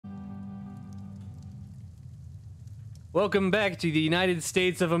Welcome back to the United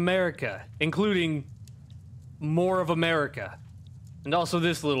States of America, including more of America. And also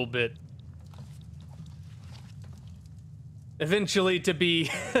this little bit. Eventually to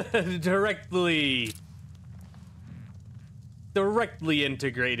be directly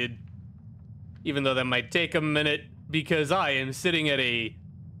integrated. Even though that might take a minute, because I am sitting at a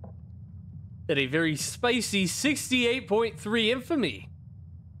very spicy 68.3 infamy.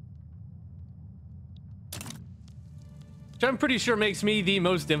 Which I'm pretty sure makes me the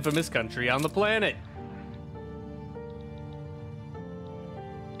most infamous country on the planet.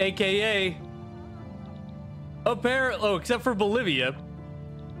 AKA, except for Bolivia.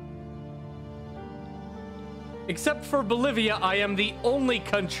 Except for Bolivia, I am the only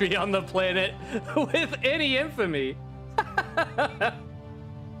country on the planet with any infamy.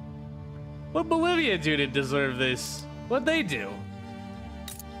 What Bolivia do to deserve this? What'd they do?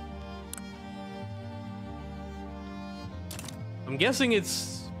 I'm guessing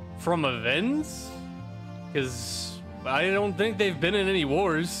it's from events? Because I don't think they've been in any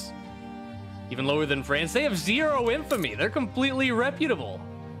wars. Even lower than France. They have zero infamy. They're completely reputable.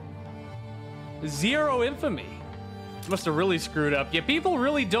 Zero infamy. Must have really screwed up. Yeah, people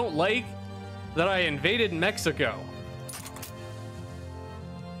really don't like that I invaded Mexico.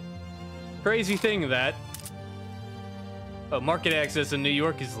 Crazy thing that. Oh, market access in New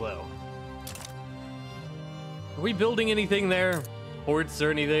York is low. Are we building anything there? Ports or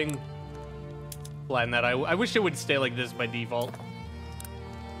anything? Flatten that. I wish it would stay like this by default.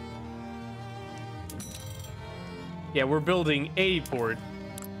 Yeah, we're building a port.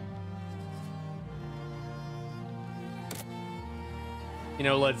 You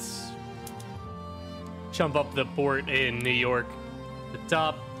know, let's chump up the port in New York. The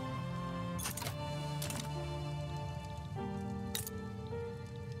top.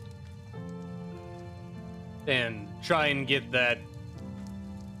 And try and get that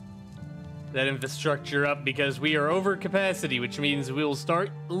infrastructure up, because we are over capacity, which means we'll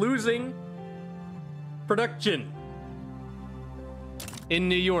start losing production in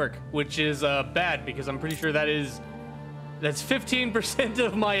New York, which is bad, because I'm pretty sure that's 15%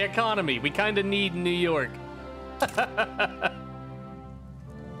 of my economy. We kind of need New York.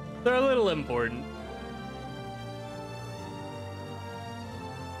 They're a little important.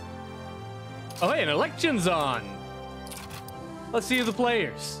 Oh, hey, an election's on. Let's see the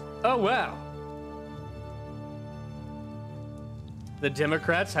players. Oh, wow. The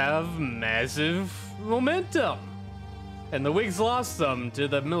Democrats have massive momentum. And the Whigs lost some to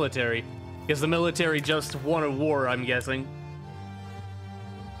the military. Because the military just won a war, I'm guessing.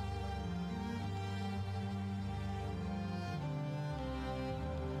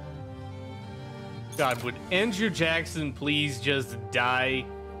 God, would Andrew Jackson please just die?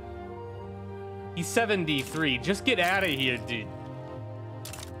 He's 73. Just get out of here, dude.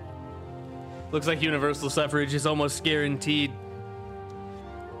 Looks like universal suffrage is almost guaranteed.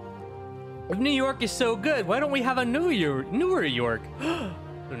 If New York is so good, why don't we have a newer York? New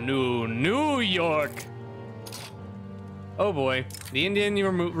York. Oh boy, the Indian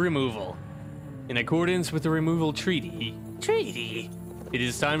removal. In accordance with the removal treaty. It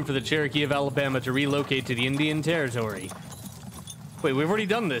is time for the Cherokee of Alabama to relocate to the Indian Territory. Wait, we've already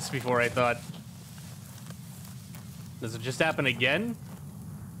done this before, I thought. Does it just happen again?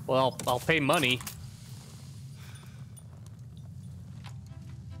 Well, I'll pay money.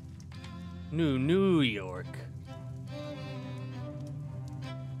 New York.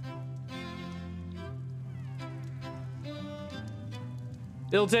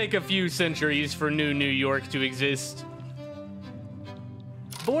 It'll take a few centuries for New York to exist.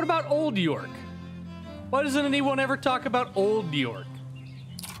 But what about Old York? Why doesn't anyone ever talk about Old York?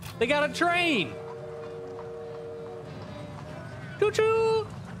 They got a train! Choo-choo!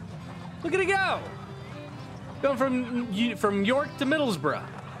 Look at it go! Going from York to Middlesbrough.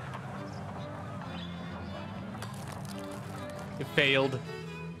 It failed.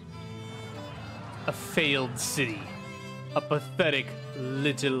 A failed city. A pathetic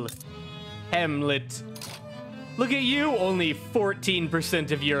little hamlet. Look at you, only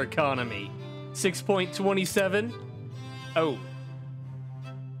 14% of your economy. 6.27? Oh.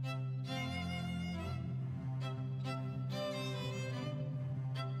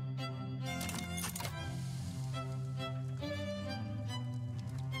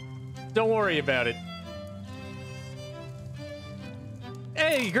 Don't worry about it.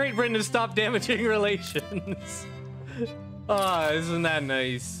 Hey, Great Britain has stopped damaging relations. Ah, oh, isn't that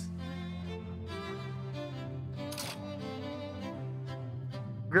nice?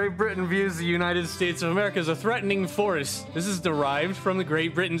 Great Britain views the United States of America as a threatening force. This is derived from the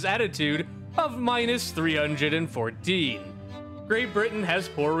Great Britain's attitude of minus 314. Great Britain has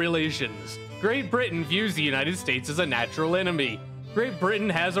poor relations. Great Britain views the United States as a natural enemy. Great Britain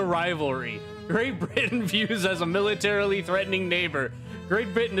has a rivalry. Great Britain views as a militarily threatening neighbor.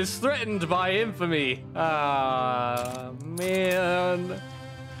 Great Britain is threatened by infamy. Ah, man.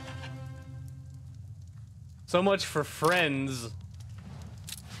 So much for friends.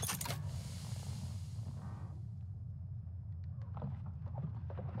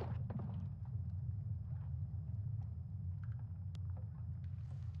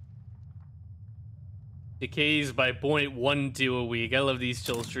 Decays by 0.12 a week. I love these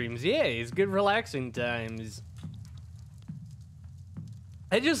chill streams. Yeah, it's good relaxing times.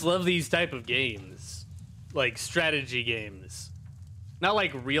 I just love these type of games. Like strategy games. Not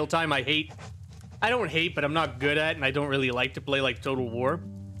like real time. I don't hate, but I'm not good at, and I don't really like to play like Total War.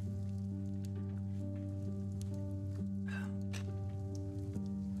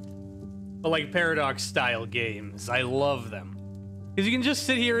 But like Paradox style games, I love them. Because you can just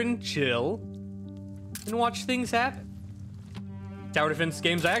sit here and chill and watch things happen. Tower defense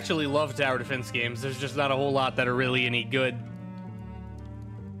games, I actually love tower defense games. There's just not a whole lot that are really any good.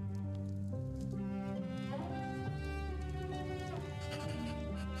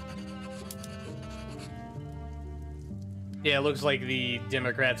 Yeah, it looks like the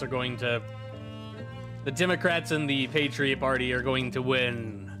Democrats and the Patriot Party are going to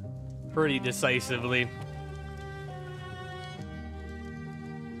win pretty decisively.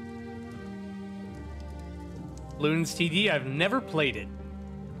 Loons TD, I've never played it.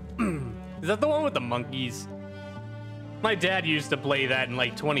 Is that the one with the monkeys? My dad used to play that in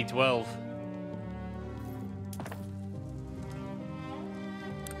like 2012.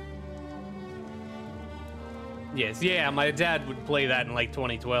 Yes, yeah, my dad would play that in like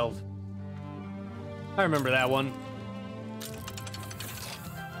 2012. I remember that one.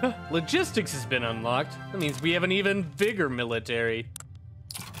 Logistics has been unlocked. That means we have an even bigger military.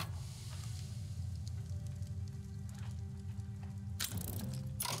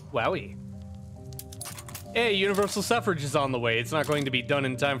 Wowie. Hey, universal suffrage is on the way. It's not going to be done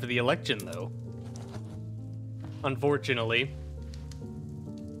in time for the election, though. Unfortunately.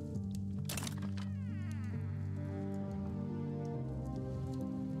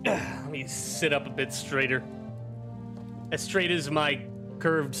 Let me sit up a bit straighter. As straight as my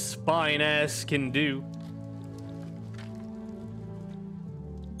curved spine ass can do.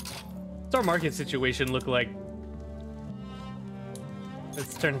 What's our market situation look like?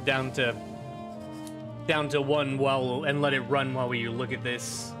 Let's turn it down to 1 and let it run while we look at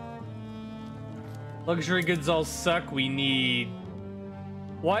this. Luxury goods all suck. We need...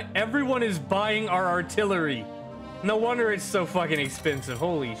 What? Everyone is buying our artillery. No wonder it's so fucking expensive.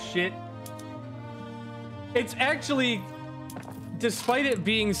 Holy shit. It's actually, despite it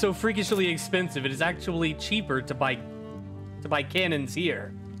being so freakishly expensive, it is actually cheaper to buy cannons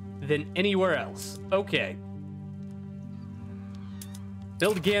here than anywhere else. Okay.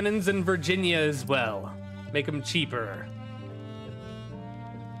 Build cannons in Virginia as well. Make them cheaper.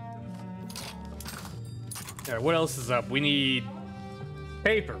 All right, what else is up? We need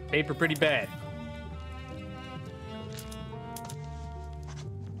paper. Paper pretty bad.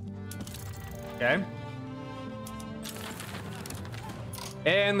 Okay.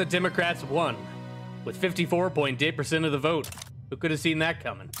 And the Democrats won with 54.8% of the vote. Who could have seen that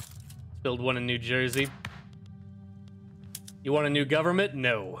coming? Let's build one in New Jersey. You want a new government?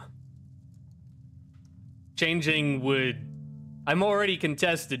 No. Changing would... I'm already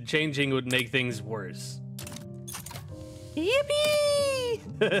contested. Changing would make things worse.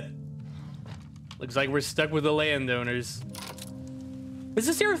 Yippee! Looks like we're stuck with the landowners. Is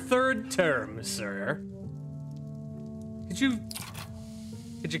this your third term, sir? Could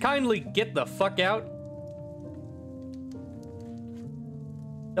you kindly get the fuck out?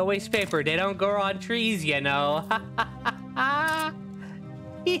 Don't waste paper. They don't grow on trees, you know.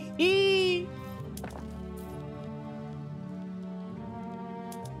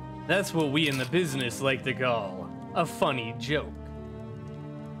 That's what we in the business like to call a funny joke.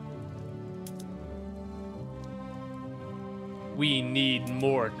 We need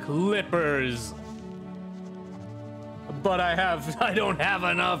more clippers. But I don't have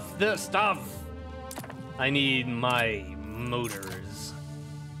enough this stuff. I need my motors.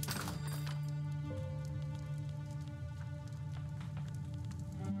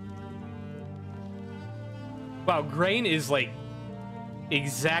 Wow, grain is like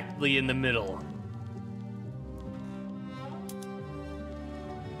exactly in the middle.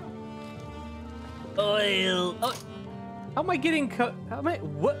 Oil. Oh, how am I getting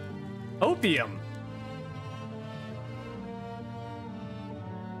what? Opium.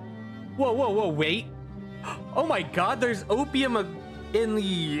 Whoa, whoa, whoa, wait. Oh my god, there's opium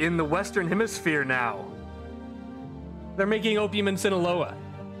in the Western Hemisphere now. They're making opium in Sinaloa.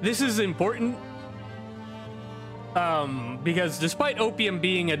 This is important. Because despite opium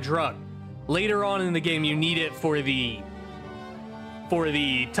being a drug, later on in the game you need it for the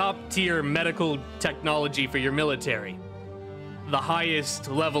top tier medical technology for your military. The highest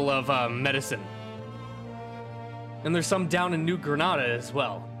level of medicine. And there's some down in New Granada as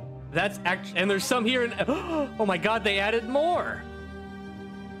well. That's actually, and there's some here in, oh my god, they added more.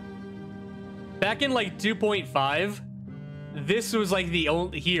 Back in like 2.5, this was like the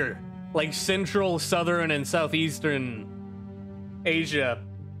only, here, like Central, Southern, and Southeastern Asia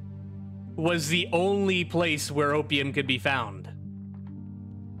was the only place where opium could be found.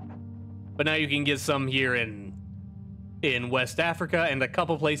 But now you can get some here in West Africa and a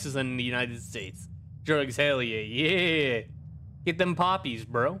couple places in the United States. Drugs, hell yeah, yeah. Get them poppies,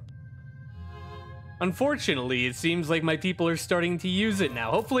 bro. Unfortunately, it seems like my people are starting to use it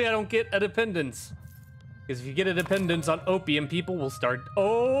now. Hopefully I don't get a dependence. Because if you get a dependence on opium, people will start...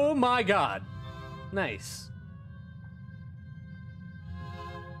 Oh my god. Nice.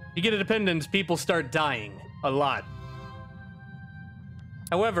 If you get a dependence, people start dying. A lot.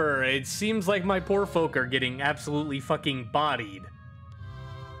 However, it seems like my poor folk are getting absolutely fucking bodied.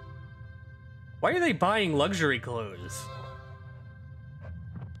 Why are they buying luxury clothes?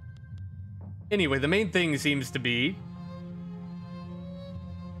 Anyway, the main thing seems to be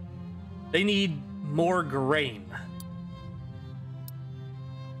they need more grain.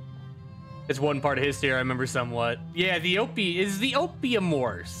 It's one part of history I remember somewhat. Yeah, the Opium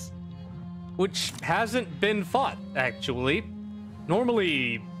Wars, which hasn't been fought, actually.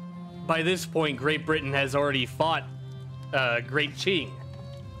 Normally, by this point, Great Britain has already fought Great Qing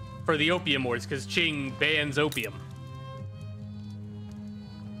for the Opium Wars, because Qing bans opium.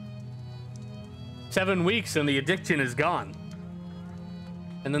 7 weeks and the addiction is gone.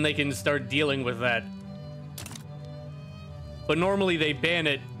 And then they can start dealing with that. But normally they ban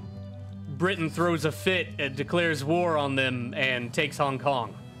it. Britain throws a fit and declares war on them and takes Hong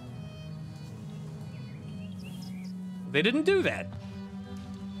Kong. They didn't do that.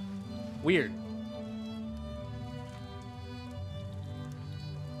 Weird.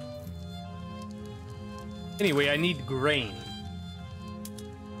 Anyway, I need grain.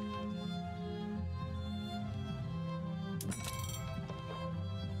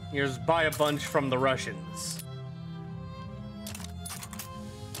 Here's buy a bunch from the Russians.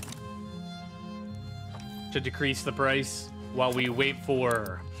 To decrease the price while we wait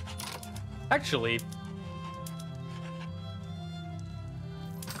for... Actually...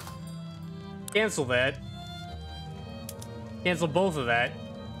 Cancel that. Cancel both of that.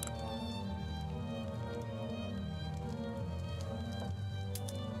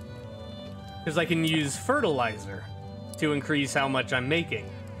 Because I can use fertilizer to increase how much I'm making.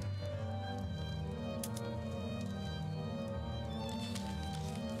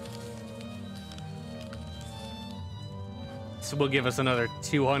 So will give us another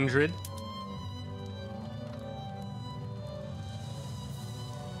 200.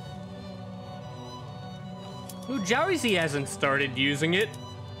 New Jersey hasn't started using it.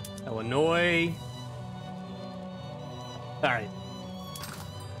 Illinois. Alright.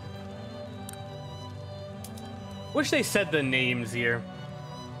 Wish they said the names here.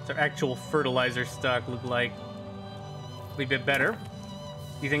 What's our actual fertilizer stock look like? A bit better.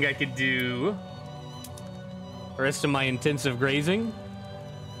 You think I could do the rest of my intensive grazing?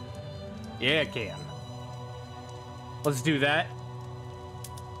 Yeah, I can. Let's do that.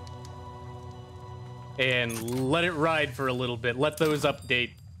 And let it ride for a little bit. Let those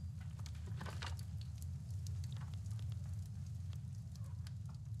update.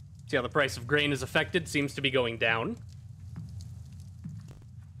 See how the price of grain is affected? Seems to be going down.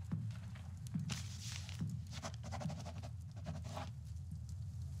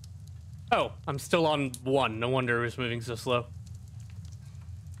 Oh, I'm still on 1. No wonder it was moving so slow.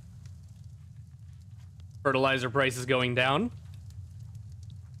 Fertilizer price is going down.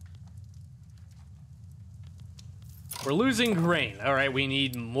 We're losing grain. All right, we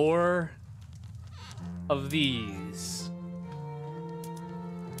need more of these.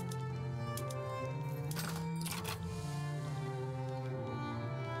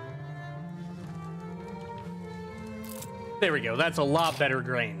 There we go. That's a lot better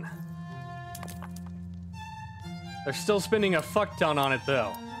grain. They're still spending a fuck ton on it,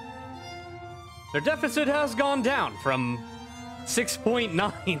 though. Their deficit has gone down from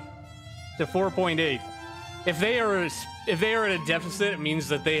 6.9 to 4.8. If they are at a deficit, it means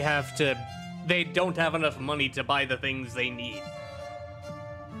that they don't have enough money to buy the things they need.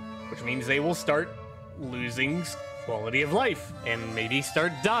 which means they will start losing quality of life, and maybe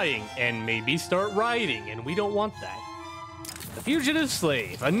start dying, and maybe start rioting, and we don't want that. The fugitive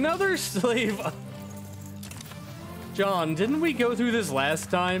slave, another slave. John, didn't we go through this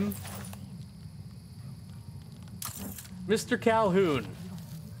last time? Mr. Calhoun.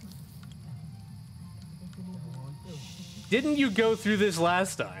 Didn't you go through this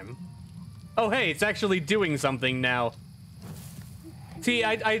last time? Oh, hey, it's actually doing something now. See,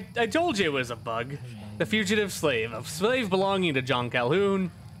 I told you it was a bug. The fugitive slave, a slave belonging to John Calhoun,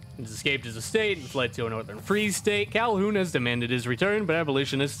 has escaped his estate and fled to a northern free state. Calhoun has demanded his return, but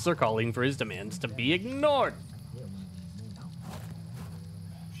abolitionists are calling for his demands to be ignored.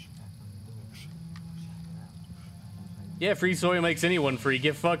 Yeah, free soy makes anyone free.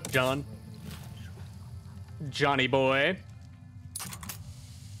 Get fucked, John. Johnny boy.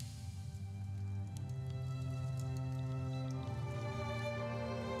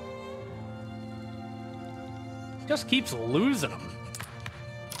 Just keeps losing them.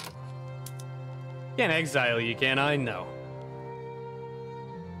 Can't exile you, can I? No.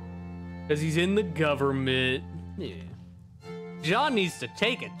 Because he's in the government. Yeah. John needs to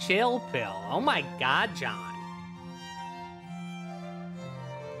take a chill pill. Oh my god, John.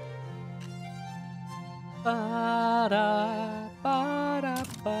 Ba-da, ba-da,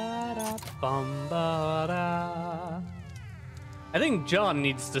 ba-da, bum, ba-da. I think John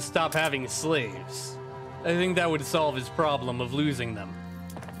needs to stop having slaves. I think that would solve his problem of losing them.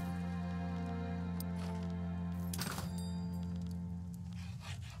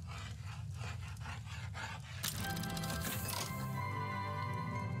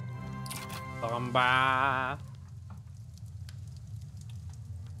 Bumba.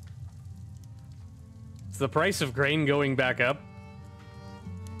 Is the price of grain going back up?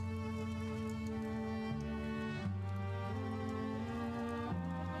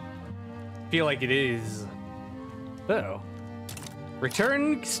 Feel like it is. Uh-oh.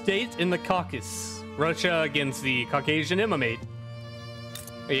 Return state in the Caucasus. Russia against the Caucasian Imamate.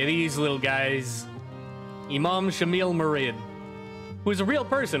 Oh, yeah, these little guys. Imam Shamil Murid. Who's a real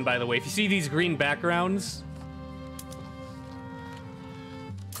person, by the way. If you see these green backgrounds,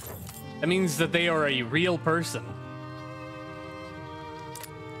 that means that they are a real person.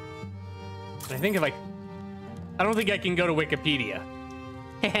 I think if I don't think I can go to Wikipedia.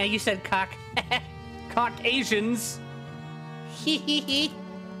 You said Caucasians.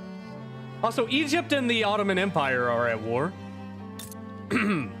 Also, Egypt and the Ottoman Empire are at war.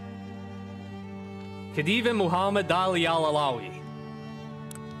 Khedive Muhammad Ali al-Alawi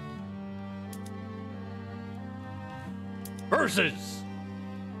versus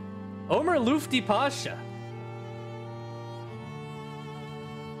Omar Lufti Pasha.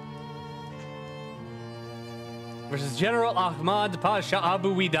 Versus General Ahmad Pasha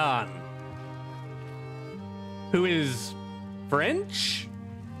Abu Widan, who is French?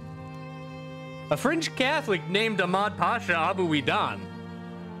 A French Catholic named Ahmad Pasha Abu Widan.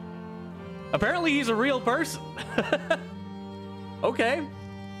 Apparently he's a real person. Okay.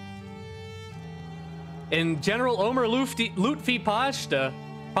 And General Omar Lutfi Pasha,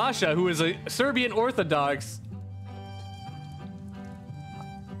 who is a Serbian Orthodox.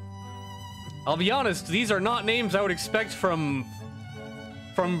 I'll be honest, these are not names I would expect from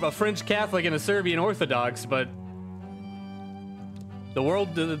a French Catholic and a Serbian Orthodox, but the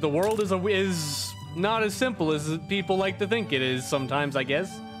world is not as simple as people like to think it is sometimes, I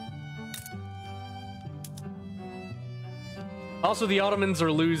guess. Also, the Ottomans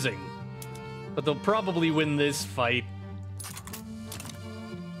are losing, but they'll probably win this fight.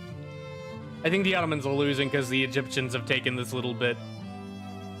 I think the Ottomans are losing because the Egyptians have taken this little bit.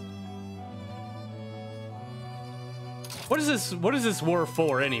 What is this? What is this war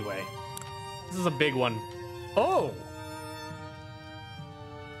for, anyway? This is a big one. Oh!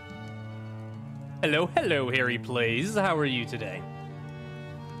 Hello, hello, Harry Plays. How are you today?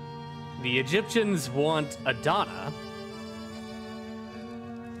 The Egyptians want Adana.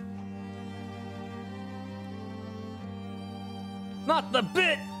 Not the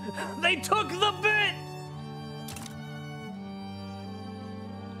bit! They took the bit!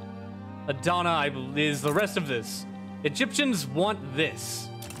 Adana is the rest of this. Egyptians want this.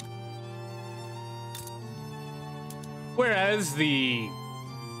 Whereas the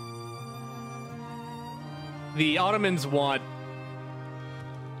Ottomans want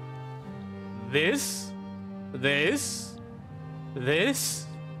this, this, this,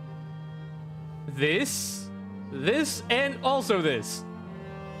 this, this, and also this.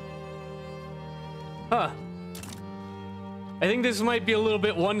 Huh. I think this might be a little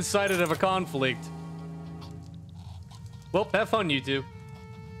bit one-sided of a conflict. Well, have fun, you two.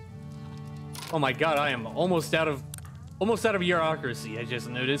 Oh my god, I am almost out of bureaucracy, I just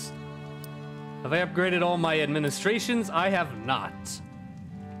noticed. Have I upgraded all my administrations? I have not.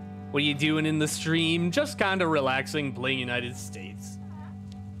 What are you doing in the stream? Just kind of relaxing, playing United States.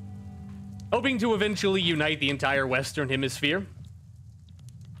 Hoping to eventually unite the entire Western Hemisphere.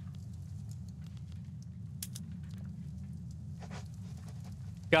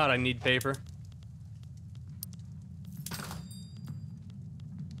 God, I need paper.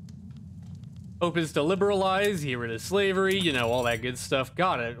 Hope is to liberalize, get rid of slavery, you know, all that good stuff.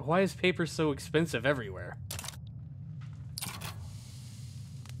 God, why is paper so expensive everywhere?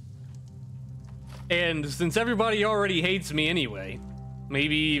 And since everybody already hates me anyway,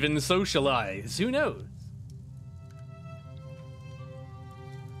 maybe even socialize, who knows?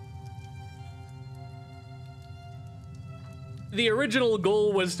 The original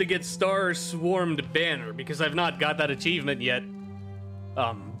goal was to get Star Swarmed Banner, because I've not got that achievement yet.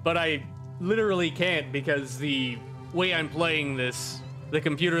 But I literally can't because the way I'm playing this, the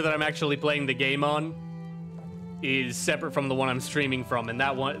computer that I'm actually playing the game on, is separate from the one I'm streaming from, and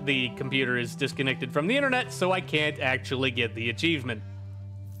that one, the computer is disconnected from the internet, so I can't actually get the achievement.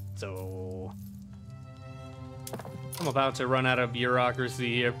 So I'm about to run out of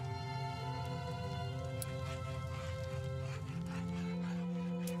bureaucracy here.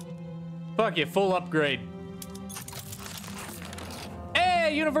 Fuck it, full upgrade.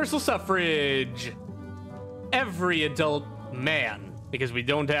 Hey, universal suffrage. Every adult man, because we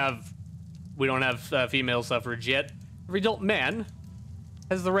don't have female suffrage yet. Every adult man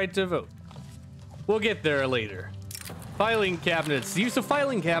has the right to vote. We'll get there later. Filing cabinets. The use of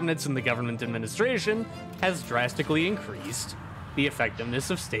filing cabinets in the government administration has drastically increased the effectiveness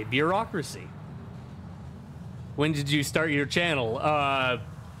of state bureaucracy. When did you start your channel?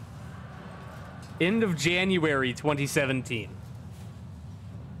 End of January 2017.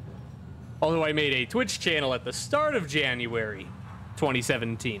 Although I made a Twitch channel at the start of January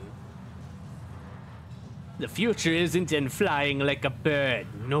 2017. The future isn't in flying like a bird,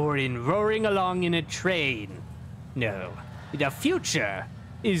 nor in roaring along in a train. No, the future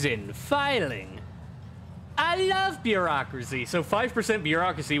is in filing. I love bureaucracy. So 5%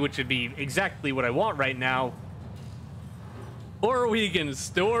 bureaucracy, which would be exactly what I want right now. Or we can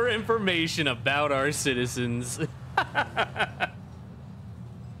store information about our citizens.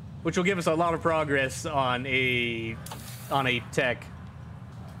 Which will give us a lot of progress on a tech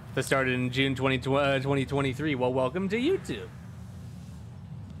that started in June 2023. Well, welcome to YouTube.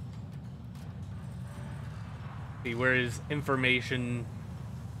 See, where is information?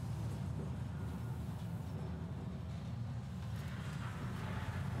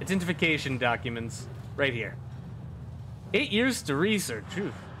 Identification documents, right here. 8 years to research.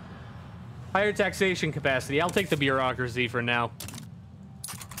 Oof. Higher taxation capacity. I'll take the bureaucracy for now.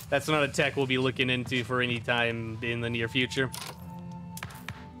 That's not a tech we'll be looking into for any time in the near future.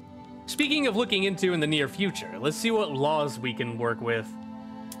 Speaking of looking into in the near future, let's see what laws we can work with.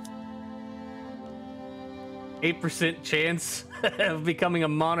 8% chance of becoming a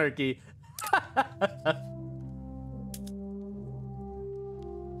monarchy.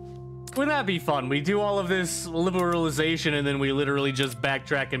 Wouldn't that be fun? We do all of this liberalization and then we literally just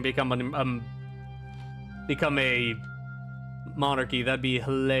backtrack and become a monarchy. That'd be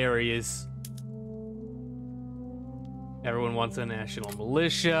hilarious. Everyone wants a national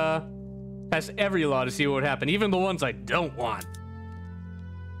militia. Pass every law to see what would happen, even the ones I don't want.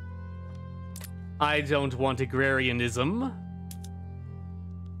 I don't want agrarianism.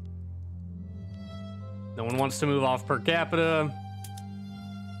 No one wants to move off per capita.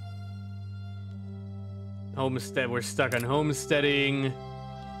 Homestead, we're stuck on homesteading.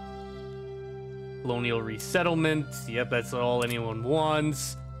 Colonial resettlement. Yep, that's all anyone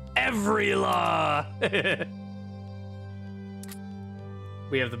wants. Every law!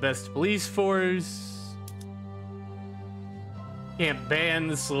 We have the best police force. Can't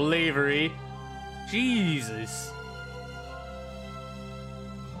ban slavery. Jesus.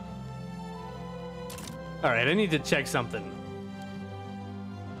 Alright, I need to check something.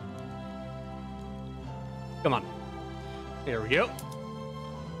 Come on. There we go.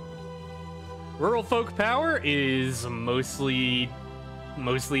 Rural folk power is mostly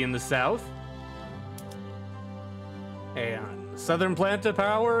in the south. And southern planta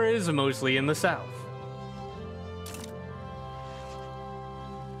power is mostly in the south.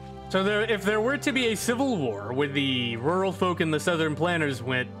 So if there were to be a civil war where the rural folk and the southern planters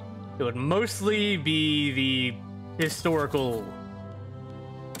went, it would mostly be the historical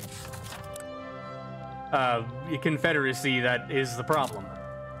confederacy that is the problem.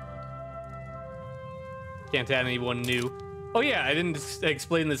 Can't add anyone new. Oh yeah, I didn't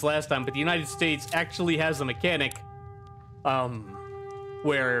explain this last time, but the United States actually has a mechanic,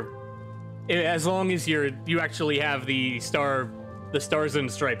 where as long as you actually have the Stars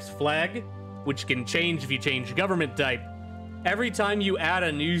and Stripes flag, which can change if you change government type, every time you add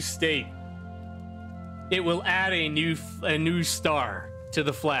a new state, it will add a new star to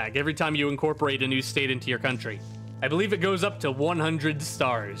the flag every time you incorporate a new state into your country. I believe it goes up to 100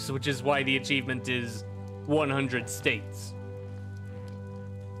 stars, which is why the achievement is 100 states.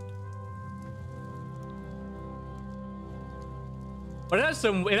 But it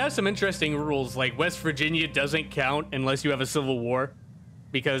has some interesting rules, like West Virginia doesn't count unless you have a civil war,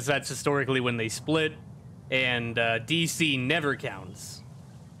 because that's historically when they split, and DC never counts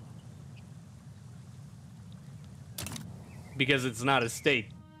because it's not a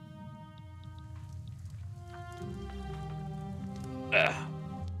state. Ugh.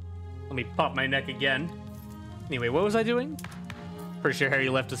 Let me pop my neck again. Anyway, what was I doing? Pretty sure Harry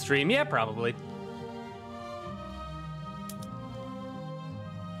left the stream. Yeah, probably.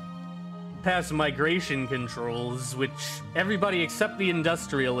 Pass migration controls, which everybody except the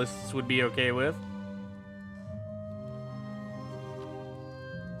industrialists would be okay with.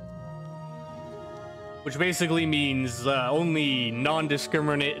 Which basically means only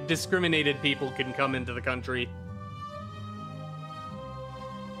discriminated people can come into the country.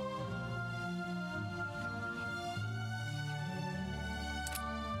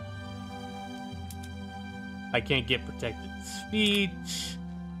 I can't get protected speech.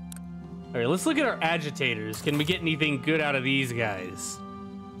 All right, let's look at our agitators. Can we get anything good out of these guys?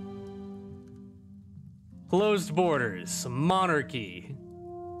 Closed borders, monarchy.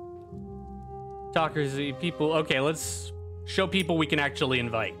 Talkers, people. Okay, let's show people we can actually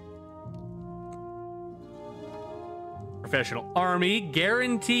invite. Professional army,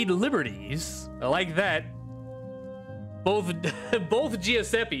 guaranteed liberties. I like that. Both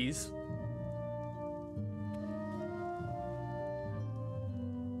Giuseppes.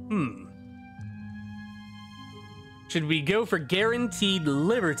 Should we go for guaranteed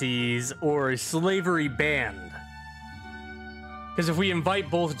liberties or slavery banned? Because if we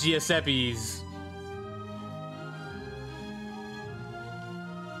invite both Giuseppes,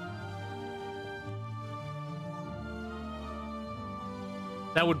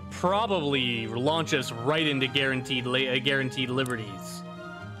 that would probably launch us right into guaranteed liberties.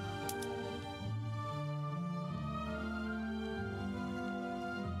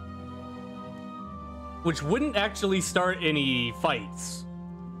 Which wouldn't actually start any fights.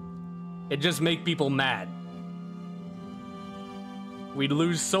 It'd just make people mad. We'd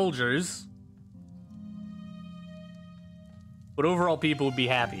lose soldiers. But overall, people would be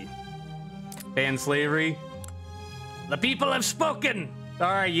happy. Ban slavery. The people have spoken!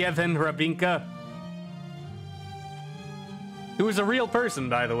 Alright, Yevhen Rabinka. Who is a real person,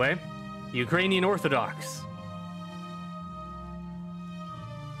 by the way. Ukrainian Orthodox.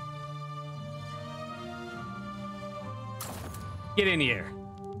 Get in here.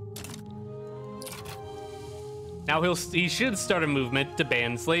 Now he should start a movement to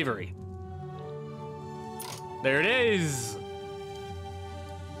ban slavery. There it is.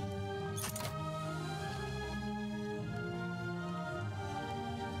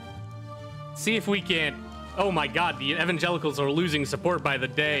 See if we can't. Oh my God, the evangelicals are losing support by the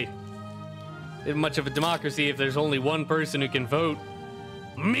day. Isn't much of a democracy if there's only one person who can vote.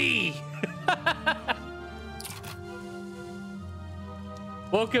 Me.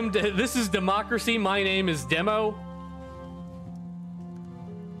 Welcome to, this is democracy. My name is Demo.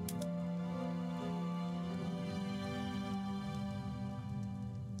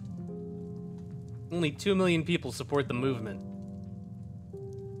 Only 2 million people support the movement.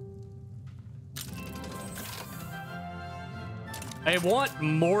 I want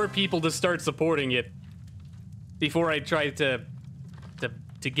more people to start supporting it before I try to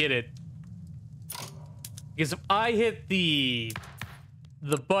get it. Because if I hit the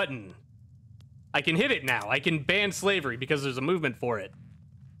button, I can hit it now. I can ban slavery because there's a movement for it.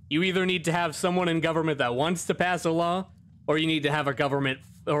 You either need to have someone in government that wants to pass a law, or you need to have a government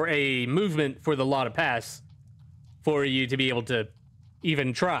or a movement for the law to pass for you to be able to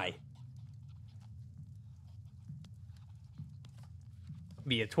even try.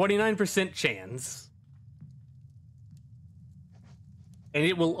 Be a 29% chance. And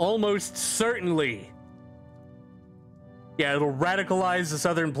it will almost certainly, yeah, it'll radicalize the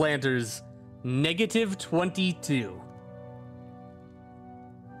Southern planters. -22.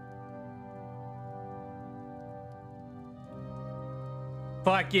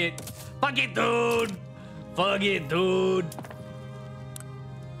 Fuck it. Fuck it, dude. Fuck it, dude.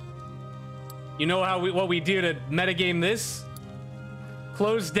 You know how what we do to metagame this?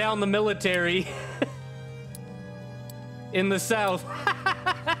 Close down the military in the south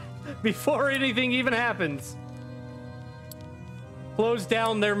before anything even happens. Close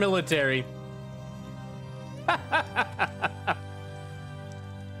down their military.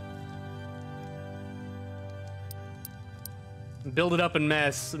 Build it up in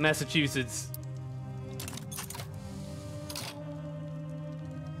Massachusetts.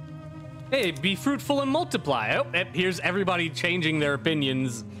 Hey, be fruitful and multiply. Oh, here's everybody changing their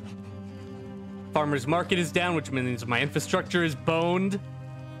opinions. Farmer's market is down, which means my infrastructure is boned.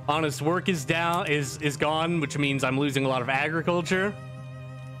 Honest work is down, is gone, which means I'm losing a lot of agriculture.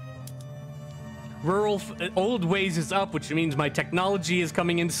 Rural old ways is up, which means my technology is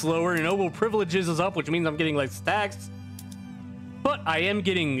coming in slower. And noble privileges is up, which means I'm getting less tax. But I am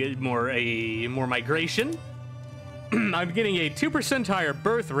getting more migration. I'm getting a 2% higher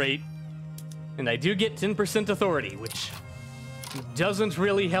birth rate. And I do get 10% authority, which doesn't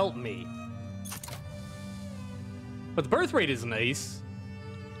really help me. But the birth rate is nice.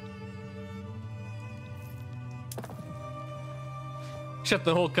 Shut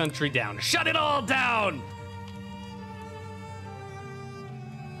the whole country down. Shut it all down!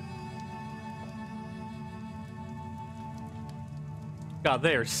 God,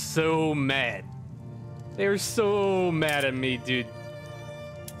 they are so mad. They are so mad at me, dude.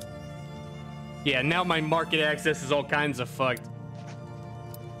 Yeah, now my market access is all kinds of fucked.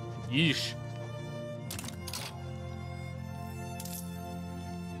 Yeesh.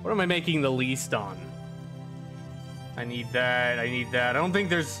 What am I making the least on? I need that. I need that. I don't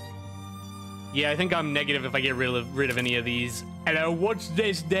think there's... Yeah, I think I'm negative if I get rid of any of these. Hello, what's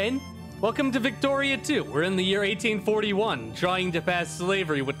this then? Welcome to Victoria 2. We're in the year 1841, trying to pass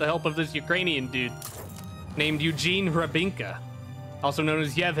slavery with the help of this Ukrainian dude named Eugene Hrabinka, also known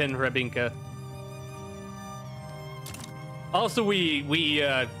as Yevhen Hrabinka. Also, we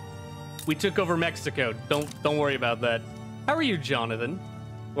took over Mexico. Don't worry about that. How are you, Jonathan?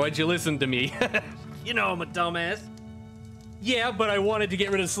 Why'd you listen to me? You know I'm a dumbass. Yeah, but I wanted to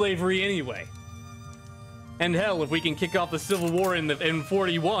get rid of slavery anyway. And hell, if we can kick off the Civil War in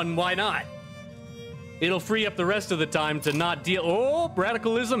 41, why not? It'll free up the rest of the time to not deal. Oh,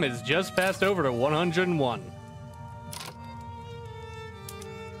 radicalism has just passed over to 101.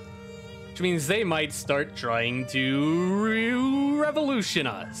 Which means they might start trying to revolution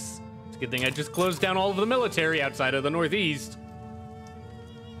us. It's a good thing I just closed down all of the military outside of the Northeast.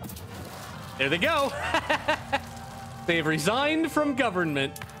 There they go. They've resigned from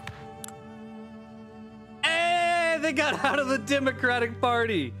government. And they got out of the Democratic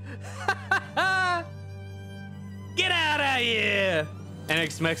Party. Get out of here.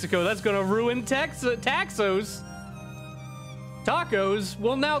 Annex Mexico, that's gonna ruin Taxos. Tacos?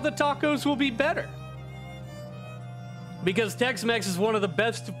 Well, now the tacos will be better. Because Tex-Mex is one of the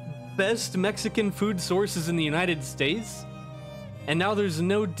best Mexican food sources in the United States. And now there's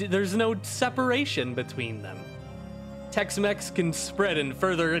no separation between them. Tex-Mex can spread and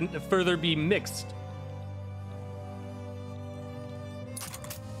further be mixed.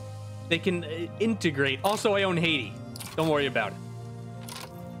 They can integrate. Also, I own Haiti. Don't worry about it.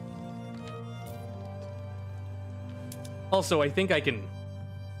 Also, I think I can...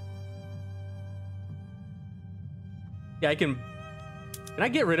 Yeah, I can... Can I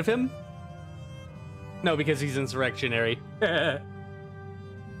get rid of him? No, because he's insurrectionary.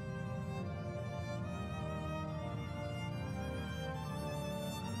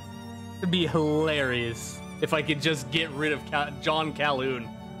 It'd be hilarious if I could just get rid of John Calhoun.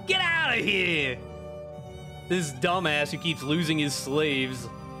 Get out of here! This dumbass who keeps losing his slaves.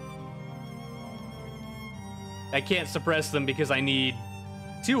 I can't suppress them because I need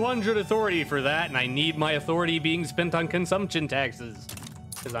 200 authority for that, and I need my authority being spent on consumption taxes.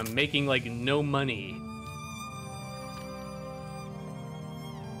 Because I'm making, like, no money.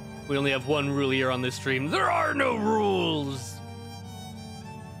 We only have one rule here on this stream. There are no rules!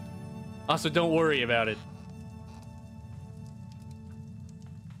 Also, don't worry about it.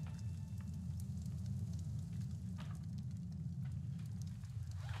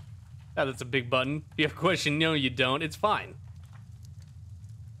 Oh, that's a big button. If you have a question, no, you don't. It's fine.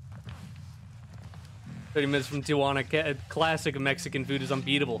 30 minutes from Tijuana. Classic Mexican food is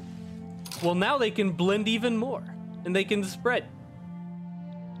unbeatable. Well, now they can blend even more, and they can spread.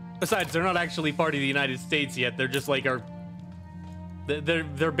 Besides, they're not actually part of the United States yet. They're just like our...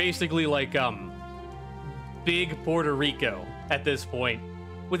 They're basically like, big Puerto Rico at this point,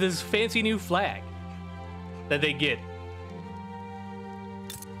 with this fancy new flag that they get.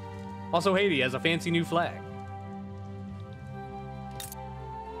 Also, Haiti has a fancy new flag.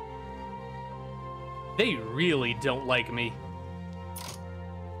 They really don't like me.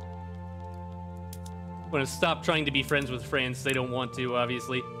 I'm gonna stop trying to be friends with France. They don't want to,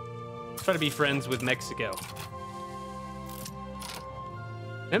 obviously. Try to be friends with Mexico.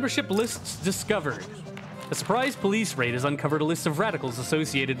 Membership lists discovered. A surprise police raid has uncovered a list of radicals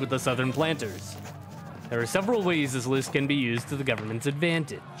associated with the Southern Planters. There are several ways this list can be used to the government's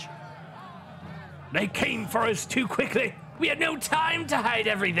advantage. They came for us too quickly. We had no time to hide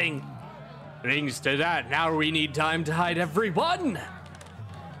everything. Thanks to that, now we need time to hide everyone.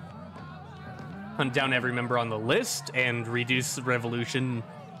 Hunt down every member on the list and reduce revolution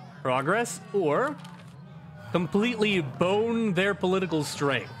progress, or completely bone their political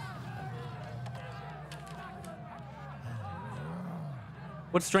strength.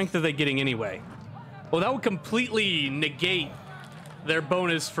 What strength are they getting anyway? Well, that would completely negate their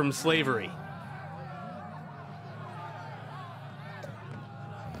bonus from slavery.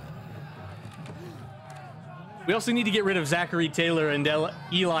 We also need to get rid of Zachary Taylor and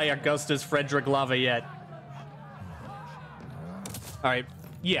Eli Augustus Frederick Lafayette. All right,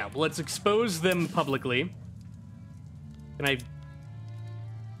 yeah, let's expose them publicly. Can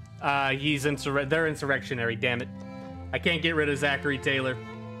I? They're insurrectionary, damn it. I can't get rid of Zachary Taylor.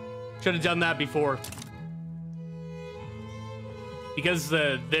 Should have done that before. Because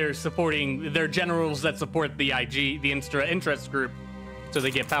they're supporting, they're generals that support the IG, the interest group, so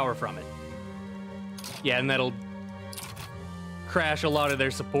they get power from it. Yeah, and that'll crash a lot of their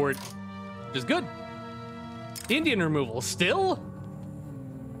support, which is good. Indian removal, still?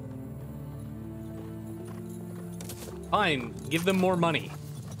 Fine, give them more money.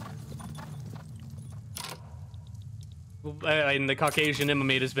 And the Caucasian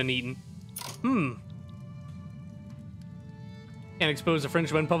imamate has been eaten. Can't expose a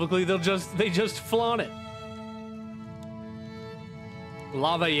Frenchman publicly, they just flaunt it.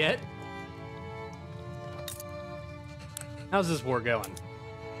 Lafayette? How's this war going?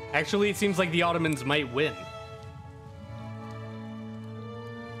 Actually, it seems like the Ottomans might win.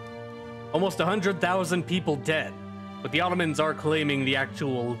 Almost 100,000 people dead, but the Ottomans are claiming the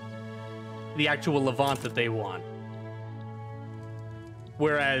actual Levant that they want.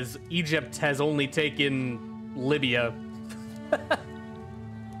 Whereas Egypt has only taken Libya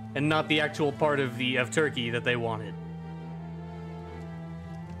and not the actual part of Turkey that they wanted.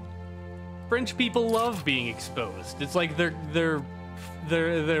 French people love being exposed. It's like their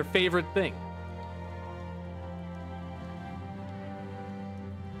favorite thing.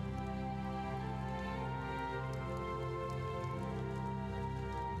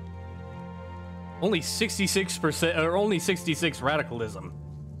 Only 66%, or only 66 radicalism.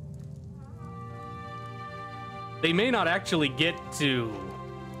 They may not actually get to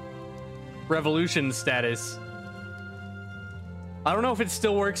revolution status. I don't know if it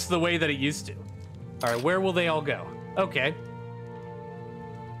still works the way that it used to. All right, where will they all go? Okay.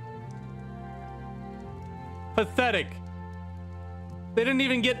 Pathetic. They didn't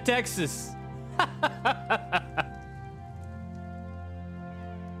even get Texas.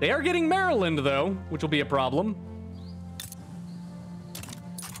 They are getting Maryland, though, which will be a problem.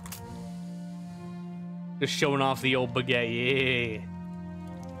 Just showing off the old baguette. Yeah.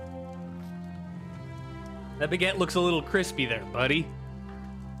 That baguette looks a little crispy there, buddy.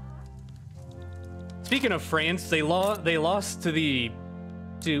 Speaking of France, they lost to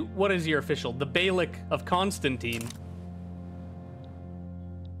what is your official? The Beylik of Constantine.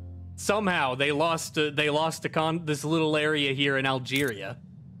 Somehow they lost to this little area here in Algeria,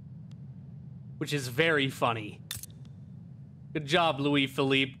 which is very funny. Good job, Louis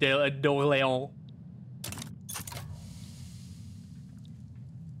Philippe d'Orléans.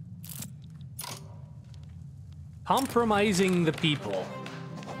 Compromising the people.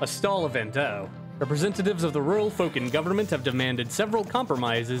 A stall event, oh. Representatives of the rural folk in government have demanded several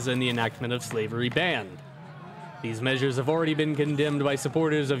compromises in the enactment of slavery ban. These measures have already been condemned by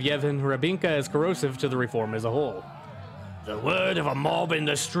supporters of Yevhen Rabinka as corrosive to the reform as a whole. The word of a mob in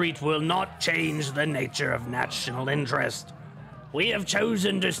the street will not change the nature of national interest. We have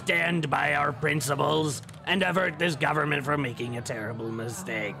chosen to stand by our principles and avert this government from making a terrible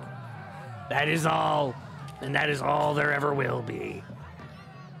mistake. That is all. And that is all there ever will be.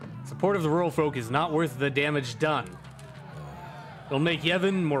 Support of the rural folk is not worth the damage done. It'll make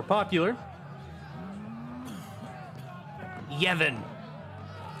Yevhen more popular. Yevhen.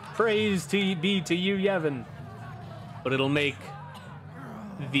 Praise be to you, Yevhen. But it'll make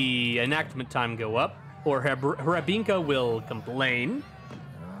the enactment time go up, or Rabinka will complain,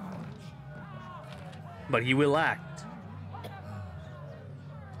 but he will act.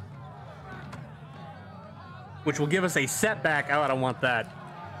 Which will give us a setback. Oh, I don't want that.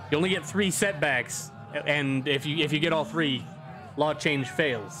 You only get 3 setbacks And if you get all three, law change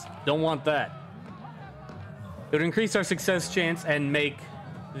fails. Don't want that. It would increase our success chance and make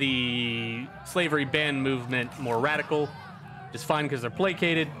the slavery ban movement more radical. Just fine because they're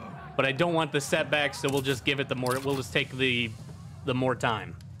placated, but I don't want the setbacks, so we'll just give it the more. We'll just take the more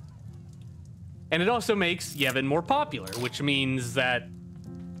time. And it also makes Yevon more popular, which means that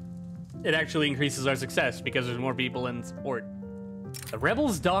it actually increases our success because there's more people in support. The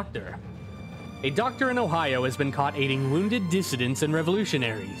rebel's doctor. A doctor in Ohio has been caught aiding wounded dissidents and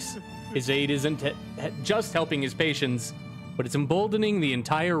revolutionaries. His aid isn't just helping his patients, but it's emboldening the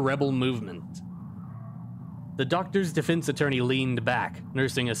entire rebel movement. The doctor's defense attorney leaned back,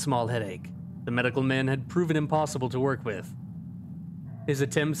 nursing a small headache. The medical man had proven impossible to work with. His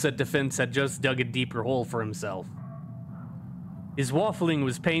attempts at defense had just dug a deeper hole for himself. His waffling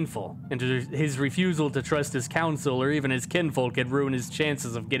was painful, and his refusal to trust his counsel or even his kinfolk had ruined his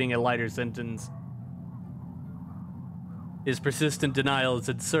chances of getting a lighter sentence. His persistent denials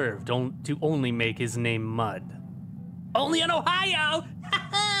had served to only make his name mud. Only in Ohio!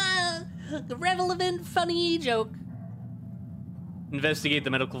 Relevant, funny joke. Investigate the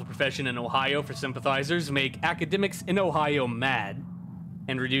medical profession in Ohio for sympathizers, make academics in Ohio mad,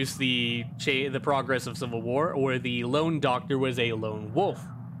 and reduce the progress of civil war, or the lone doctor was a lone wolf.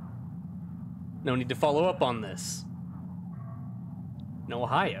 No need to follow up on this. In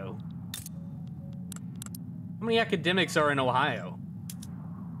Ohio? How many academics are in Ohio?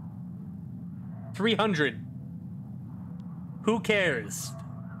 300. Who cares?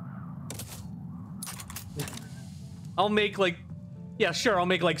 I'll make like, yeah, sure, I'll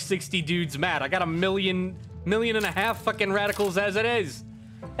make like 60 dudes mad. I got a million and a half fucking radicals as it is.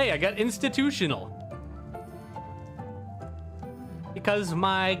 Hey, I got institutional. Because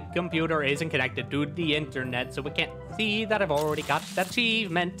my computer isn't connected to the internet, so we can't see that I've already got that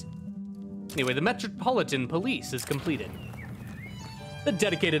achievement. Anyway, the Metropolitan Police is completed. The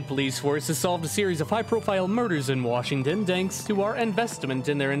dedicated police force has solved a series of high-profile murders in Washington thanks to our investment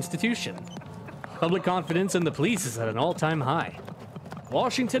in their institution. Public confidence in the police is at an all-time high.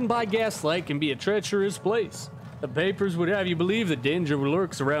 Washington by gaslight can be a treacherous place. The papers would have you believe that danger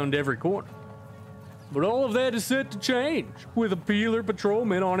lurks around every corner. But all of that is set to change. With a peeler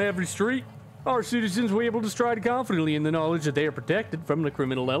patrolman on every street, our citizens will be able to stride confidently in the knowledge that they are protected from the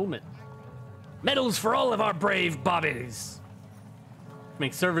criminal element. Medals for all of our brave bobbies.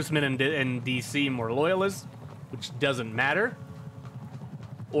 Make servicemen in D.C. more loyalists, which doesn't matter.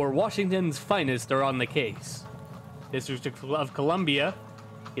 Or Washington's finest are on the case. District of Columbia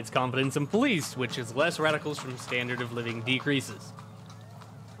gets confidence in police, which is less radicals from standard of living decreases.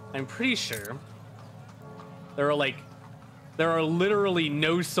 I'm pretty sure there are literally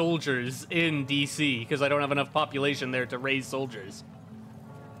no soldiers in DC because I don't have enough population there to raise soldiers.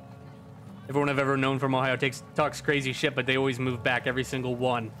 Everyone I've ever known from Ohio talks crazy shit, but they always move back, every single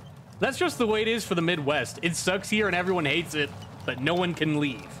one. That's just the way it is for the Midwest. It sucks here and everyone hates it, but no one can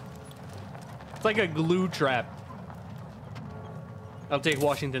leave. It's like a glue trap. I'll take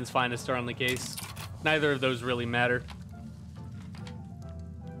Washington's finest are on the case. Neither of those really matter.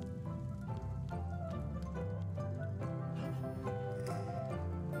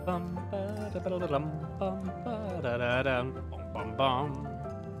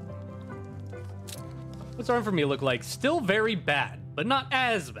 What's our infamy look like? Still very bad, but not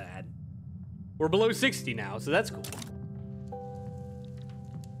as bad. We're below 60 now, so that's cool.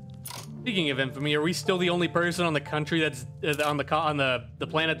 Speaking of infamy, are we still the only person on the country that's on the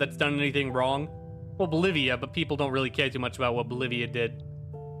planet that's done anything wrong? Well, Bolivia, but people don't really care too much about what Bolivia did.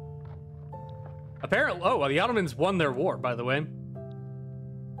 Apparently, oh, well, the Ottomans won their war, by the way.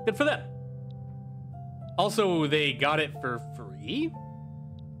 Good for them. Also, they got it for free?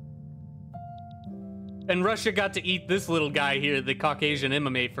 And Russia got to eat this little guy here, the Caucasian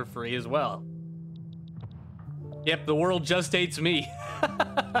MMA, for free as well. Yep, the world just hates me.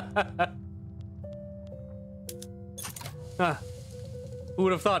 Huh. Who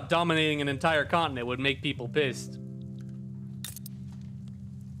would have thought dominating an entire continent would make people pissed?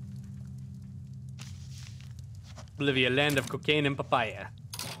 Bolivia, land of cocaine and papaya.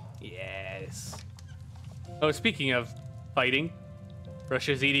 Yes. Oh, speaking of fighting,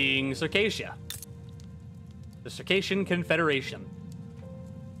 Russia's eating Circassia. The Circassian Confederation.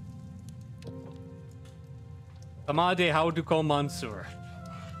 Amade Hauduko Mansur.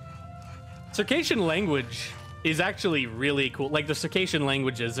 Circassian language is actually really cool. Like the Circassian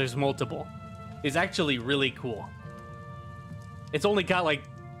languages, there's multiple. Is actually really cool. It's only got like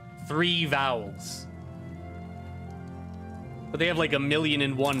 3 vowels. But they have like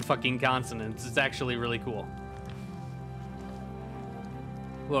 1,000,001 fucking consonants. It's actually really cool.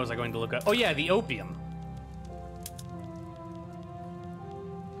 What was I going to look at? Oh yeah, the opium.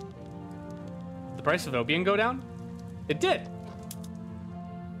 the price of opium go down? It did.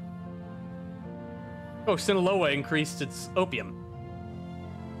 Oh, Sinaloa increased its opium.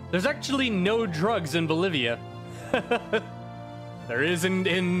 There's actually no drugs in Bolivia. There is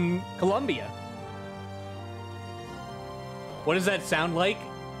in Colombia. What does that sound like?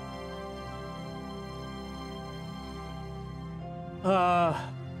 A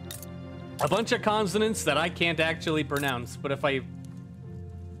bunch of consonants that I can't actually pronounce, but if I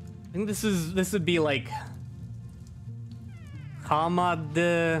think this would be like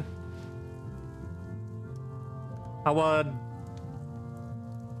Hamad Hawad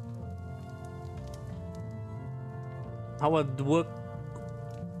Hawadwukwa?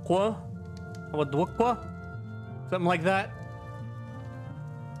 Something like that.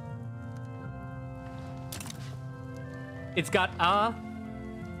 It's got a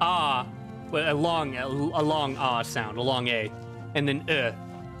long ah sound, a long a, and then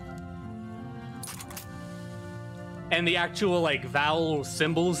and the actual like vowel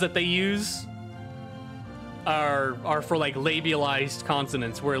symbols that they use are for like labialized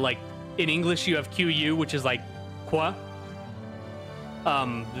consonants, where like in English you have QU, which is like qua.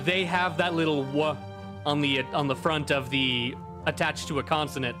 They have that little w on the front of the attached to a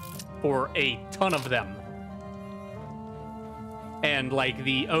consonant for a ton of them. And like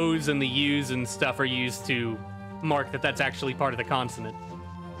the O's and the U's and stuff are used to mark that that's actually part of the consonant.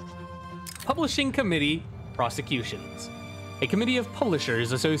 Publishing Committee Prosecutions. A committee of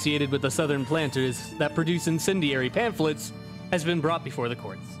publishers associated with the Southern planters that produce incendiary pamphlets has been brought before the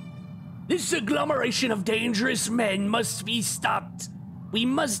courts. This agglomeration of dangerous men must be stopped. We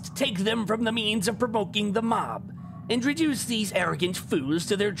must take them from the means of provoking the mob and reduce these arrogant fools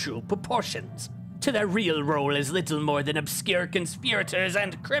to their true proportions, to their real role as little more than obscure conspirators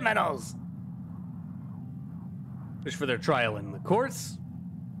and criminals. Wish for their trial in the courts,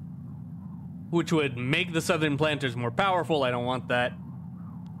 which would make the Southern planters more powerful. I don't want that.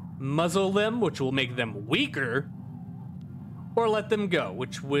 Muzzle them, which will make them weaker, or let them go,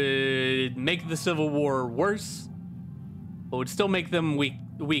 which would make the Civil War worse, but would still make them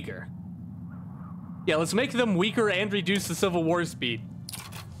weaker. Yeah, let's make them weaker and reduce the Civil War speed.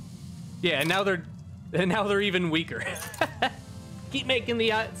 Yeah, and now they're even weaker. Keep making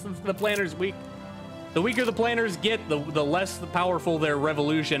the planners weak. The weaker the planners get, the less powerful their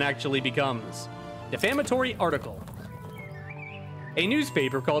revolution actually becomes. Defamatory article. A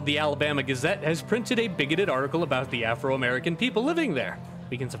newspaper called the Alabama Gazette has printed a bigoted article about the Afro-American people living there.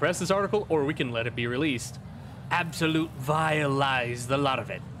 We can suppress this article, or we can let it be released. Absolute vile lies, the lot of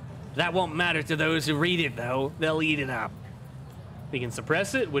it. That won't matter to those who read it, though. They'll eat it up. We can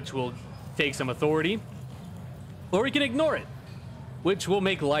suppress it, which will take some authority, or we can ignore it, which will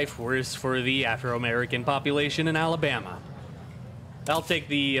make life worse for the Afro-American population in Alabama. I'll take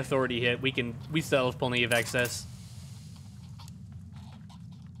the authority hit. We still have plenty of excess.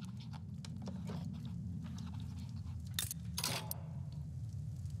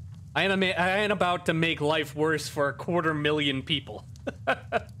 I ain't about to make life worse for 250,000 people.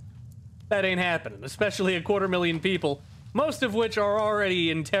 That ain't happening, especially 250,000 people, most of which are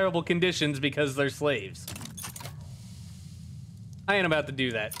already in terrible conditions because they're slaves. I ain't about to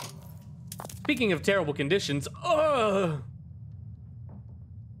do that. Speaking of terrible conditions,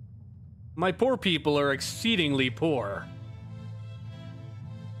 my poor people are exceedingly poor.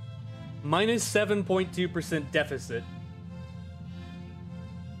 Minus 7.2% deficit.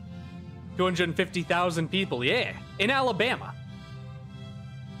 250,000 people, yeah, in Alabama.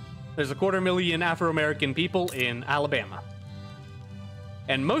 There's 250,000 Afro-American people in Alabama.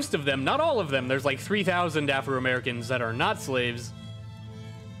 And most of them, not all of them, there's like 3,000 Afro-Americans that are not slaves,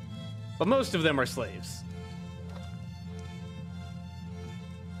 but most of them are slaves.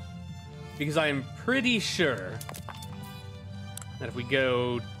 Because I am pretty sure that if we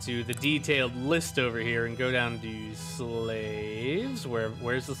go to the detailed list over here and go down to slaves,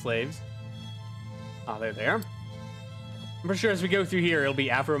 where's the slaves? Oh, they're there. I'm pretty sure as we go through here, it'll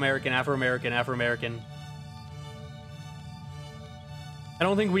be Afro-American, Afro-American, Afro-American. I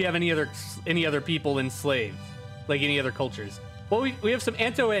don't think we have any other people enslaved, like any other cultures. Well, we have some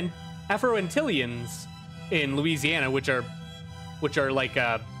Afro-Antillians in Louisiana, which are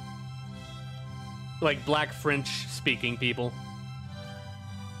like black French-speaking people.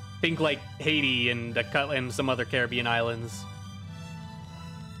 Think like Haiti and some other Caribbean islands.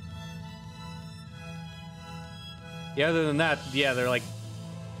 Yeah, other than that, yeah, they're like...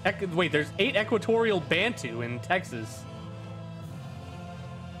 Wait, there's 8 Equatorial Bantu in Texas.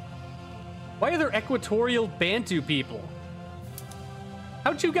 Why are there Equatorial Bantu people?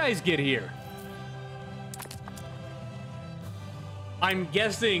 How'd you guys get here? I'm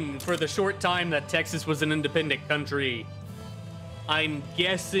guessing for the short time that Texas was an independent country, I'm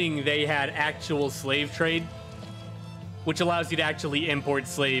guessing they had actual slave trade, which allows you to actually import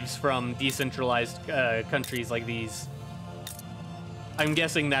slaves from decentralized countries like these. I'm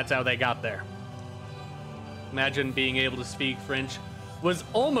guessing that's how they got there. Imagine being able to speak French was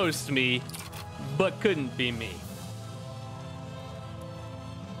almost me, but couldn't be me.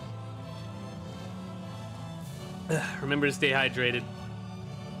 Remember to stay hydrated.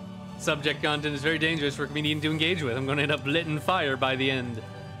 Subject content is very dangerous for a comedian to engage with. I'm going to end up lit in fire by the end.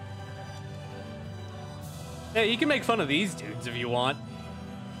 Hey, you can make fun of these dudes if you want.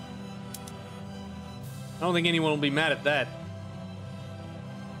 I don't think anyone will be mad at that.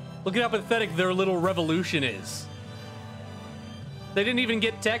 Look at how pathetic their little revolution is. They didn't even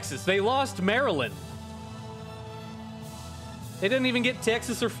get Texas. They lost Maryland. They didn't even get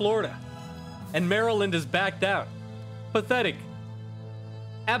Texas or Florida. And Maryland is backed out. Pathetic.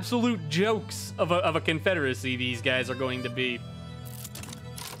 Absolute jokes of a confederacy these guys are going to be.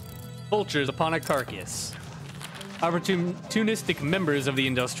 Vultures upon a carcass. Opportunistic members of the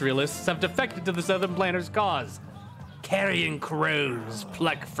industrialists have defected to the Southern planters' cause. Carrion crows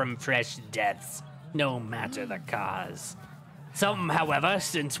pluck from fresh deaths, no matter the cause. Some, however,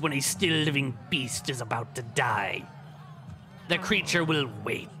 sense when a still living beast is about to die. The creature will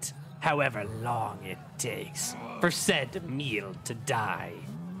wait, however long it takes, for said meal to die.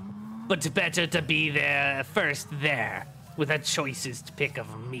 But better to be there first there, with a choicest pick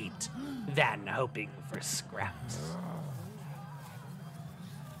of meat, than hoping for scraps.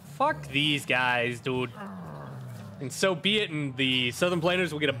 Fuck these guys, dude. And so be it, and the Southern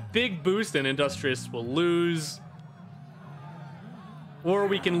planters will get a big boost and industrialists will lose. Or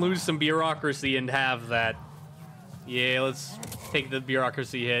we can lose some bureaucracy and have that. Yeah, let's take the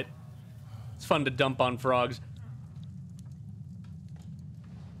bureaucracy hit. It's fun to dump on frogs.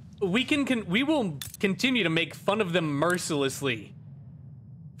 We will continue to make fun of them mercilessly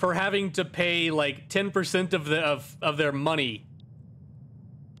for having to pay like 10% of their money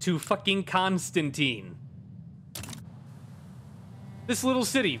to fucking Constantine. This little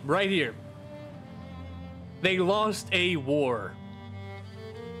city right here. They lost a war.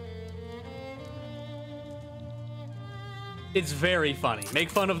 It's very funny. Make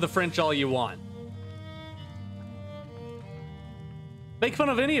fun of the French all you want. Make fun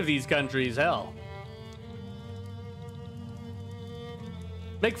of any of these countries, hell.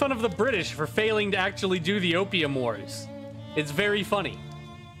 Make fun of the British for failing to actually do the Opium Wars. It's very funny.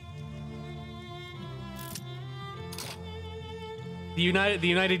 The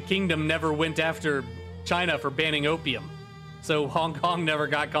United Kingdom never went after China for banning opium, so Hong Kong never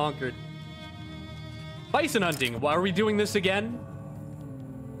got conquered. Bison hunting. Why are we doing this again?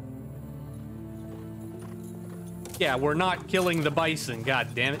 Yeah, we're not killing the bison.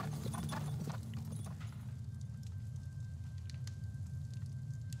 God damn it.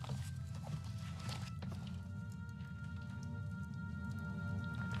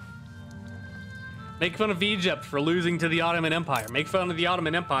 Make fun of Egypt for losing to the Ottoman Empire. Make fun of the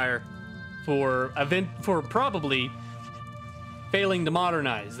Ottoman Empire for probably failing to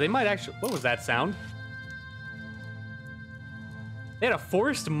modernize. They might actually... What was that sound? They had a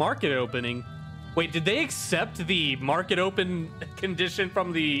forced market opening. Wait, did they accept the market open condition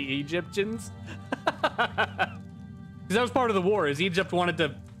from the Egyptians? Because that was part of the war, is Egypt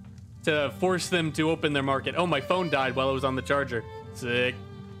wanted to force them to open their market. Oh, my phone died while it was on the charger. Sick.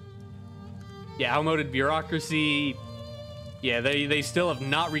 Yeah, outmoded bureaucracy. Yeah, they still have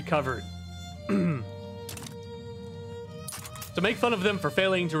not recovered. So make fun of them for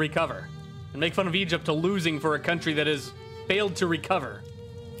failing to recover. And make fun of Egypt to losing for a country that has failed to recover.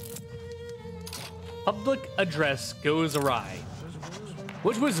 Public address goes awry.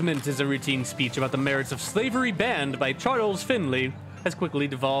 What was meant as a routine speech about the merits of slavery banned by Charles Finley has quickly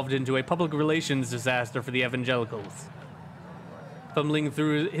devolved into a public relations disaster for the evangelicals. Fumbling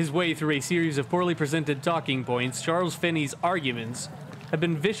through his way through a series of poorly presented talking points, Charles Finney's arguments have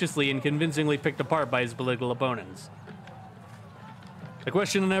been viciously and convincingly picked apart by his political opponents. The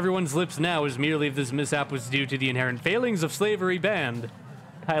question on everyone's lips now is merely if this mishap was due to the inherent failings of slavery banned.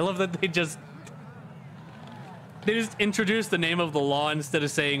 I love that they just introduce the name of the law instead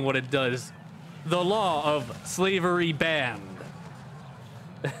of saying what it does. The law of slavery banned.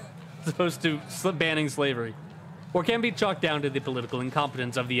 As opposed to banning slavery. Or can be chalked down to the political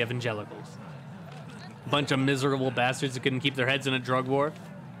incompetence of the evangelicals. A bunch of miserable bastards who couldn't keep their heads in a drug war.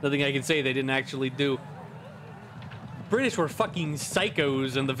 Nothing I can say they didn't actually do. British were fucking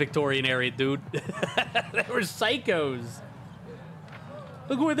psychos in the Victorian era, dude. They were psychos.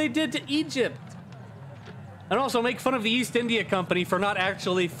 Look what they did to Egypt. And also make fun of the East India Company for not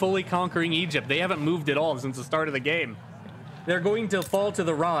actually fully conquering Egypt. They haven't moved at all since the start of the game. They're going to fall to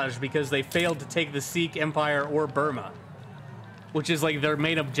the Raj because they failed to take the Sikh Empire or Burma. Which is like their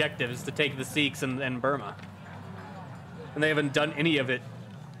main objective, is to take the Sikhs and Burma. And they haven't done any of it.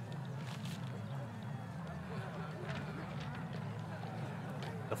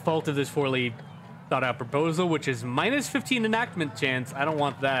 The fault of this poorly thought out proposal, which is minus 15 enactment chance. I don't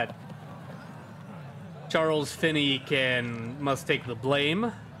want that. Charles Finney must take the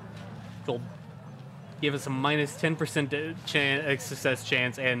blame. He'll give us a minus 10% success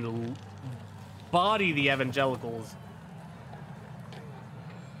chance and body the evangelicals.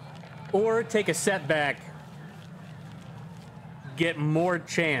 Or take a setback, get more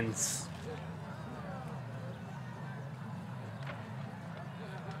chance.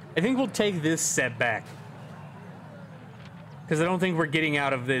 I think we'll take this setback. Because I don't think we're getting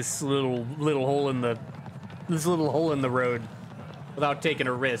out of this little hole in the road without taking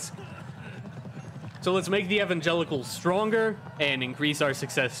a risk. So let's make the evangelicals stronger and increase our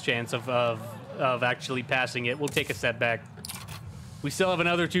success chance of actually passing it. We'll take a setback. We still have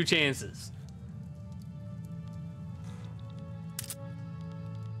another 2 chances.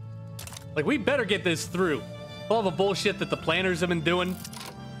 Like, we better get this through. All the bullshit that the planners have been doing.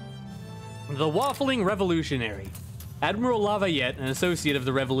 The Waffling Revolutionary. Admiral Lafayette, an associate of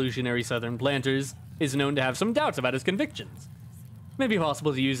the Revolutionary Southern Planters, is known to have some doubts about his convictions. It may be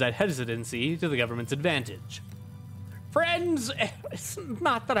possible to use that hesitancy to the government's advantage. Friends, it's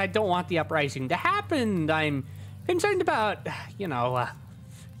not that I don't want the uprising to happen. I'm concerned about, I'm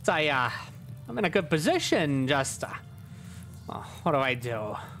in a good position, just, what do I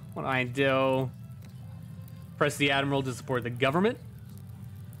do? What do I do? Press the Admiral to support the government,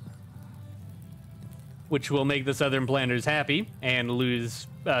 which will make the Southern Planters happy and lose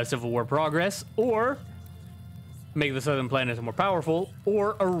Civil War progress, or make the Southern Planters more powerful,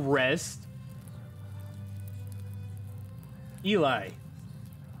 or arrest Eli,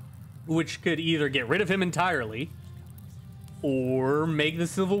 which could either get rid of him entirely or make the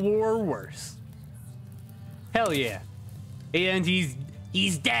Civil War worse. Hell yeah. And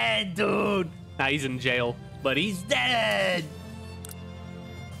he's dead, dude. Nah, he's in jail, but he's dead.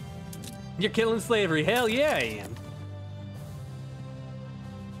 You're killing slavery. Hell yeah, I am.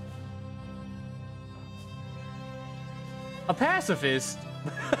 A pacifist?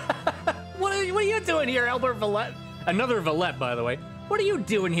 What are you doing here, Albert Villette? Another Villette, by the way. What are you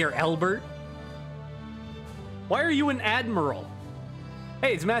doing here, Albert? Why are you an admiral?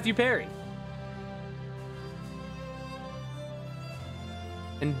 Hey, it's Matthew Perry.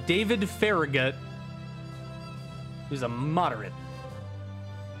 And David Farragut, who's a moderate.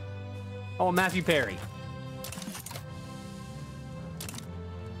 Oh, Matthew Perry.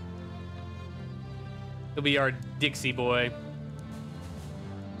 He'll be our Dixie boy.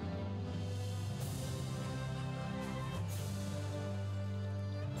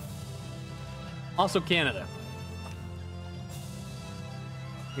 Also Canada.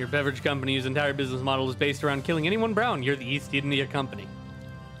 Your beverage company, whose entire business model is based around killing anyone brown. You're the East India Company.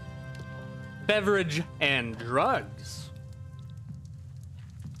 Beverage and drugs.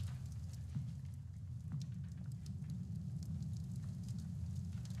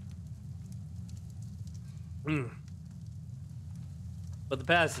 But the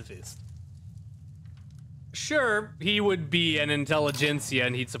pacifist. Sure, he would be an intelligentsia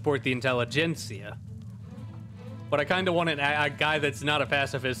and he'd support the intelligentsia. But I kind of want a guy that's not a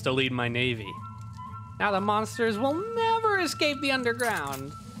pacifist to lead my navy. Now the monsters will never escape the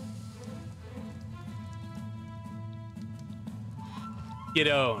underground. Get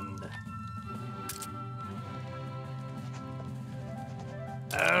owned.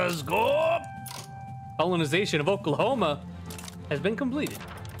 Let's go. Colonization of Oklahoma has been completed.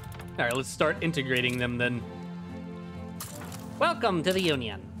 All right, let's start integrating them then. Welcome to the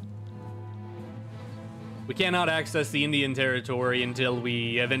Union. We cannot access the Indian Territory until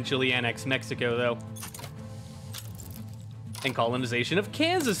we eventually annex Mexico, though. And colonization of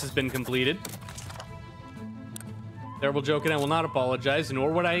Kansas has been completed. Terrible joke, and I will not apologize,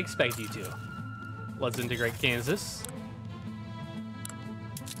 nor would I expect you to. Let's integrate Kansas.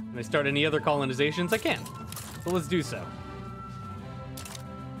 Can I start any other colonizations? I can. So let's do so.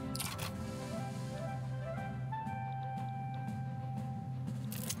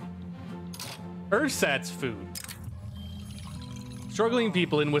 Ersatz food. Struggling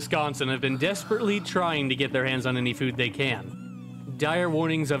people in Wisconsin have been desperately trying to get their hands on any food they can. Dire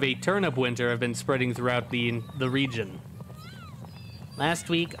warnings of a turnip winter have been spreading throughout the region. Last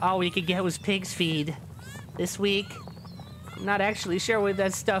week, all we could get was pig's feed. This week, I'm not actually sure what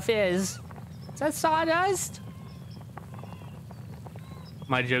that stuff is. Is that sawdust?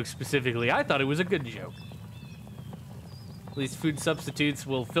 my joke specifically. I thought it was a good joke. At least food substitutes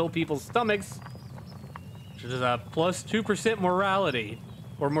will fill people's stomachs, which is a plus 2% morality,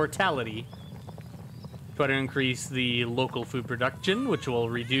 or mortality. Try to increase the local food production, which will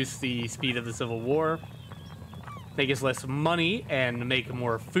reduce the speed of the Civil War, make us less money, and make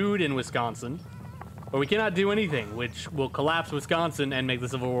more food in Wisconsin. Or we cannot do anything, which will collapse Wisconsin and make the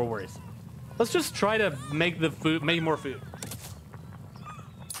Civil War worse. Let's just try to make more food.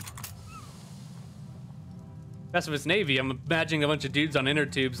 Pacifist Navy, I'm imagining a bunch of dudes on inner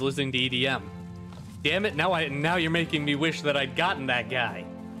tubes listening to EDM. Damn it, now you're making me wish that I'd gotten that guy.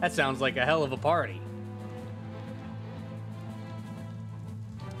 That sounds like a hell of a party.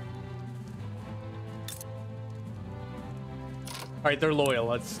 All right, they're loyal.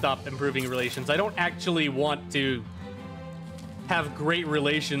 Let's stop improving relations. I don't actually want to have great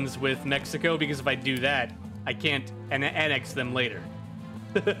relations with Mexico, because if I do that, I can't annex them later.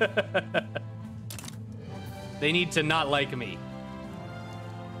 They need to not like me.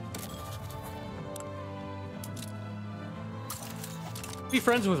 Be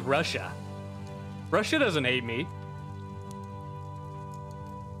friends with Russia. Russia doesn't hate me.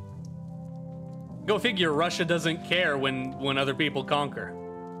 Go figure, Russia doesn't care when other people conquer.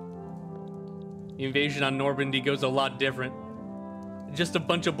 The invasion on Normandy goes a lot different. Just a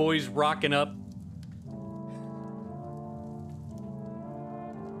bunch of boys rocking up.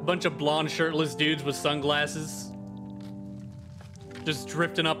 A bunch of blonde shirtless dudes with sunglasses. Just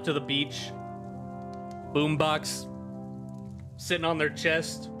drifting up to the beach. Boombox. Sitting on their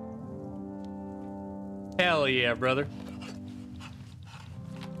chest. Hell yeah, brother.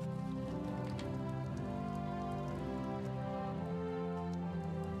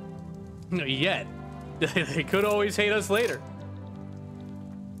 Yet. They could always hate us later.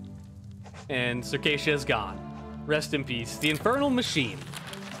 And Circassia is gone. Rest in peace. The Infernal Machine.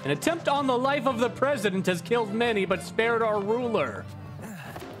 An attempt on the life of the president has killed many, but spared our ruler.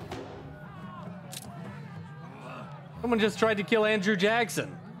 Someone just tried to kill Andrew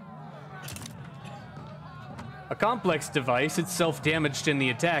Jackson. A complex device, itself damaged in the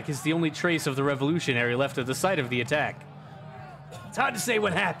attack, is the only trace of the revolutionary left at the site of the attack. It's hard to say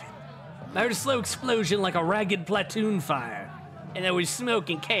what happened. I heard a slow explosion like a ragged platoon fire, and there was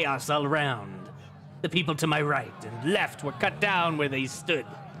smoke and chaos all around. The people to my right and left were cut down where they stood,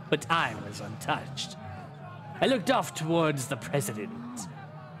 but I was untouched. I looked off towards the president,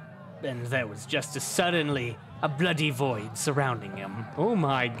 and there was just suddenly a bloody void surrounding him. Oh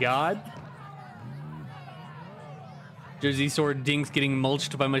my god. Jersey Sword Dinks getting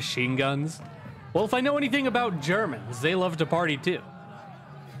mulched by machine guns. Well, if I know anything about Germans, they love to party too.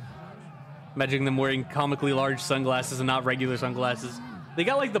 Imagining them wearing comically large sunglasses and not regular sunglasses. They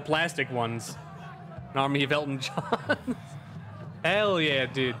got like the plastic ones. An army of Elton John. Hell yeah,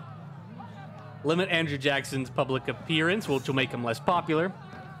 dude. Limit Andrew Jackson's public appearance, which will make him less popular.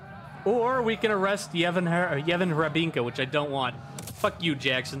 Or we can arrest Yevhen Hrabinka, which I don't want. Fuck you,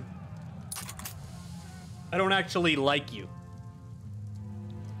 Jackson. I don't actually like you.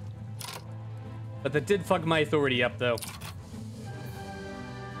 But that did fuck my authority up, though.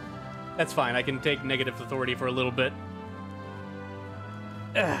 That's fine. I can take negative authority for a little bit.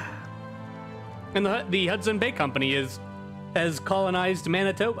 And the Hudson Bay Company has colonized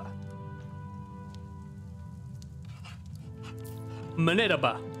Manitoba.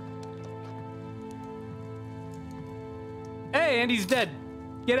 Manitoba. Hey, Andy's dead.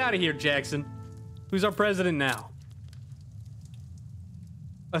 Get out of here, Jackson. Who's our president now?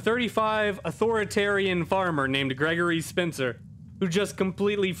 A 35 authoritarian farmer named Gregory Spencer, who just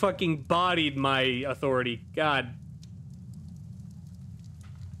completely fucking bodied my authority. God.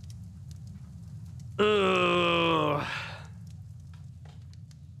 Ugh.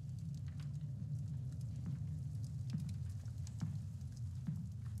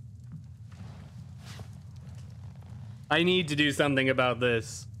 I need to do something about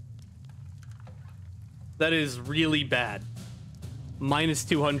this. That is really bad. Minus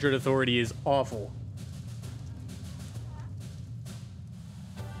 200 authority is awful.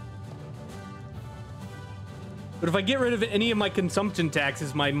 But if I get rid of any of my consumption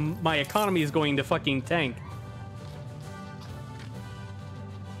taxes, my economy is going to fucking tank.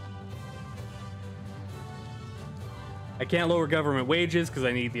 I can't lower government wages because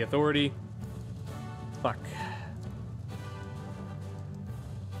I need the authority. Fuck.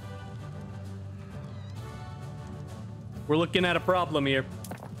 We're looking at a problem here.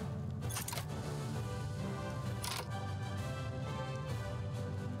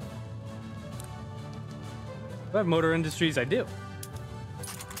 Do I have motor industries? I do.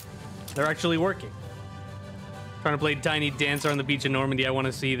 They're actually working. Trying to play Tiny Dancer on the beach in Normandy. I want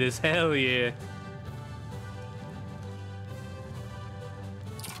to see this. Hell yeah.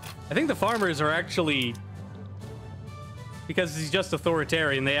 I think the farmers are actually, because he's just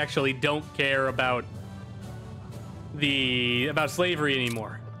authoritarian, they actually don't care about slavery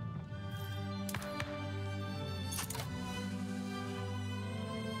anymore.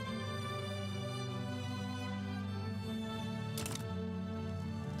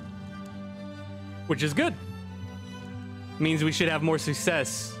 Which is good. Means we should have more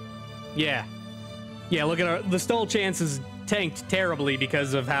success. Yeah. Yeah, look at the stall chances tanked terribly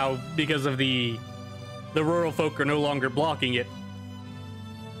because of the rural folk are no longer blocking it.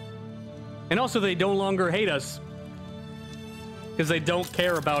 And also they no longer hate us because they don't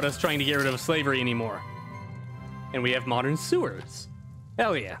care about us trying to get rid of slavery anymore. And we have modern sewers.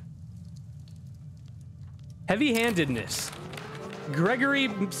 Hell yeah. Heavy-handedness. Gregory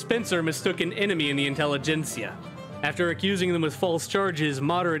Spencer mistook an enemy in the intelligentsia. After accusing them with false charges,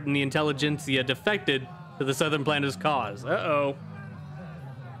 moderate in the intelligentsia defected to the Southern Planters' cause. Uh-oh.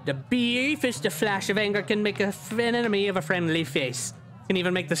 The briefest flash of anger can make an enemy of a friendly face. Can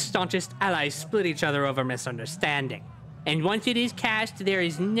even make the staunchest allies split each other over misunderstanding. And once it is cast, there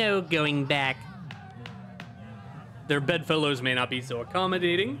is no going back. Their bedfellows may not be so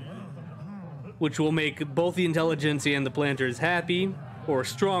accommodating, which will make both the intelligentsia and the planters happy, or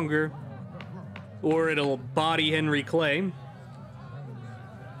stronger, or it'll body Henry Clay.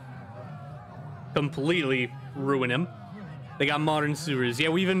 Completely ruin him. They got modern sewers. Yeah,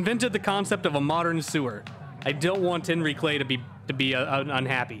 we've invented the concept of a modern sewer. I don't want Henry Clay to be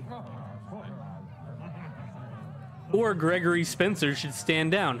unhappy. Or Gregory Spencer should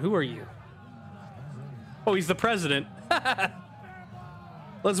stand down. Who are you? Oh, he's the president.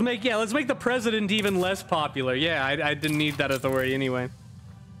 Let's make the president even less popular. Yeah, I didn't need that authority anyway.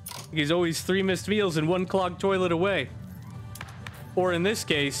 He's always 3 missed meals and 1 clogged toilet away. Or in this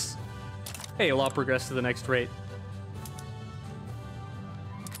case, hey, it'll all progress to the next rate.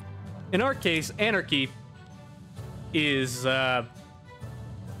 In our case, anarchy is a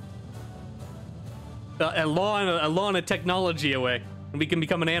law and a technology away, and we can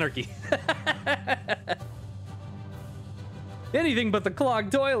become an anarchy. Anything but the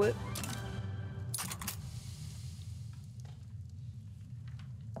clogged toilet.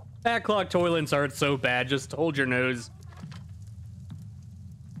 That clogged toilets aren't so bad. Just hold your nose.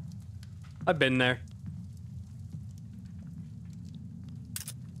 I've been there.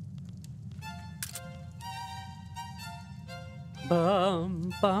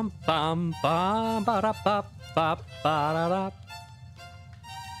 Bum bum bum bum ba da ba ba ba da da.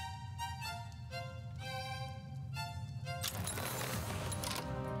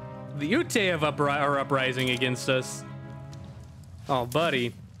 The Ute are uprising against us. Oh,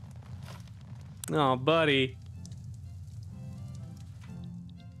 buddy. Oh, buddy.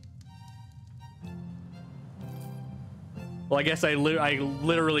 Well, I guess I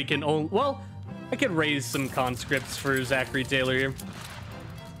literally can only... Well, I could raise some conscripts for Zachary Taylor here.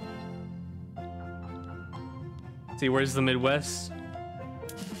 Let's see, where's the Midwest?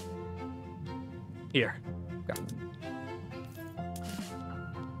 Here. Okay.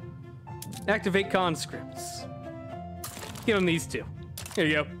 Activate conscripts. Give him these 2. Here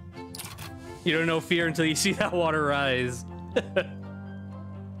you go. You don't know fear until you see that water rise.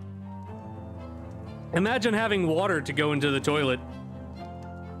 Imagine having water to go into the toilet.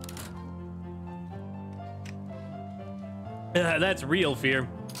 That's real fear.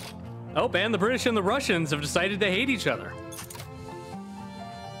 Oh, and the British and the Russians have decided to hate each other.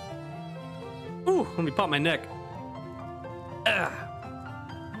 Ooh, let me pop my neck.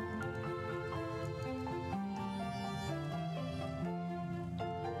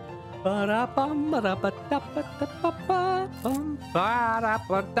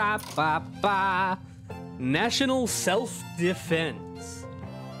 National self-defense.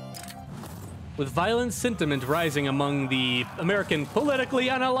 With violent sentiment rising among the American politically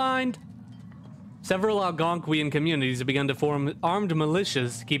unaligned, several Algonquian communities have begun to form armed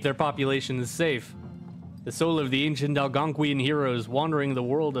militias to keep their populations safe. The soul of the ancient Algonquian heroes wandering in the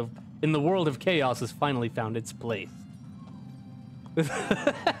world of chaos has finally found its place.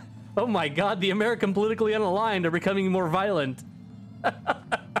 Oh my god, the American politically unaligned are becoming more violent.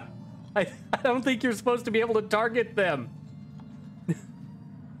 I don't think you're supposed to be able to target them.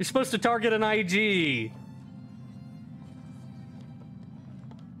 You're supposed to target an IG.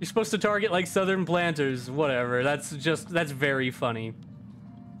 You're supposed to target like Southern Planters, whatever. That's very funny.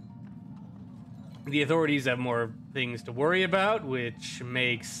 The authorities have more things to worry about, which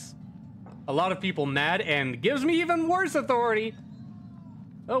makes a lot of people mad and gives me even worse authority.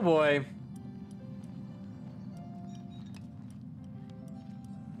 Oh boy.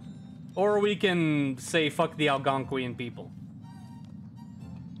 Or we can say fuck the Algonquian people.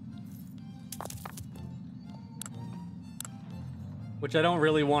 Which I don't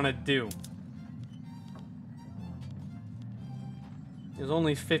really want to do. There's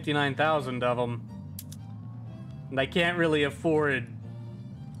only 59,000 of them. And I can't really afford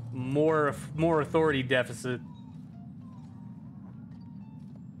more authority deficit.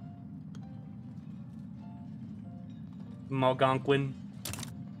 Algonquin.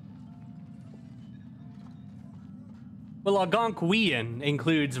 Well, Algonquian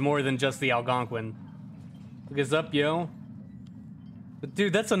includes more than just the Algonquin. Look us up, yo. But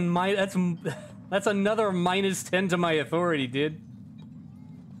dude, that's another minus 10 to my authority, dude.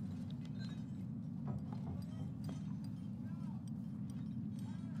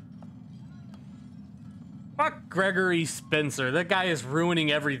 Fuck Gregory Spencer. That guy is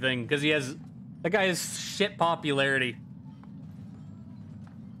ruining everything because that guy has shit popularity.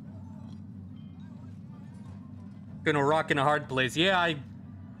 Gonna rock in a hard place. Yeah,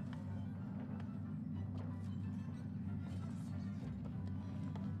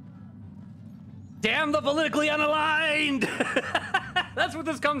 Damn the politically unaligned! That's what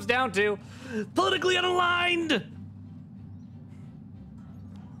this comes down to. Politically unaligned!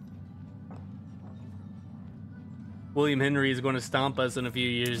 William Henry is going to stomp us in a few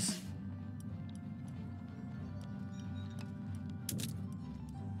years.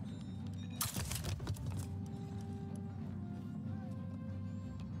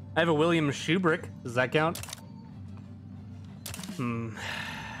 I have a William Schubrick. Does that count?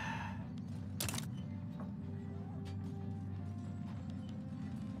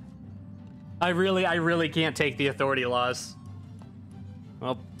 I really can't take the authority loss.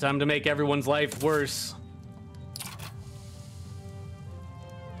 Well, time to make everyone's life worse.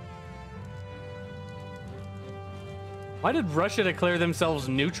 Why did Russia declare themselves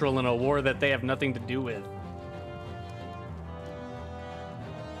neutral in a war that they have nothing to do with?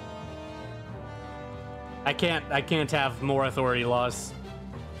 I can't have more authority loss.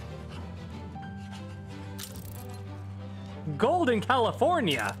 Gold in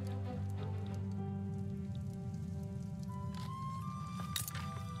California.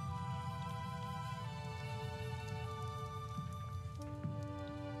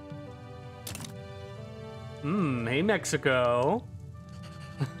 Hey Mexico.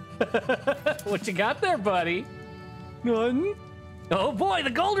 What you got there, buddy? None? Oh boy, the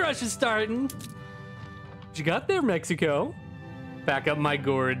gold rush is starting. What you got there, Mexico? Back up my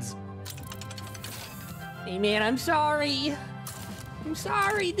gourds. Hey man, I'm sorry. I'm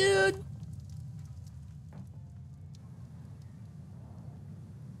sorry, dude.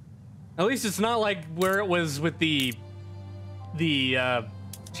 At least it's not like where it was with the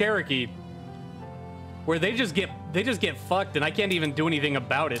Cherokee, where they just get fucked and I can't even do anything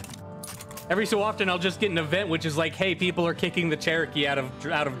about it. Every so often I'll just get an event which is like, hey, people are kicking the Cherokee out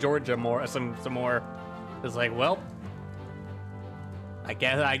of Georgia more, some more. It's like, well, I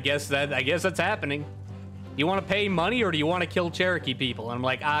guess that's happening. You want to pay money or do you want to kill Cherokee people? And I'm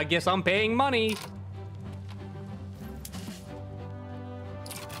like, I guess I'm paying money.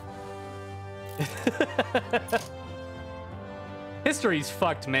 History's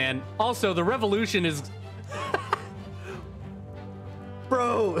fucked, man. Also, the revolution is...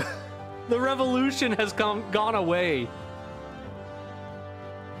 Bro, the revolution has gone away.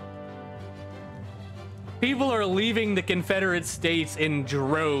 People are leaving the Confederate States in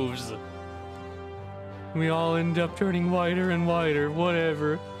droves. We all end up turning whiter and whiter,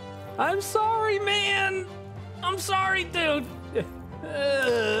 whatever. I'm sorry, man. I'm sorry, dude.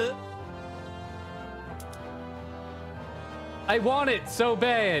 I want it so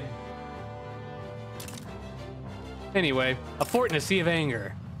bad. Anyway, a fort in a sea of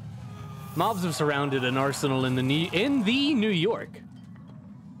anger. Mobs have surrounded an arsenal in the New York,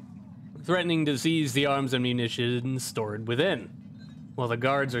 threatening to seize the arms and munitions stored within. While the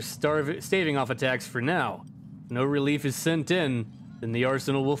guards are staving off attacks for now, if no relief is sent in, then the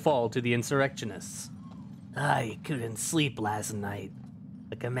arsenal will fall to the insurrectionists. I couldn't sleep last night.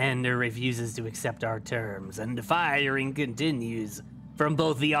 The commander refuses to accept our terms, and the firing continues from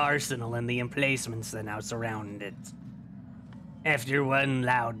both the arsenal and the emplacements that now surround it. After one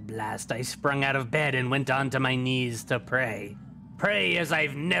loud blast, I sprung out of bed and went onto my knees to pray. Pray as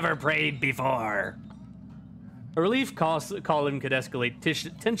I've never prayed before. A relief column could escalate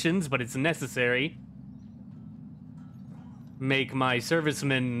tensions, but it's necessary. Make my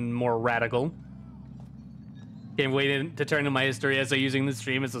servicemen more radical. Can't wait to turn to my history essay using the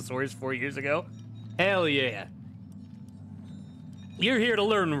stream as a source 4 years ago. Hell yeah. You're here to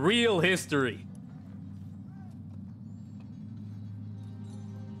learn real history.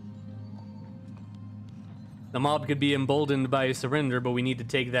 The mob could be emboldened by a surrender, but we need to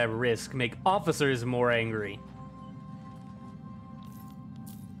take that risk. Make officers more angry.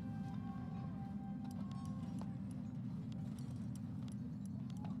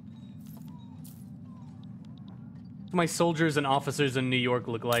 What do my soldiers and officers in New York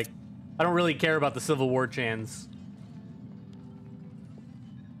look like? I don't really care about the Civil War chants.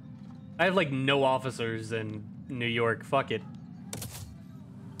 I have like no officers in New York. Fuck it.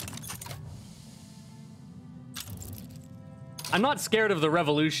 I'm not scared of the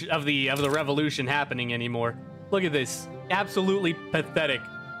revolution of the revolution happening anymore. Look at this. Absolutely pathetic.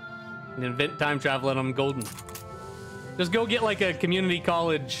 And invent time travel and I'm golden. Just go get like a community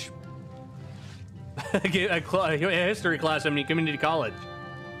college get a history class in community college.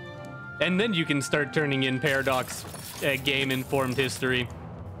 And then you can start turning in Paradox game-informed history.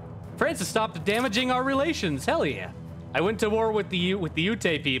 France has stopped damaging our relations. Hell yeah. I went to war with the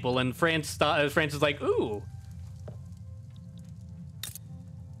Ute people, and France is like, ooh.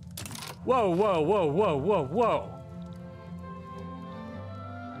 Whoa, whoa, whoa, whoa, whoa, whoa.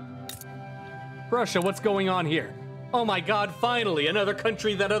 Russia, what's going on here? Oh my god, finally, another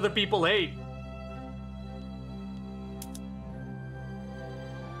country that other people hate.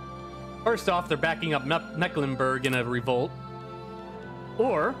 First off, they're backing up Mecklenburg in a revolt.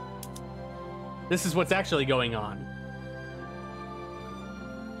 Or, this is what's actually going on.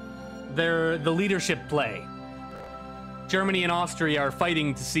 They're the leadership play. Germany and Austria are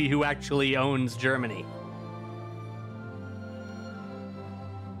fighting to see who actually owns Germany.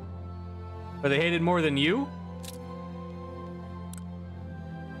 Are they hated more than you?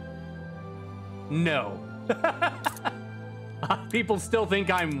 No. People still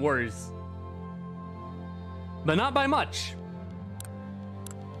think I'm worse. But not by much.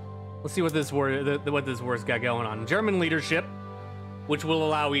 Let's see what this war's got going on. German leadership, which will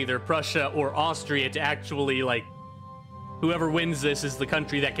allow either Prussia or Austria to actually, like, whoever wins this is the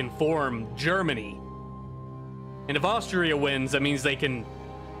country that can form Germany. And if Austria wins, that means they can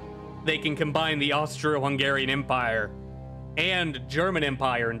combine the Austro-Hungarian Empire and German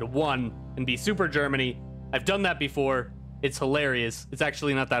Empire into one and be Super Germany. I've done that before. It's hilarious. It's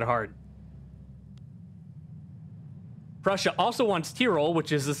actually not that hard. Prussia also wants Tyrol,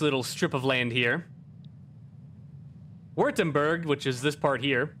 which is this little strip of land here. Württemberg, which is this part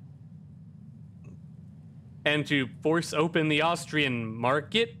here. And to force open the Austrian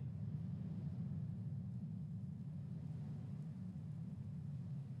market.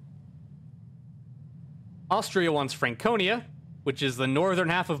 Austria wants Franconia, which is the northern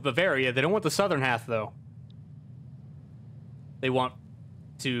half of Bavaria. They don't want the southern half, though. They want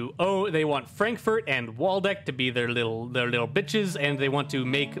Frankfurt and Waldeck to be their little bitches, and they want to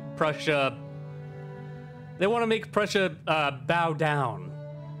make Prussia. They want to make Prussia bow down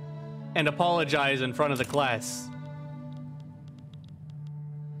and apologize in front of the class.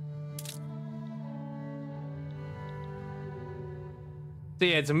 So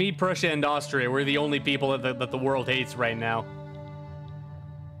yeah, it's me, Prussia, and Austria. We're the only people that the world hates right now.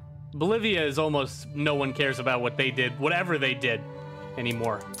 Bolivia is almost no one cares about what they did, whatever they did,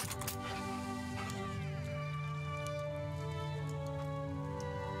 anymore.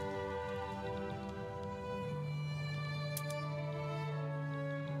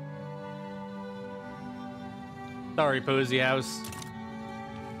 Sorry, Posy House.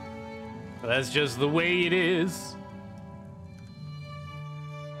 But that's just the way it is.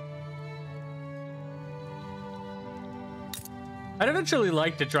 I'd eventually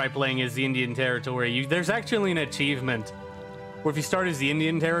like to try playing as the Indian Territory. There's actually an achievement where if you start as the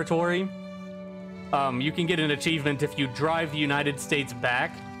Indian Territory, you can get an achievement if you drive the United States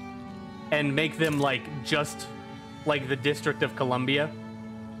back and make them like just like the District of Columbia.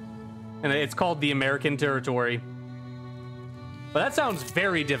 And it's called the American Territory. But that sounds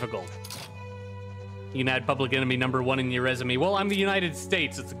very difficult. You can add public enemy #1 in your resume. Well, I'm the United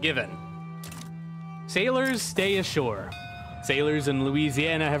States, it's a given. Sailors stay ashore. Sailors in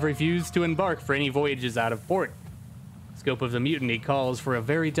Louisiana have refused to embark for any voyages out of port. Scope of the mutiny calls for a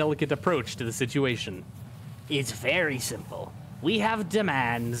very delicate approach to the situation. It's very simple. We have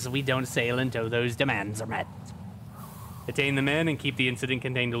demands. We don't sail until those demands are met. Detain the men and keep the incident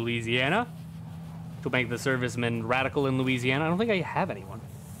contained to Louisiana. To make the servicemen radical in Louisiana. I don't think I have anyone.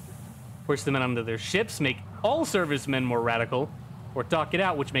 Force the men onto their ships. Make all servicemen more radical. Or talk it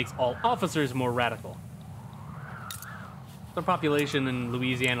out, which makes all officers more radical. What's our population in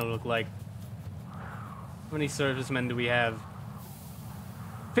Louisiana look like? How many servicemen do we have?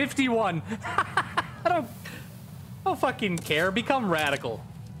 51! I don't fucking care. Become radical,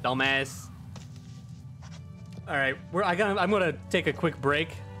 dumbass. Alright, I'm gonna take a quick break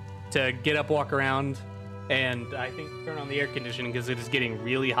to get up, walk around, and I think turn on the air conditioning because it is getting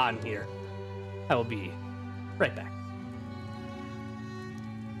really hot in here. I will be right back.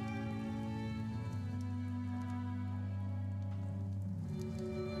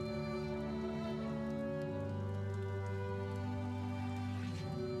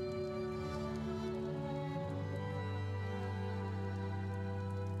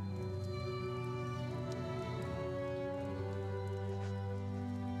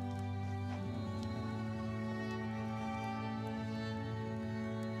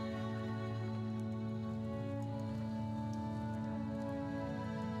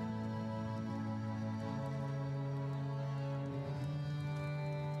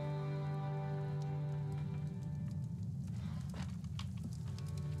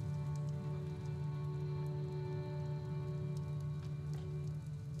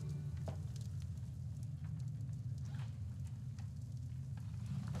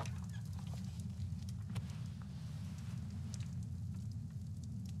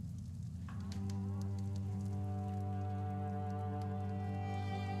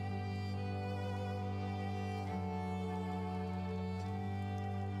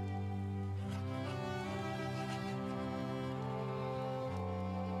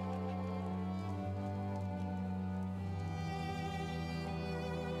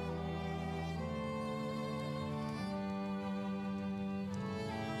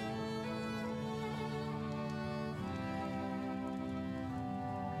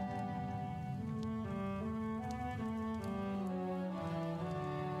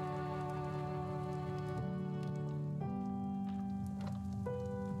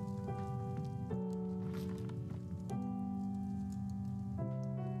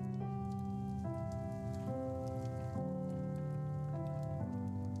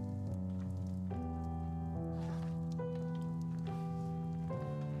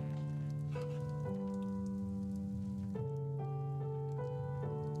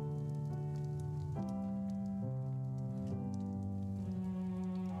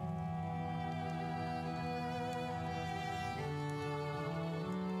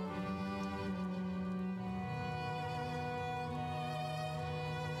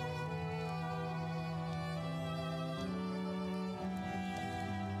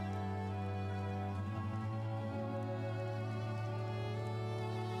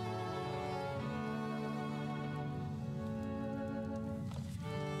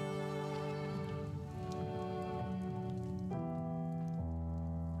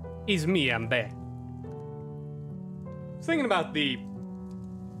 It's me, I'm back. I was thinking about the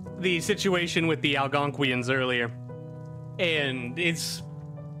situation with the Algonquians earlier, and it's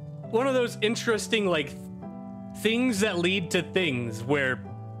one of those interesting, like, things that lead to things where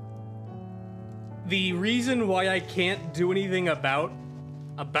the reason why I can't do anything I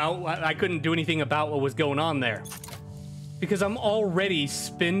couldn't do anything about what was going on there, because I'm already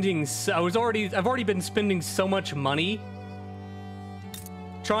spending, I've already been spending so much money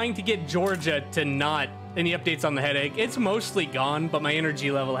trying to get Georgia to not, any updates on the headache. It's mostly gone, but my energy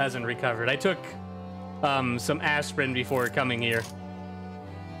level hasn't recovered. I took some aspirin before coming here,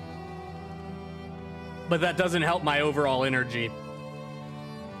 but that doesn't help my overall energy.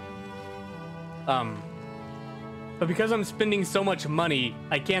 But because I'm spending so much money,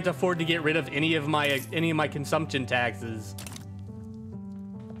 I can't afford to get rid of any of my consumption taxes.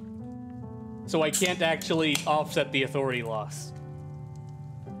 So I can't actually offset the authority loss.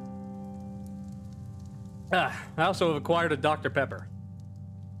 I also have acquired a Dr. Pepper.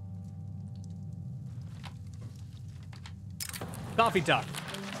 Coffee talk.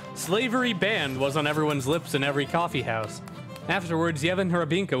 Slavery banned was on everyone's lips in every coffee house. Afterwards, Yevon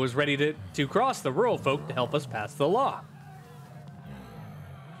Hrabinka was ready to cross the rural folk to help us pass the law.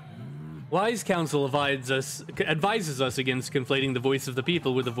 Wise counsel advises us against conflating the voice of the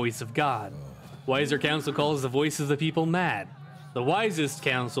people with the voice of God. Wiser counsel calls the voice of the people mad. The wisest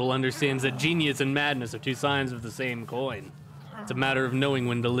counsel understands that genius and madness are two sides of the same coin. It's a matter of knowing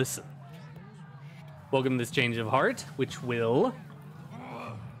when to listen. Welcome to this change of heart, which will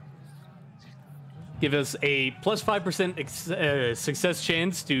give us a plus 5% success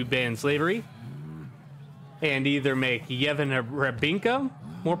chance to ban slavery, and either make Yevon Hrabinka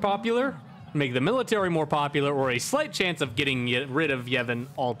more popular, make the military more popular, or a slight chance of getting rid of Yevon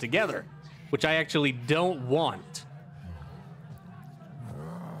altogether, which I actually don't want.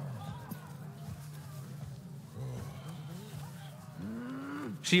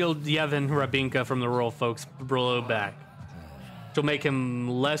 Shield Yevon Hrabinka from the rural folks below back. Which will make him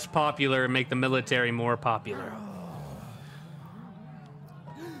less popular and make the military more popular.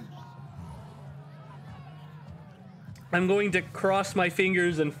 I'm going to cross my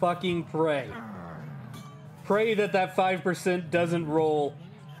fingers and fucking pray. Pray that that 5% doesn't roll,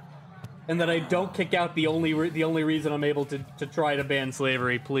 and that I don't kick out the only reason I'm able to try to ban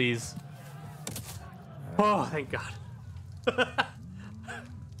slavery, please. Oh, thank God.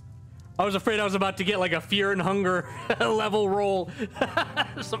 I was afraid I was about to get like a fear and hunger level roll.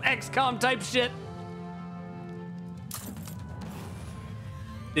 Some XCOM type shit.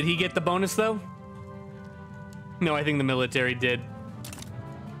 Did he get the bonus though? No, I think the military did.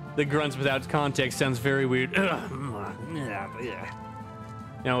 The grunts without context sounds very weird.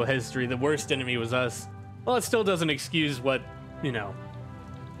 No history, the worst enemy was us. Well, it still doesn't excuse what, you know.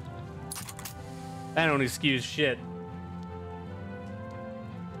 I don't excuse shit.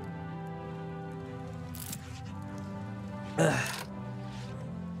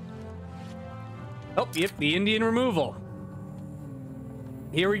 Oh, yep, the Indian removal.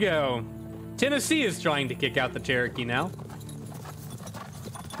 Here we go. Tennessee is trying to kick out the Cherokee now.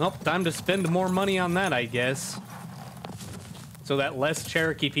 Well, time to spend more money on that, I guess. So that less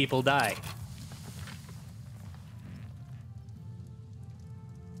Cherokee people die.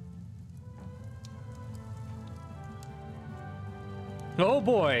 Oh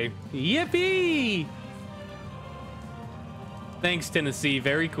boy. Yippee! Thanks, Tennessee.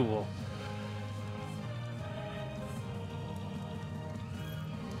 Very cool.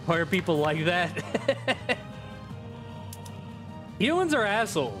 Why are people like that? Humans are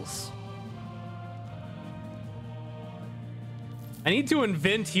assholes. I need to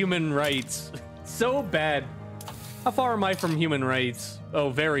invent human rights. So bad. How far am I from human rights? Oh,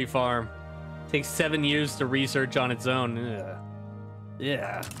 very far. Takes 7 years to research on its own. Ugh.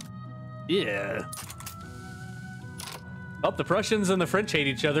 Yeah. Yeah. Oh, the Prussians and the French hate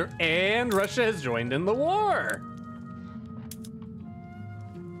each other, and Russia has joined in the war.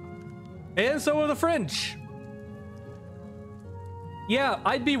 And so are the French. Yeah,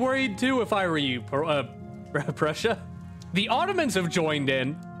 I'd be worried too if I were you, Prussia. The Ottomans have joined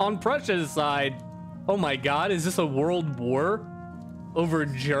in on Prussia's side. Oh my God, is this a world war over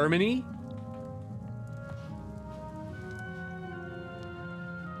Germany?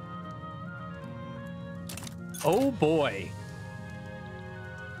 Oh boy.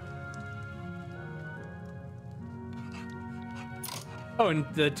 Oh, and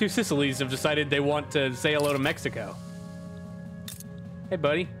the two Sicilies have decided they want to say hello to Mexico. Hey,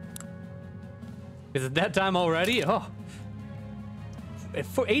 buddy. Is it that time already? Oh.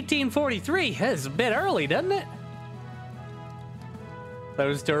 1843 is a bit early, doesn't it? That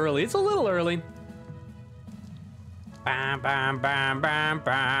was too early. It's a little early. Bam, bam, bam, bam,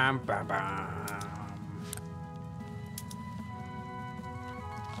 bam, bam, bam.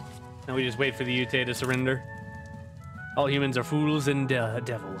 Now we just wait for the Ute to surrender. All humans are fools and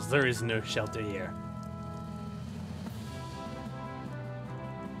devils. There is no shelter here.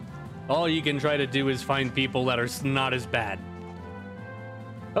 All you can try to do is find people that are not as bad.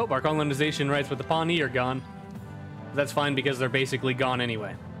 Oh, our colonization rights with the Pawnee are gone. That's fine because they're basically gone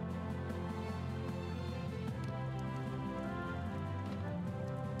anyway.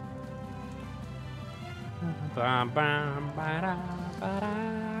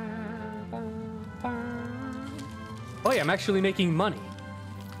 Oh yeah, I'm actually making money.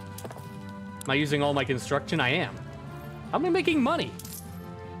 Am I using all my construction? I am. How am I making money?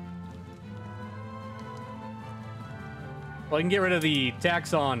 Well, I can get rid of the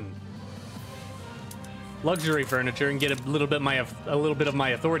tax on luxury furniture and get a little bit of my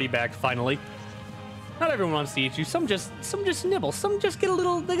authority back finally. Not everyone wants to eat you. Some just nibble. Some just get a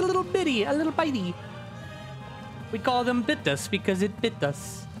little bitty, a little bitey. We call them bit us because it bit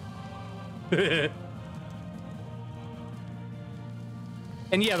us.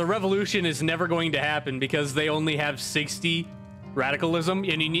 And yeah, the revolution is never going to happen because they only have 60 radicalism,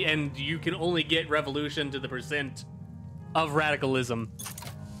 and you can only get revolution to the percent of radicalism.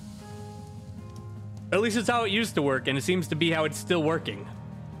 At least it's how it used to work, and it seems to be how it's still working.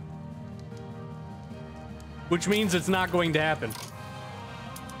 Which means it's not going to happen.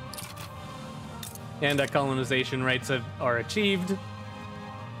 And colonization rights are achieved.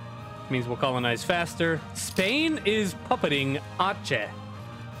 Means we'll colonize faster. Spain is puppeting Aceh.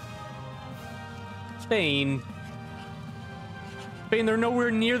 Spain, they're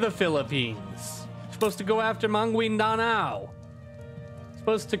nowhere near the Philippines. Supposed to go after Maguindanao.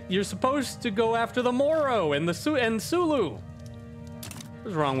 You're supposed to go after the Moro and Sulu.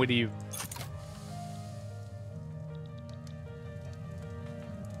 What's wrong with you?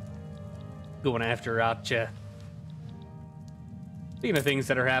 Going after Aceh. Speaking of things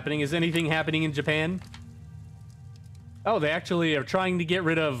that are happening, is anything happening in Japan? Oh, they actually are trying to get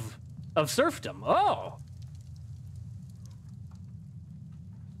rid of serfdom. Oh.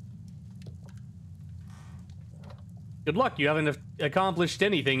 Good luck. You haven't accomplished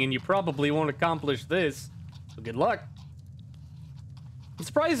anything, and you probably won't accomplish this. So good luck. I'm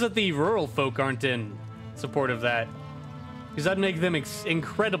surprised that the rural folk aren't in support of that, because that'd make them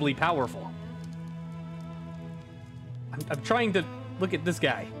incredibly powerful. I'm trying to look at this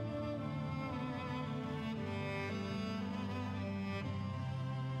guy.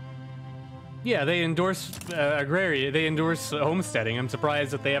 Yeah, they endorse agraria. They endorse homesteading. I'm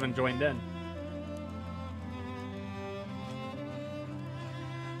surprised that they haven't joined in.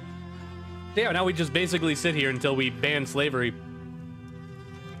 Yeah, now we just basically sit here until we ban slavery.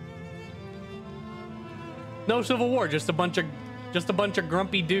 No civil war, just a bunch of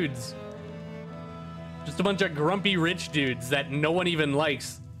grumpy dudes. Just a bunch of grumpy rich dudes that no one even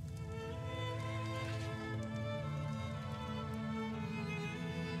likes.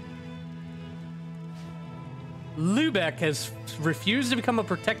 Lübeck has refused to become a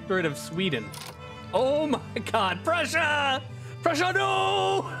protectorate of Sweden. Oh my god, Prussia! Prussia,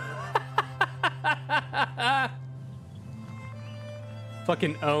 no!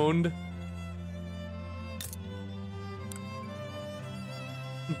 Fucking owned.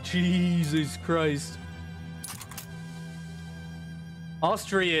 Jesus Christ.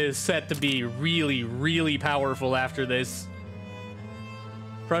 Austria is set to be really, really powerful after this.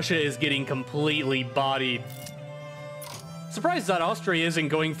 Prussia is getting completely bodied. Surprised that Austria isn't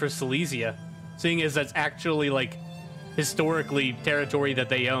going for Silesia, seeing as that's actually, like, historically territory that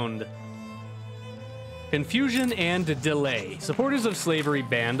they owned. Confusion and delay. Supporters of slavery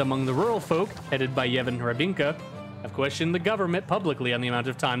banned among the rural folk, headed by Yevhen Hrabinka, have questioned the government publicly on the amount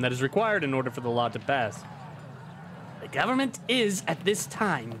of time that is required in order for the law to pass. The government is, at this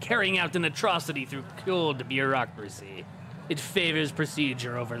time, carrying out an atrocity through cold bureaucracy. It favors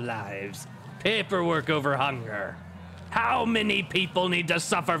procedure over lives, paperwork over hunger. How many people need to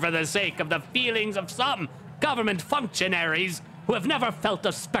suffer for the sake of the feelings of some government functionaries who have never felt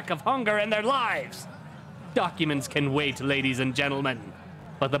a speck of hunger in their lives? Documents can wait, ladies and gentlemen,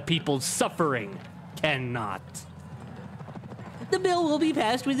 but the people's suffering cannot. The bill will be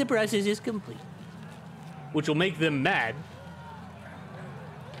passed when the process is complete. Which will make them mad.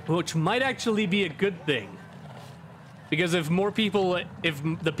 Which might actually be a good thing. Because if more people, if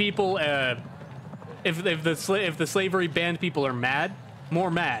the slavery banned people are mad,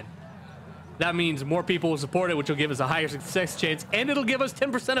 that means more people will support it, which will give us a higher success chance, and it'll give us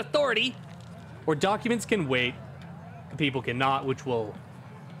 10% authority. Or documents can wait, the people cannot, which will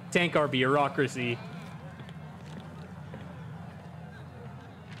tank our bureaucracy.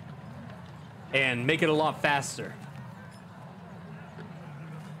 And make it a lot faster.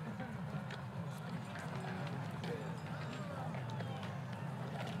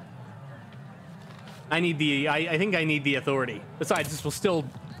 I think I need the authority. Besides,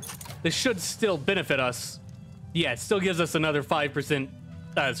 this should still benefit us. Yeah, it still gives us another 5%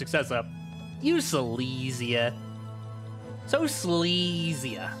 success up. You Silesia. So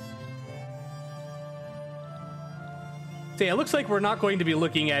Silesia. So yeah, it looks like we're not going to be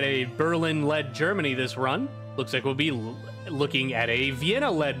looking at a Berlin-led Germany this run. Looks like we'll be looking at a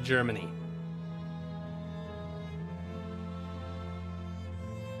Vienna-led Germany.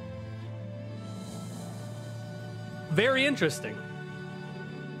 Very interesting.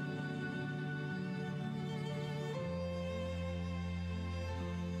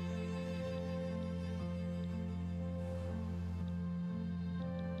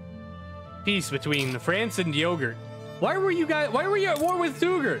 Peace between France and yogurt. Why were you at war with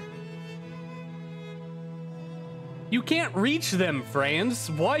Dugert? You can't reach them, France.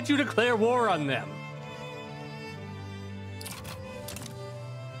 Why'd you declare war on them?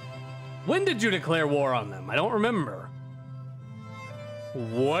 When did you declare war on them? I don't remember.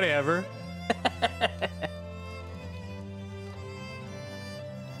 Whatever.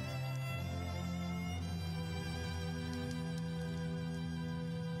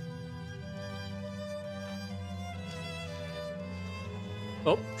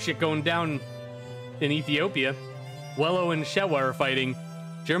 Oh, shit going down in Ethiopia. Wello and Shewa are fighting.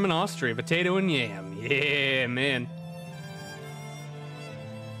 German Austria, potato and yam. Yeah, man.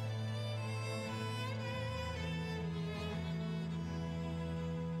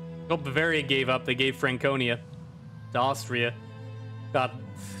 Oh, Bavaria gave up. They gave Franconia to Austria. God,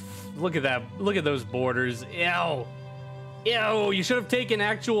 look at that. Look at those borders. Ew. Ew, you should have taken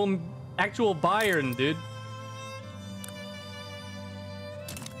actual Bayern, dude.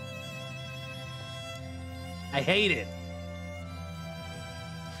 I hate it.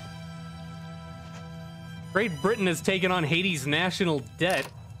 Great Britain has taken on Haiti's national debt.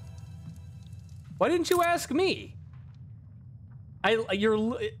 Why didn't you ask me?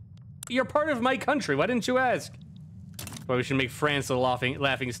 You're part of my country. Why didn't you ask? Well, we should make France the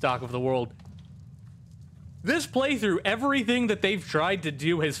laughing stock of the world. This playthrough, everything that they've tried to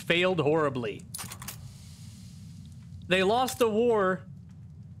do has failed horribly. They lost a war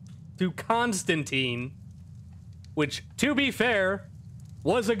to Constantine, which, to be fair,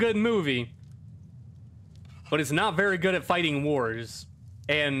 was a good movie, but it's not very good at fighting wars,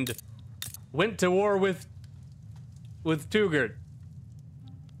 and went to war with Tugert.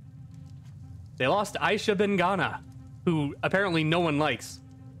 They lost Aisha Bengana, who apparently no one likes.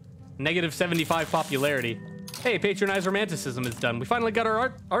 Negative 75 popularity. Hey, Patronize Romanticism is done. We finally got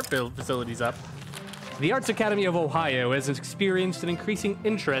our art facilities up. The Arts Academy of Ohio has experienced an increasing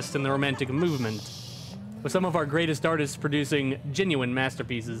interest in the Romantic movement, with some of our greatest artists producing genuine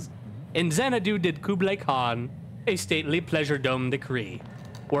masterpieces. In Xanadu did Kublai Khan a stately pleasure-dome decree,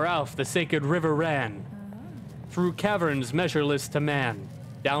 whereof the sacred river ran, through caverns measureless to man,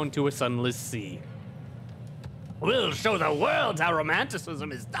 down to a sunless sea. We'll show the world how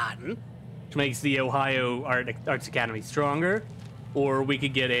Romanticism is done, which makes the Ohio Arts Academy stronger, or we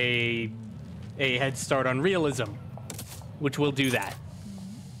could get a head start on realism, which will do that.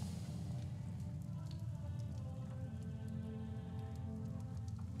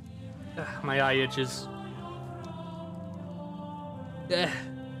 Ugh, my eye itches. Ugh.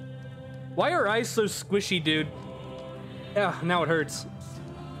 Why are eyes so squishy, dude? Ugh, now it hurts.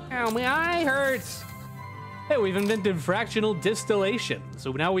 Ow, my eye hurts. Hey, we've invented fractional distillation,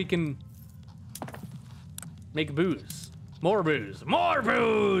 so now we can make booze. More booze. More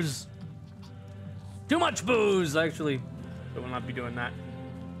booze! Too much booze! Actually, I will not be doing that.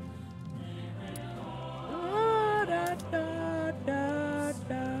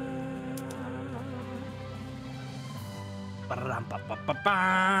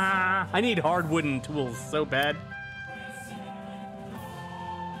 I need hard wooden tools so bad.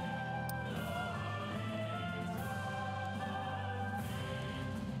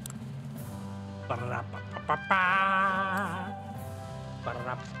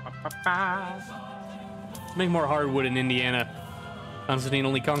 Let's make more hardwood in Indiana. Constantine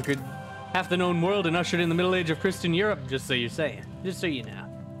only conquered half the known world and ushered in the Middle Age of Christian Europe, just so you're saying. Just so you know.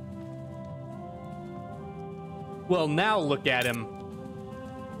 Well, now look at him.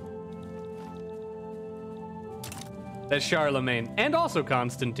 That's Charlemagne, and also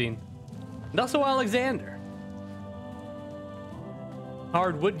Constantine, and also Alexander.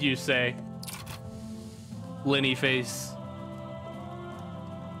 Hardwood, you say? Lenny face.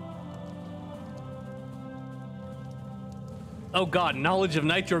 Oh god, knowledge of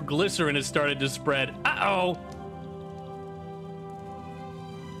nitroglycerin has started to spread. Uh-oh!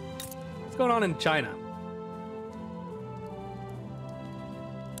 What's going on in China?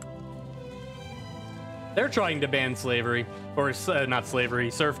 They're trying to ban slavery. Or, not slavery,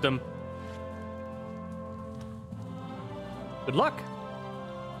 serfdom. Good luck.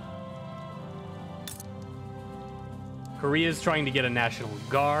 Korea's trying to get a national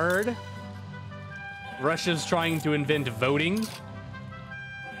guard. Russia's trying to invent voting.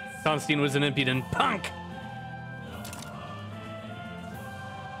 Constantine was an impudent punk.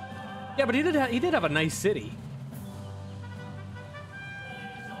 Yeah, but he did have a nice city.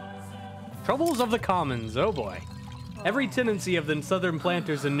 Troubles of the Commons, oh boy. Every tenancy of the southern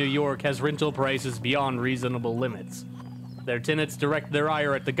planters in New York has rental prices beyond reasonable limits. Their tenants direct their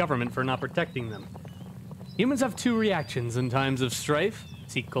ire at the government for not protecting them. Humans have two reactions in times of strife: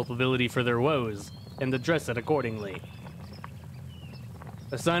 seek culpability for their woes, and address it accordingly.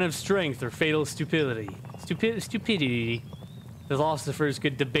 A sign of strength or fatal stupidity. Stupidity. Philosophers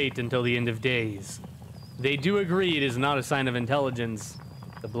could debate until the end of days. They do agree it is not a sign of intelligence.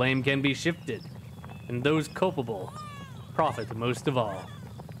 The blame can be shifted, and those culpable profit most of all.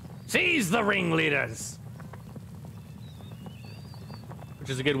 Seize the ringleaders!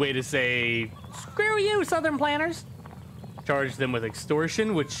 Which is a good way to say, screw you, southern planters! Charge them with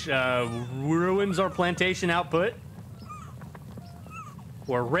extortion, which ruins our plantation output.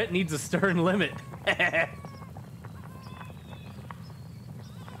 Or rent needs a stern limit.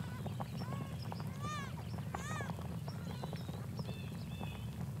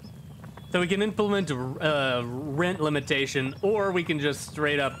 So we can implement a rent limitation, or we can just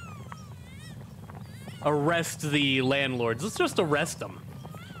straight up arrest the landlords. Let's just arrest them.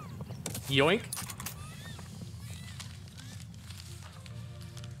 Yoink.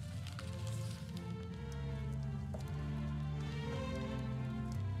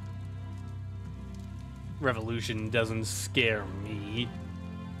 Revolution doesn't scare me.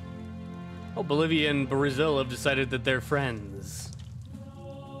 Oh, Bolivia and Brazil have decided that they're friends.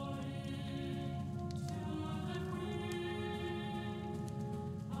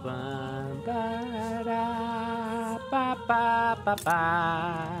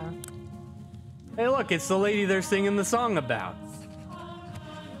 Hey, look, it's the lady they're singing the song about.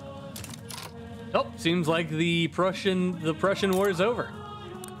 Oh, seems like the Prussian War is over.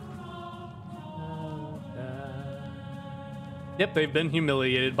 Yep, they've been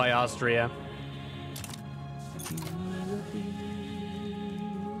humiliated by Austria.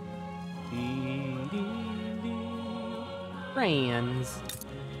 Friends.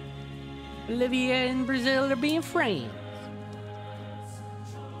 Bolivia and Brazil are being friends.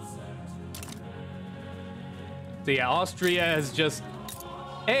 So yeah, Austria has just...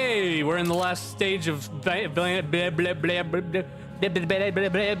 Hey, we're in the last stage of banning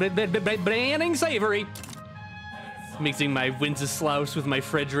savory. Mixing my Wenceslaus with my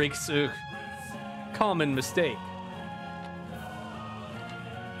Frederick's common mistake.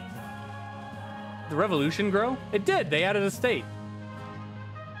 The revolution grow? It did. They added a state.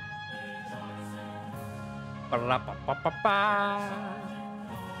 Not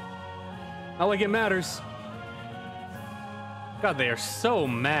like it matters. God, they are so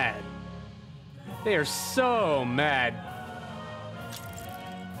mad. They are so mad.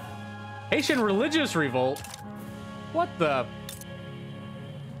 Haitian religious revolt? What the?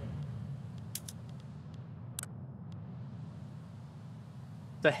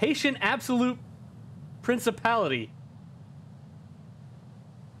 The Haitian absolute principality.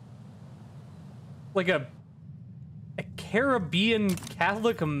 Like a Caribbean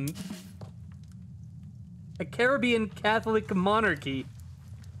Catholic a Caribbean Catholic monarchy.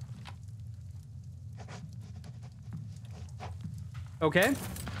 Okay.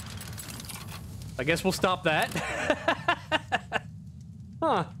 I guess we'll stop that.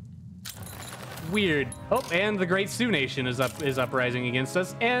 Huh. Weird. Oh, and the Great Sioux Nation is uprising against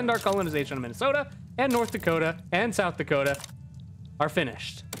us, and our colonization of Minnesota and North Dakota and South Dakota are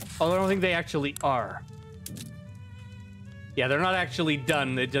finished. Although I don't think they actually are. Yeah, they're not actually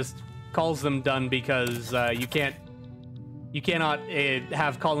done. It just calls them done because you cannot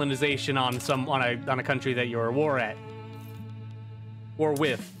have colonization on a country that you're at war at. War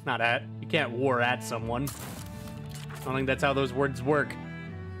with, not at. You can't war at someone. I don't think that's how those words work.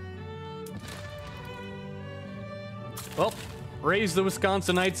 Well, raise the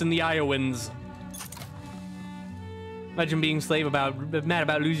Wisconsinites and the Iowans. Imagine being mad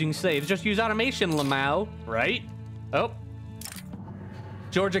about losing slaves. Just use automation, Lamau, right? Oh.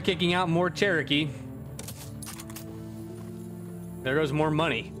 Georgia kicking out more Cherokee. There goes more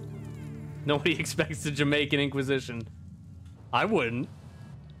money. Nobody expects the Jamaican Inquisition. I wouldn't.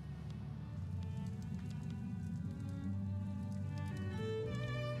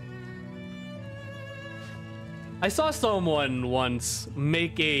 I saw someone once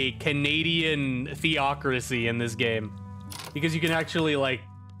make a Canadian theocracy in this game. Because you can actually, like,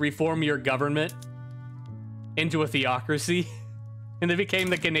 reform your government into a theocracy. And they became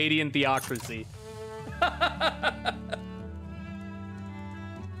the Canadian theocracy.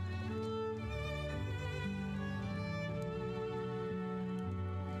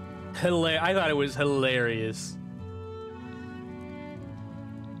 I thought it was hilarious.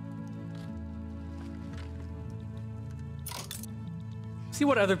 See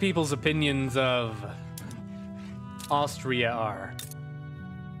what other people's opinions of Austria are.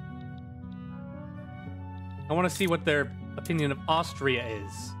 I want to see what their opinion of Austria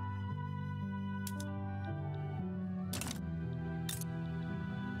is.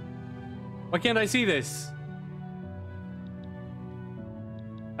 Why can't I see this?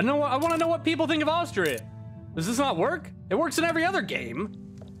 I want to know what people think of Austria. Does this not work? It works in every other game.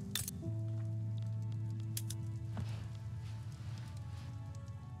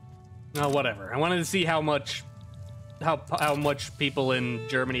 Oh, whatever. I wanted to see how much people in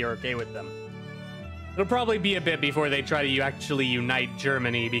Germany are okay with them. It'll probably be a bit before they try to actually unite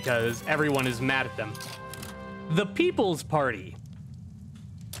Germany because everyone is mad at them. The People's Party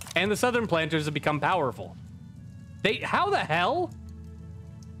and the Southern Planters have become powerful. How the hell?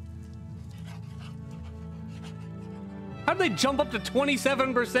 How'd they jump up to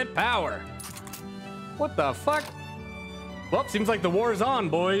 27% power? What the fuck? Well, seems like the war's on,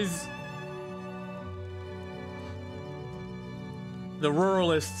 boys. The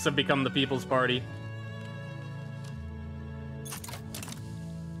Ruralists have become the People's Party.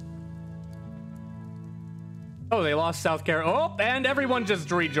 Oh, they lost South Carolina. Oh, and everyone just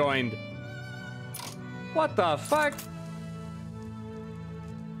rejoined. What the fuck?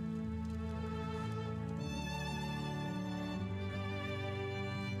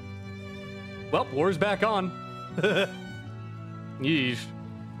 Well, war's back on. Yeesh.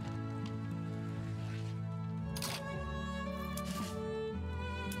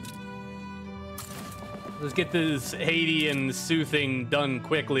 Let's get this Haitian Sioux thing done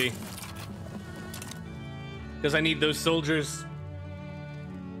quickly. Because I need those soldiers.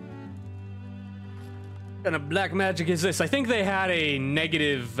 What kind of black magic is this? I think they had a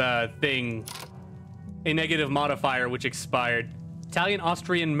negative thing. A negative modifier which expired. Italian,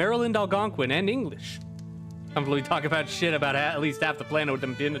 Austrian, Maryland, Algonquin, and English. Comfortably talk about shit about at least half the planet with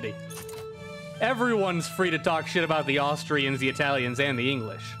impunity. Everyone's free to talk shit about the Austrians, the Italians, and the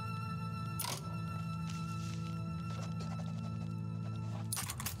English.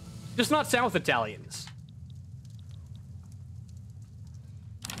 Just not South Italians.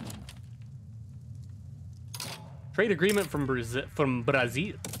 Trade agreement from Brazil.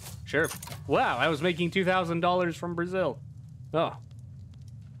 Sure. Wow, I was making $2,000 from Brazil. Oh.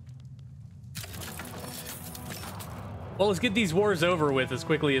 Well, let's get these wars over with as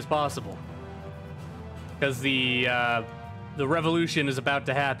quickly as possible. Because the revolution is about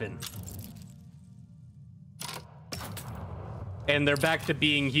to happen. And they're back to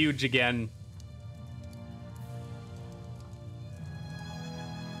being huge again.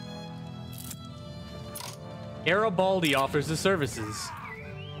 Garibaldi offers his services.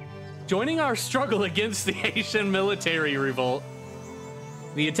 Joining our struggle against the Haitian military revolt,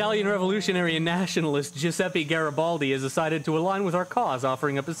 the Italian revolutionary and nationalist Giuseppe Garibaldi has decided to align with our cause,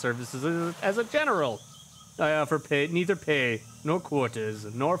 offering up his services as a general. I offer neither pay, nor quarters,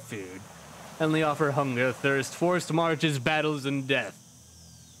 nor food. Only offer hunger, thirst, forced marches, battles, and death.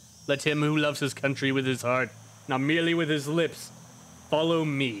 Let him who loves his country with his heart, not merely with his lips, follow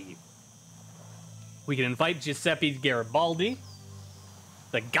me. We can invite Giuseppe Garibaldi,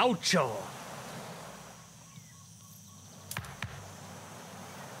 the Gaucho.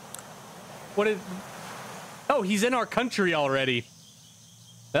 What is... Oh, he's in our country already.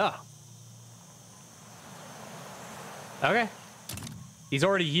 Oh. Okay. He's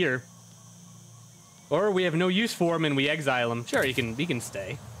already here. Or we have no use for him and we exile him. Sure, he can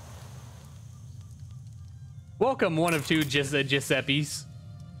stay. Welcome, one of two Giuseppes.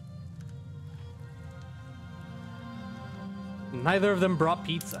 Neither of them brought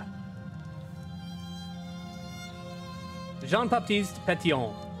pizza. Jean-Baptiste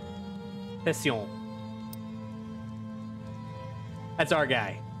Pétion. Pétion. That's our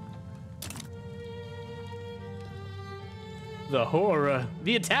guy. The horror.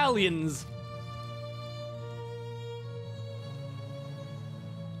 The Italians.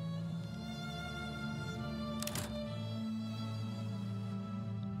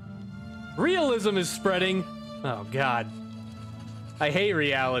 Realism is spreading. Oh, God. I hate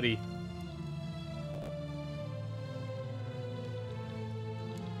reality.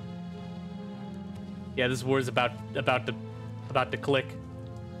 Yeah, this war's about to click.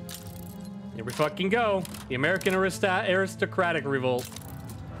 Here we fucking go. The American aristocratic revolt.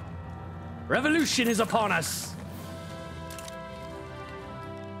 Revolution is upon us.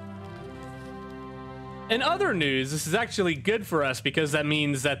 In other news, this is actually good for us because that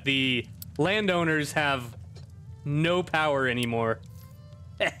means that the landowners have no power anymore.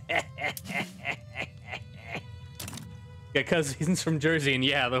 Yeah, cousins from Jersey, and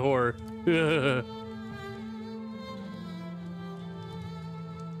yeah, the horror.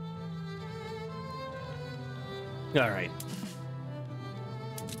 All right.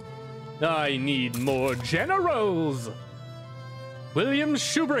 I need more generals. William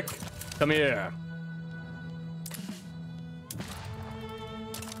Shubrick, come here.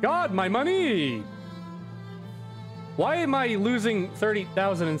 God, my money! Why am I losing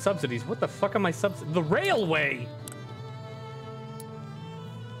 30,000 in subsidies? What the fuck am I the railway?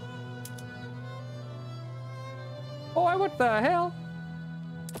 Boy, what the hell?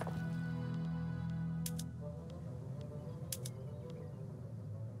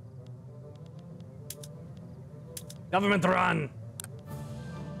 Government run!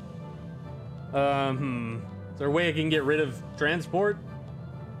 Is there a way I can get rid of transport?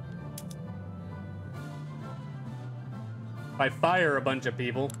 I fire a bunch of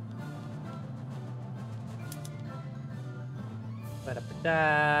people.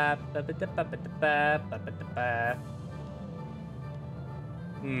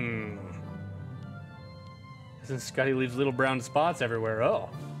 Since Scotty leaves little brown spots everywhere. Oh.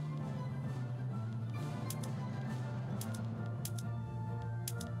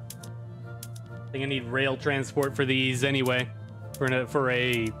 I think I need rail transport for these anyway. For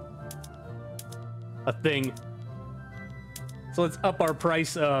a thing. So let's up our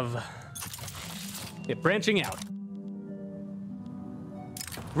price of branching out.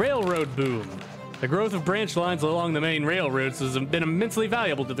 Railroad boom. The growth of branch lines along the main railroads has been immensely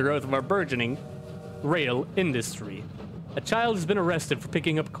valuable to the growth of our burgeoning rail industry. A child has been arrested for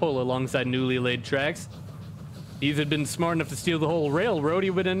picking up coal alongside newly laid tracks. If he had been smart enough to steal the whole railroad, he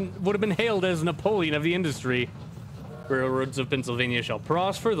would have been hailed as Napoleon of the industry. Railroads of Pennsylvania shall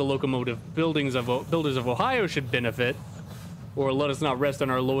prosper. The locomotive builders of Ohio should benefit. Or let us not rest on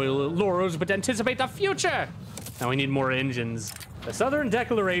our laurels, but anticipate the future. Now we need more engines. The Southern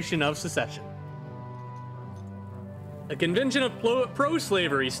Declaration of Secession. A convention of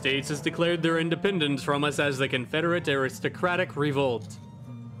pro-slavery states has declared their independence from us as the Confederate Aristocratic Revolt.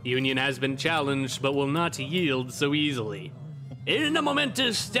 The Union has been challenged, but will not yield so easily. In the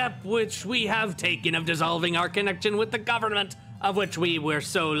momentous step which we have taken of dissolving our connection with the government, of which we were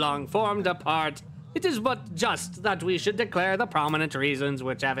so long formed a part, it is but just that we should declare the prominent reasons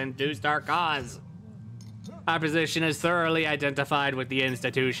which have induced our cause. Our position is thoroughly identified with the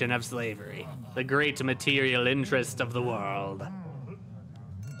institution of slavery, the great material interest of the world.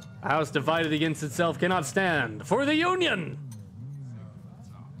 A house divided against itself cannot stand. For the Union!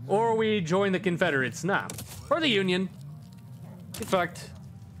 Or we join the Confederates. Nah. For the Union. Get fucked.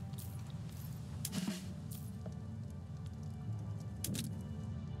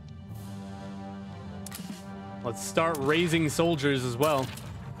 Let's start raising soldiers as well.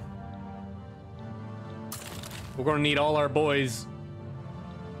 We're gonna need all our boys.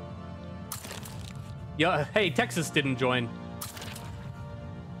 Yeah, hey, Texas didn't join.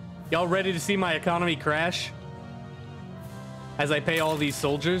 Y'all ready to see my economy crash? As I pay all these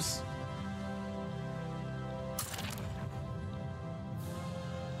soldiers?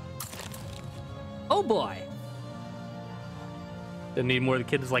 Oh boy. Didn't need more of the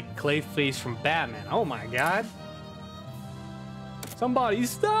kids like Clayface from Batman. Oh my god. Somebody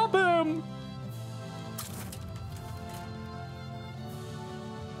stop him!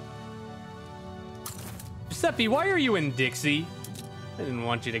 Giuseppe, why are you in Dixie? I didn't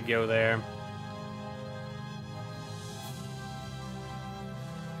want you to go there.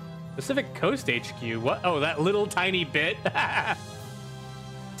 Pacific Coast HQ? What? Oh, that little tiny bit?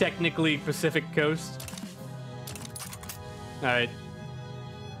 Technically Pacific Coast. Alright.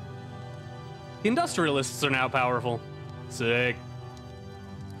 The industrialists are now powerful. Sick.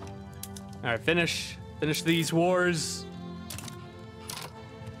 Alright, finish these wars.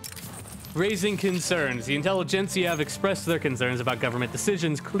 Raising concerns. The intelligentsia have expressed their concerns about government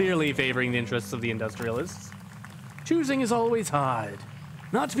decisions clearly favoring the interests of the industrialists. Choosing is always hard.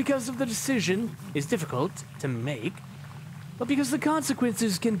 Not because of the decision is difficult to make, but because the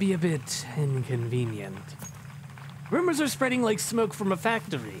consequences can be a bit inconvenient. Rumors are spreading like smoke from a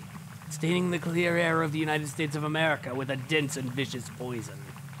factory, staining the clear air of the United States of America with a dense and vicious poison.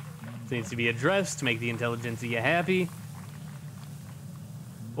 This needs to be addressed to make the intelligentsia happy,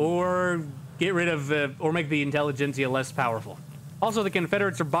 or get rid of, or make the intelligentsia less powerful. Also, the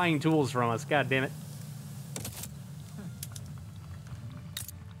Confederates are buying tools from us. God damn it.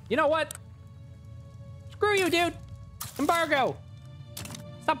 You know what? Screw you, dude. Embargo.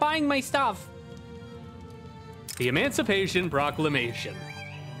 Stop buying my stuff. The Emancipation Proclamation.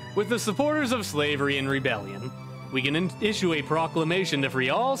 With the supporters of slavery and rebellion, we can issue a proclamation to free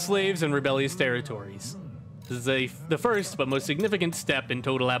all slaves in rebellious territories. This is the first but most significant step in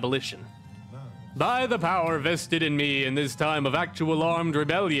total abolition. By the power vested in me in this time of actual armed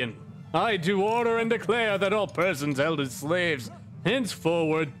rebellion, I do order and declare that all persons held as slaves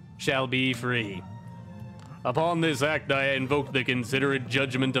henceforward shall be free. Upon this act I invoke the considerate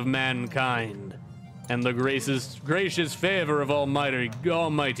judgment of mankind and the gracious favor of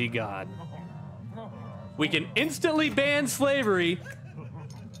Almighty God. We can instantly ban slavery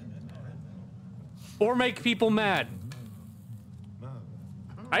or make people mad.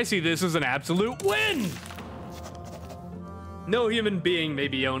 I see this as an absolute win! No human being may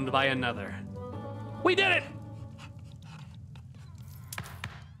be owned by another. We did it!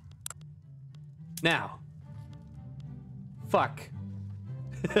 Now. Fuck.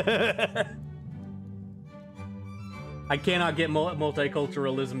 I cannot get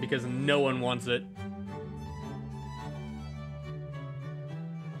multiculturalism because no one wants it.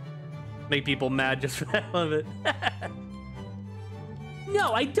 Make people mad just for the hell of it.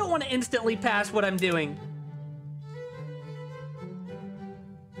 No, I don't want to instantly pass what I'm doing.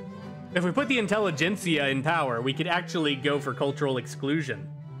 If we put the intelligentsia in power, we could actually go for cultural exclusion.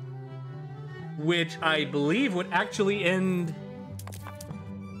 Which I believe would actually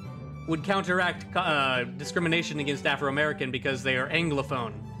would counteract discrimination against Afro-American because they are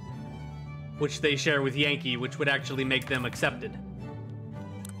Anglophone, which they share with Yankee, which would actually make them accepted.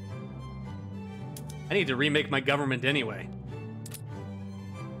 I need to remake my government anyway.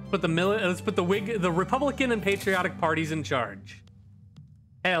 Let's put the Republican and Patriotic parties in charge.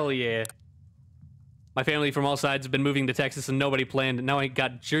 Hell yeah. My family from all sides have been moving to Texas and nobody planned. And now I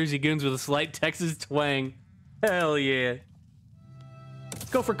got Jersey goons with a slight Texas twang. Hell yeah.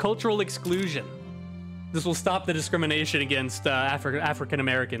 Go for cultural exclusion. This will stop the discrimination against African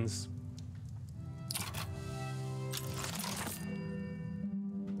Americans.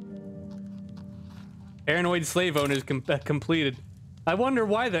 Paranoid slave owners completed. I wonder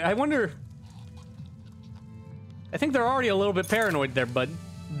why they. I think they're already a little bit paranoid there, bud.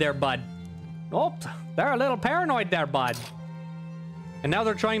 Oh, they're a little paranoid there, bud. And now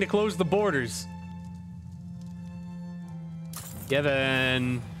they're trying to close the borders.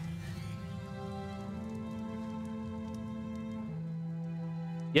 Yevon.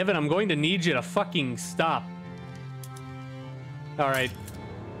 Yevon, I'm going to need you to fucking stop. All right.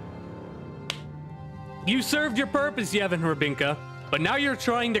 You served your purpose, Yevon Rabinka, but now you're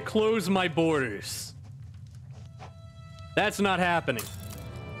trying to close my borders. That's not happening.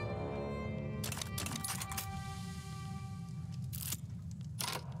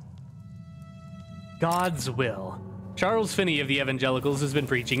 God's will. Charles Finney of the Evangelicals has been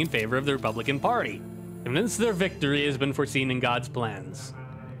preaching in favor of the Republican Party, convinced their victory has been foreseen in God's plans.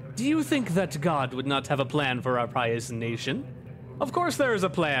 Do you think that God would not have a plan for our pious nation? Of course there is a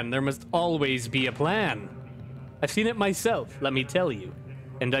plan. There must always be a plan. I've seen it myself, let me tell you.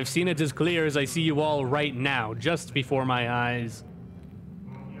 And I've seen it as clear as I see you all right now, just before my eyes.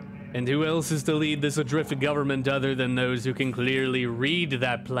 And who else is to lead this adrift government other than those who can clearly read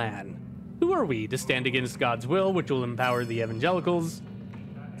that plan? Who are we to stand against God's will, which will empower the evangelicals?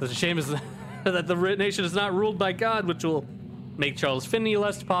 Such a shame is that the nation is not ruled by God, which will make Charles Finney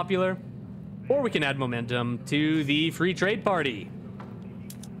less popular. Or we can add momentum to the Free Trade Party.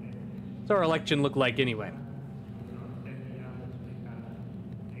 What's our election look like anyway?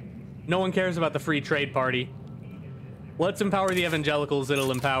 No one cares about the Free Trade Party. Let's empower the evangelicals.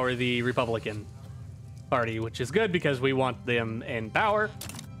 It'll empower the Republican Party, which is good because we want them in power.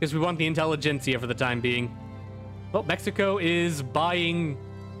 Because we want the intelligentsia for the time being. Well, Mexico is buying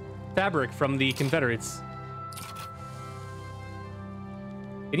fabric from the Confederates.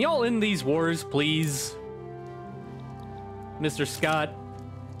 Can y'all end these wars, please? Mr. Scott.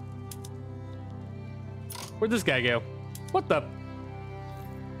 Where'd this guy go? What the?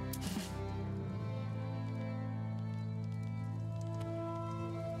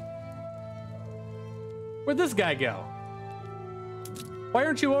 Where'd this guy go? Why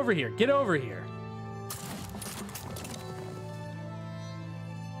aren't you over here? Get over here.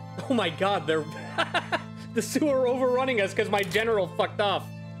 Oh my god, they're... the sewer overrunning us because my general fucked off.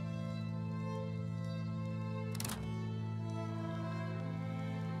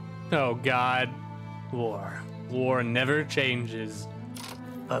 Oh god. War. War never changes.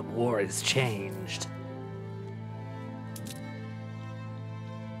 But war has changed.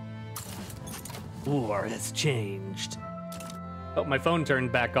 War has changed. Oh, my phone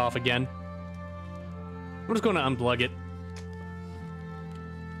turned back off again. I'm just going to unplug it.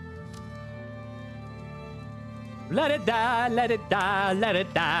 Let it die, let it die, let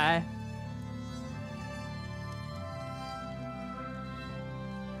it die.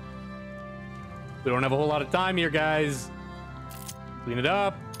 We don't have a whole lot of time here, guys. Clean it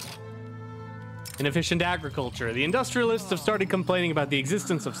up. Inefficient agriculture. The industrialists have started complaining about the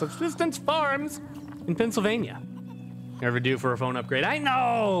existence of subsistence farms in Pennsylvania. Never due for a phone upgrade. I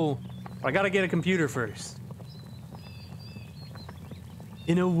know! I gotta get a computer first.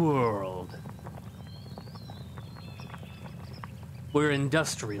 In a world where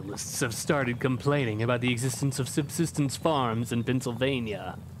industrialists have started complaining about the existence of subsistence farms in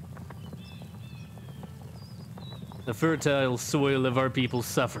Pennsylvania, the fertile soil of our people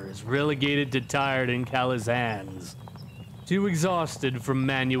suffers, relegated to tired and callous hands, too exhausted from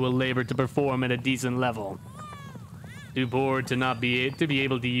manual labor to perform at a decent level. Too poor to be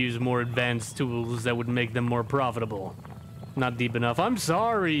able to use more advanced tools that would make them more profitable. Not deep enough. I'm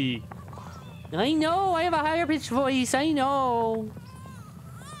sorry. I know, I have a higher pitched voice, I know.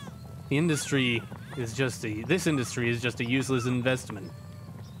 The industry is just this industry is just a useless investment.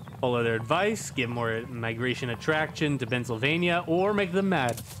 Follow their advice, give more migration attraction to Pennsylvania, or make them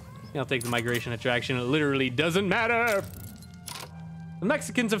mad. I'll take the migration attraction. It literally doesn't matter. The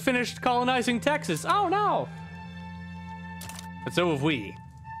Mexicans have finished colonizing Texas. Oh no. But so have we.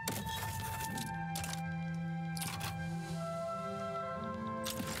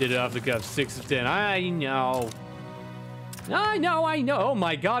 Did it off the cuff, 6 of 10. I know. I know. Oh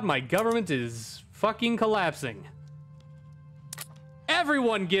my god, my government is fucking collapsing.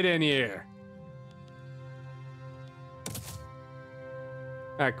 Everyone get in here.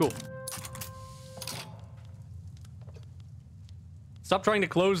 Alright, cool. Stop trying to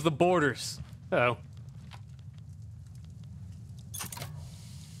close the borders. Uh-oh.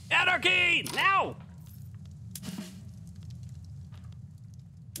 Anarchy! Now!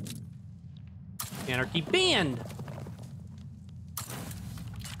 Anarchy banned.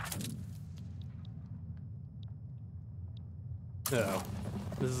 Oh,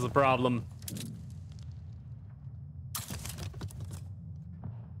 this is a problem.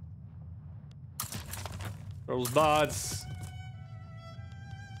 Those bots.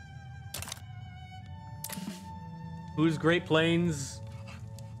 Who's Great Plains?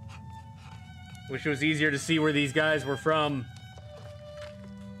 Wish it was easier to see where these guys were from.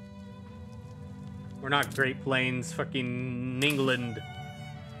 We're not Great Plains, fucking England.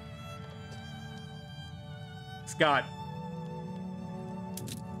 Scott.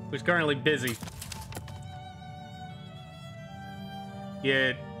 Who's currently busy.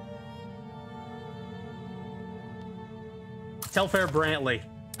 Yeah. Telfair Brantley.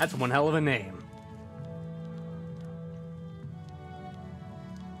 That's one hell of a name.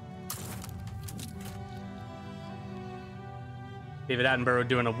 David Attenborough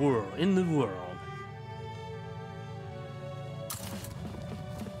doing a whirl in the world.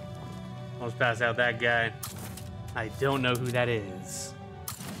 Almost pass out that guy. I don't know who that is.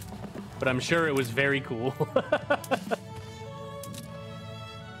 But I'm sure it was very cool.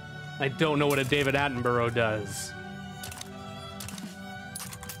 I don't know what a David Attenborough does.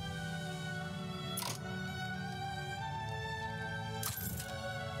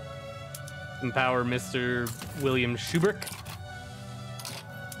 Empower Mr. William Schuberk.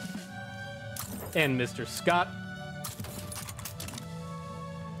 And Mr. Scott.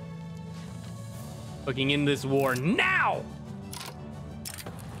 Looking in this war now!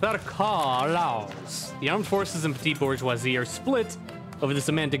 Without a cause, the armed forces and petite bourgeoisie are split over the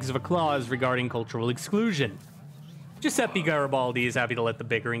semantics of a clause regarding cultural exclusion. Giuseppe Garibaldi is happy to let the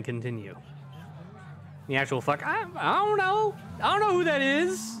bickering continue. The actual fuck, I don't know. I don't know who that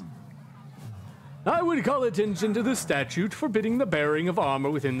is. I would call attention to the statute forbidding the bearing of armor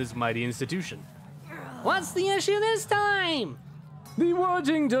within this mighty institution. What's the issue this time? The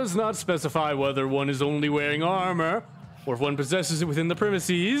wording does not specify whether one is only wearing armor, or if one possesses it within the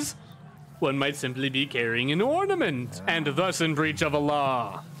premises. One might simply be carrying an ornament, and thus in breach of a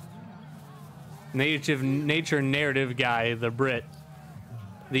law. Nature narrative guy, the Brit.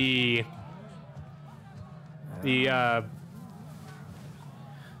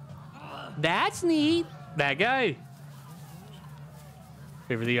 That's neat. That guy.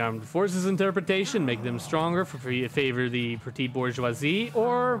 Favor the armed forces interpretation, make them stronger, favor the petite bourgeoisie,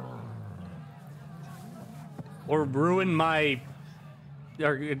 or ruin my,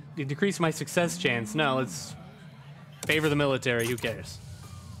 or decrease my success chance. No, let's favor the military, who cares?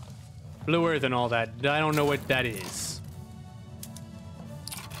 Blue Earth and all that, I don't know what that is.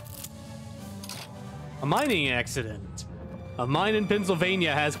 A mining accident. A mine in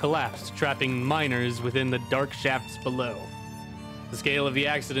Pennsylvania has collapsed, trapping miners within the dark shafts below. The scale of the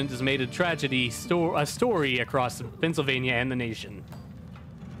accident has made a tragedy a story across Pennsylvania and the nation.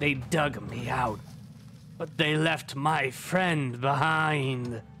 They dug me out, but they left my friend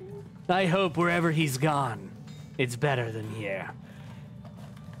behind. I hope wherever he's gone, it's better than here.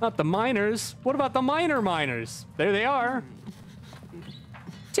 Not the miners. What about the miners? There they are.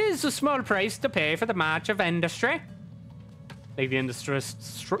 'Tis a small price to pay for the march of industry. Make the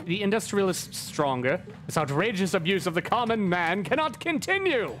industrialists stronger. This outrageous abuse of the common man cannot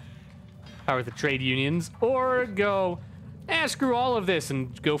continue. Power the trade unions, or go, screw all of this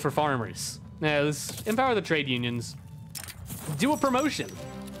and go for farmers. Let's empower the trade unions. Do a promotion.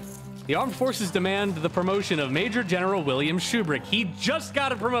 The armed forces demand the promotion of Major General William Schuberk. He just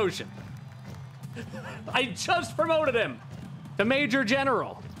got a promotion. I just promoted him to Major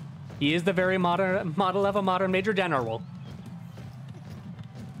General. He is the very model of a modern Major General.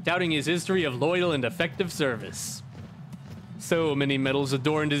 Doubting his history of loyal and effective service. So many medals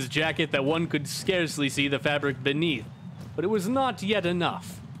adorned his jacket that one could scarcely see the fabric beneath. But it was not yet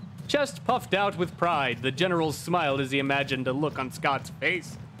enough. Chest puffed out with pride, the general smiled as he imagined a look on Scott's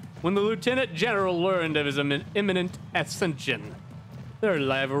face when the lieutenant general learned of his imminent ascension. Their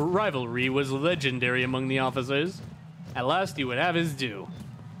rivalry was legendary among the officers. At last he would have his due.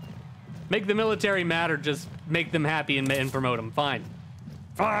 Make the military mad or just make them happy and promote them. Fine.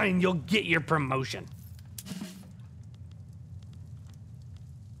 Fine, you'll get your promotion.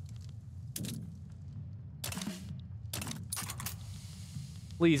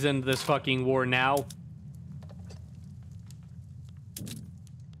 Please end this fucking war now.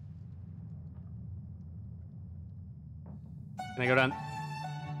 Can I go down?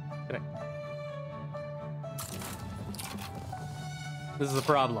 Can I? This is a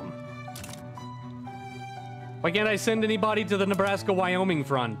problem. Why can't I send anybody to the Nebraska-Wyoming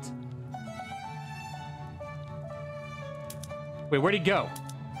front? Wait, where'd he go?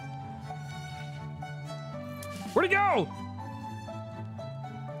 Where'd he go?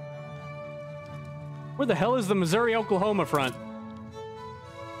 Where the hell is the Missouri-Oklahoma front?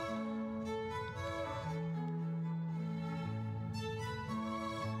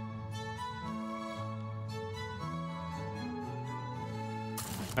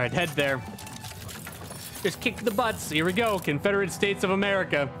 All right, head there. Just kick the butts. Here we go, Confederate States of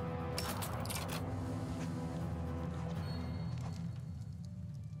America.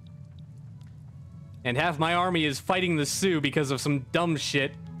 And half my army is fighting the Sioux because of some dumb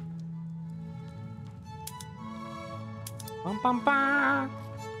shit.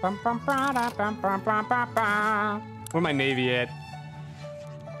 Where my navy at?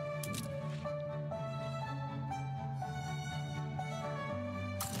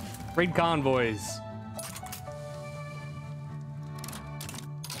 Raid convoys.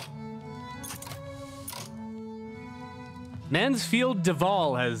 Mansfield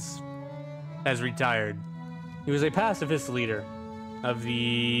Duvall has retired. He was a pacifist leader of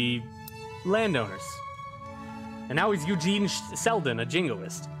the landowners. And now he's Eugene Selden, a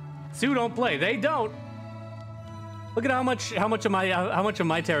jingoist. Sioux don't play. They don't. Look at how much of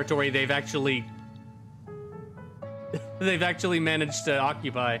my territory they've actually managed to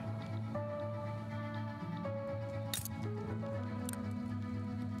occupy.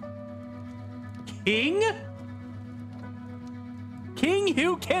 King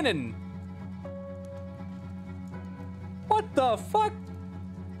Hugh Kennan. What the fuck?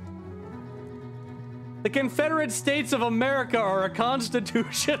 The Confederate States of America are a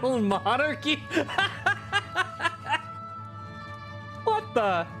constitutional monarchy? What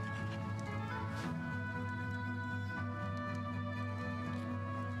the?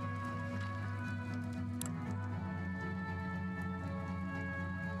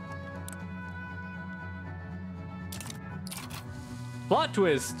 Plot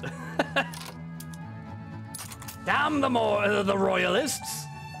twist. Damn the royalists.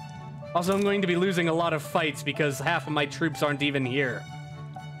 Also, I'm going to be losing a lot of fights because half of my troops aren't even here.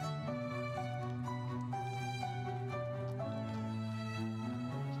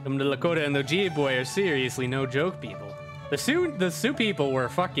 The Lakota and the Ojibwe are seriously no joke people. The Sioux people were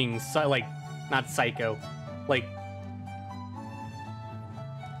fucking not psycho, like.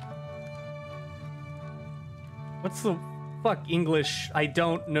 What's the fuck English? I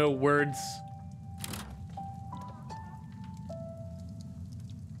don't know words.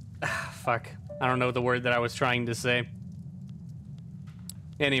 Fuck. I don't know the word that I was trying to say.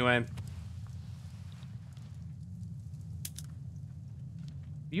 Anyway.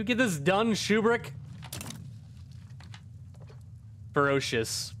 You get this done, Shubrick?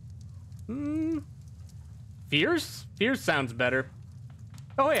 Ferocious. Fierce? Fierce sounds better.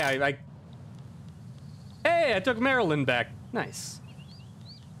 Oh, yeah, Hey, I took Maryland back. Nice.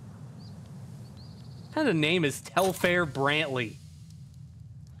 What kind of name is Telfair Brantley?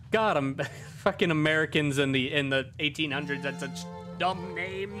 God, fucking Americans in the 1800s had such dumb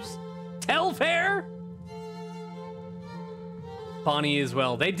names. Telfair? Pawnee as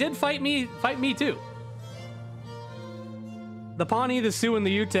well. They did fight me too. The Pawnee, the Sioux, and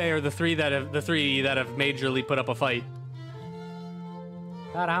the Ute are the three that have majorly put up a fight.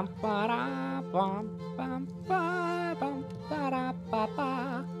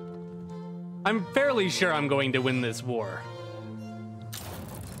 I'm fairly sure I'm going to win this war.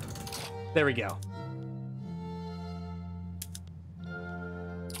 There we go.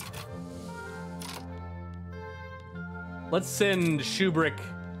 Let's send Shubrick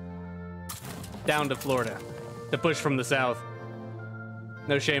down to Florida to push from the south.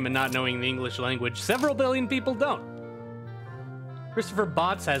 No shame in not knowing the English language. Several billion people don't. Christopher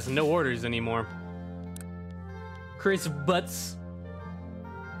Botts has no orders anymore. Chris Butts.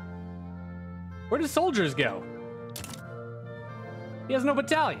 Where do soldiers go? He has no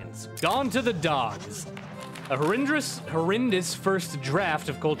battalions. Gone to the dogs. A horrendous first draft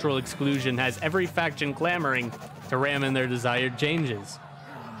of cultural exclusion has every faction clamoring to ram in their desired changes.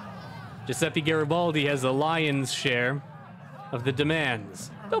 Giuseppe Garibaldi has the lion's share of the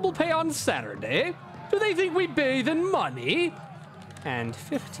demands. Double pay on Saturday? Do they think we bathe in money? And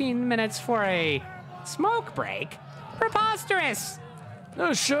 15 minutes for a smoke break? Preposterous!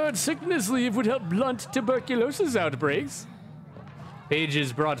 A short sickness leave would help blunt tuberculosis outbreaks.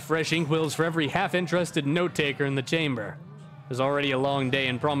 Pages brought fresh inkwells for every half-interested note-taker in the chamber. It was already a long day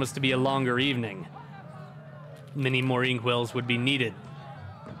and promised to be a longer evening. Many more inkwells would be needed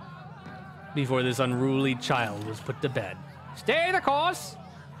before this unruly child was put to bed. Stay the course!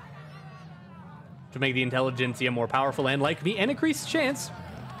 To make the intelligentsia more powerful and like me and increase chance.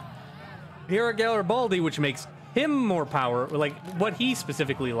 Here are Garibaldi, which makes him more power, like what he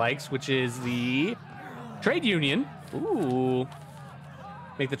specifically likes, which is the Trade union. Ooh.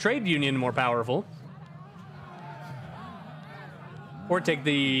 Make the trade union more powerful. Or take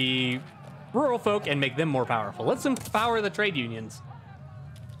the rural folk and make them more powerful. Let's empower the trade unions.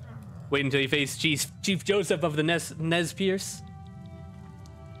 Wait until you face Chief Joseph of the Nez Pierce.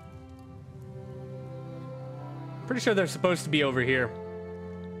 Pretty sure they're supposed to be over here.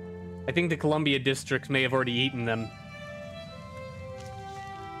 I think the Columbia district may have already eaten them.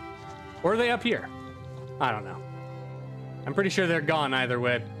 Or are they up here? I don't know. I'm pretty sure they're gone either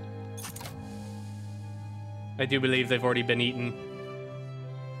way. I do believe they've already been eaten.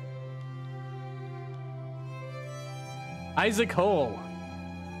 Isaac Hole.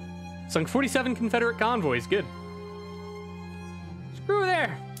 Sunk 47 Confederate convoys. Good. Screw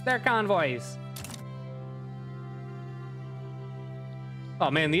their convoys. Oh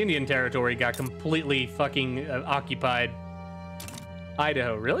man, the Indian Territory got completely fucking occupied.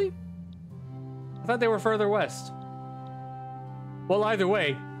 Idaho, really? I thought they were further west. Well, either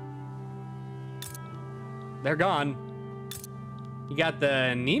way, they're gone. You got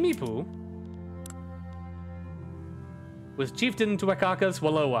the Nimipu with Chieftain Tuakaka's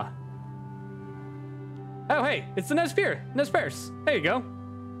Wallowa. Oh, hey, it's the Nez Perce. There you go.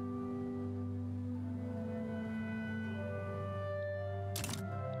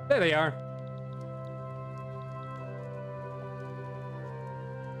 There they are.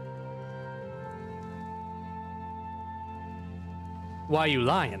 Why you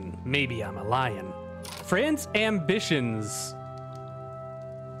lying? Maybe I'm a lion. France ambitions.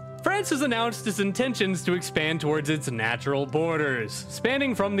 France has announced its intentions to expand towards its natural borders,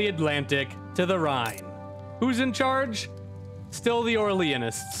 spanning from the Atlantic to the Rhine. Who's in charge? Still the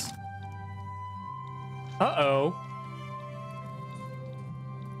Orleanists. Uh-oh.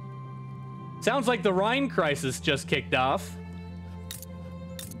 Sounds like the Rhine crisis just kicked off,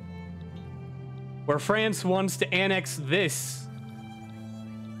 where France wants to annex this.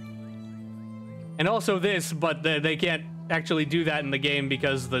 And also this, but they can't actually do that in the game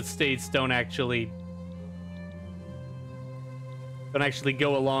because the states don't actually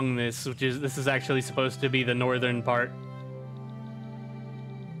go along this, this is actually supposed to be the northern part.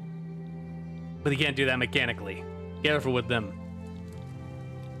 But they can't do that mechanically. Careful with them.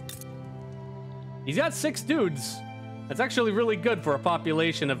 He's got 6 dudes. That's actually really good for a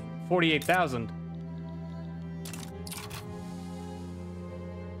population of 48,000.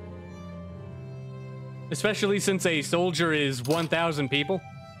 Especially since a soldier is 1,000 people.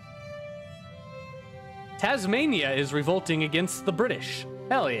 Tasmania is revolting against the British.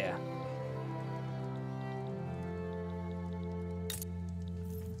 Hell yeah.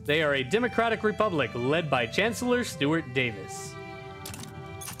 They are a democratic republic led by Chancellor Stuart Davis.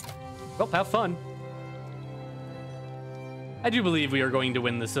 Well, have fun. I do believe we are going to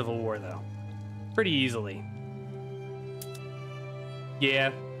win the Civil War, though. Pretty easily.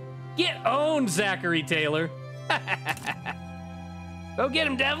 Yeah. Get owned, Zachary Taylor. Go get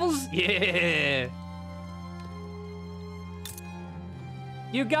him, devils. Yeah.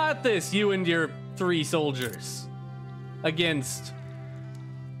 You got this, you and your 3 soldiers. Against...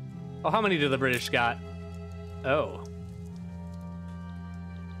 Oh, how many do the British got? Oh.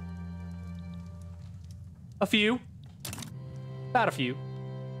 A few. About a few.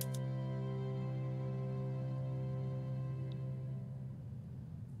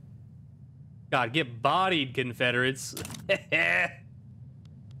 God, get bodied, Confederates.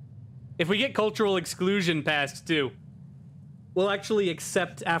 If we get cultural exclusion passed, too, we'll actually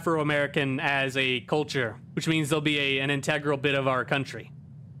accept Afro-American as a culture, which means they'll be an integral bit of our country.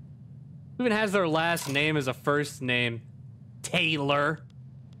 Who even has their last name as a first name? Taylor.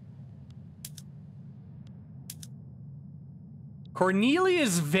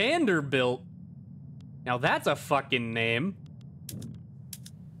 Cornelius Vanderbilt. Now that's a fucking name.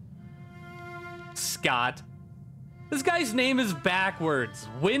 Scott. This guy's name is backwards.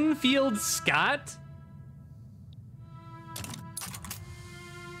 Winfield Scott?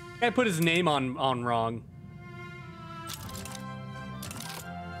 Guy put his name on wrong.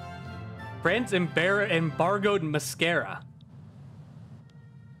 France embargoed mascara.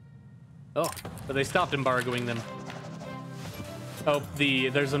 Oh, but they stopped embargoing them. Oh,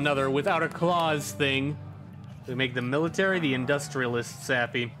 there's another without a clause thing. We make the military the industrialists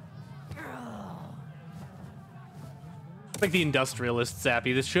happy. Like the industrialists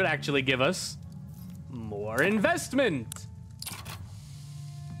happy. This should actually give us more investment.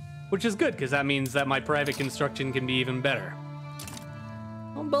 Which is good, because that means that my private construction can be even better.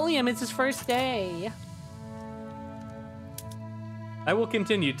 Don't bully him, it's his first day. I will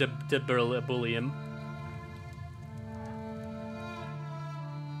continue to bully him.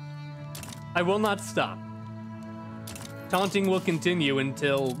 I will not stop. Taunting will continue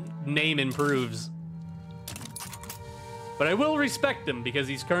until name improves. But I will respect him because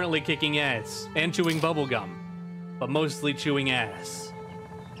he's currently kicking ass and chewing bubblegum, but mostly chewing ass.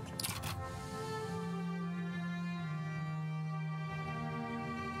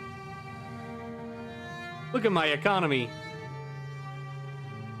 Look at my economy.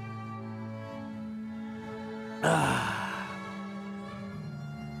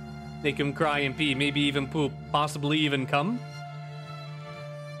 Make him cry and pee, maybe even poop, possibly even come.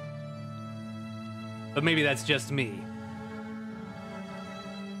 But maybe that's just me.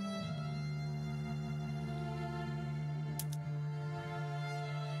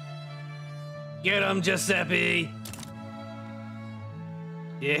 Get him, Giuseppe!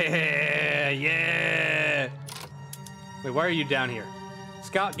 Yeah, yeah! Wait, why are you down here?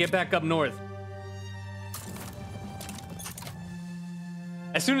 Scott, get back up north.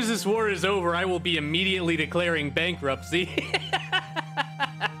 As soon as this war is over, I will be immediately declaring bankruptcy.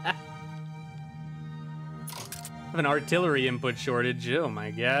 I have an artillery input shortage. Oh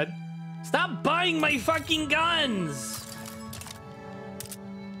my god. Stop buying my fucking guns!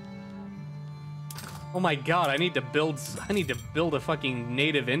 Oh my god, I need to build a fucking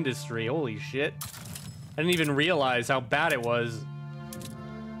native industry. Holy shit. I didn't even realize how bad it was.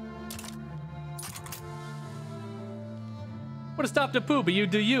 Would have stopped to poo, but you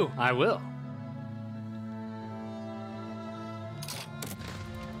do you. I will.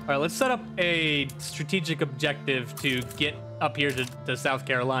 All right, let's set up a strategic objective to get up here to South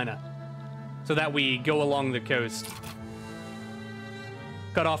Carolina so that we go along the coast.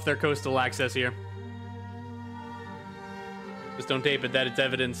 Cut off their coastal access here. Just don't tape it that it's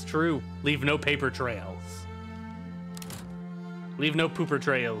evidence true. Leave no paper trails. Leave no pooper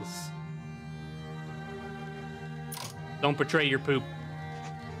trails. Don't betray your poop.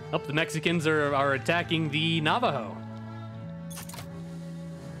 Oh, the Mexicans are attacking the Navajo.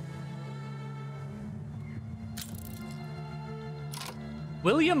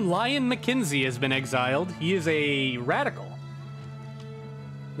 William Lyon Mackenzie has been exiled. He is a radical.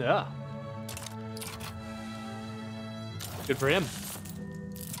 Yeah. Good for him.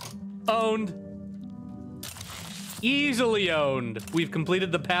 Owned. Easily owned. We've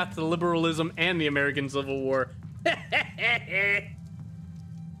completed the path to liberalism and the American Civil War.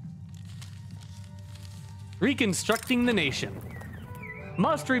 Reconstructing the nation.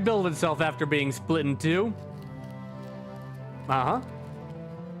 Must rebuild itself after being split in two. Uh-huh.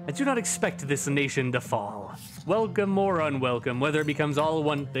 I do not expect this nation to fall. Welcome or unwelcome, whether it becomes all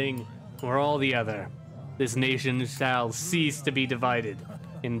one thing or all the other. This nation shall cease to be divided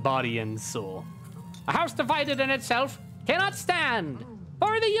in body and soul. A house divided in itself cannot stand.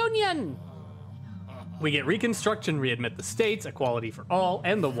 For the Union! We get Reconstruction, readmit the states, equality for all,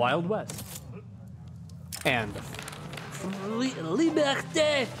 and the Wild West. And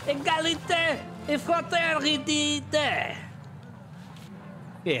Liberté, égalité, et fraternité.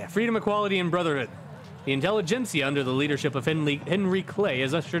 yeah, freedom, equality, and brotherhood. The intelligentsia under the leadership of Henry Clay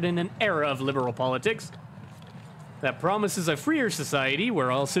has ushered in an era of liberal politics that promises a freer society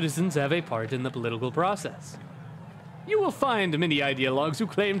where all citizens have a part in the political process. You will find many ideologues who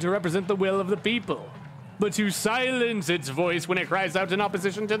claim to represent the will of the people, but who silence its voice when it cries out in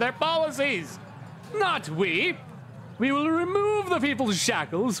opposition to their policies. Not we. We will remove the people's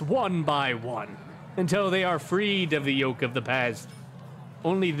shackles one by one until they are freed of the yoke of the past.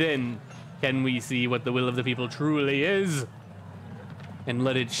 Only then can we see what the will of the people truly is and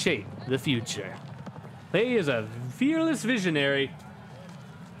let it shape the future. Clay is a fearless visionary,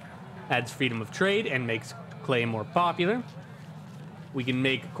 adds freedom of trade and makes Clay more popular. We can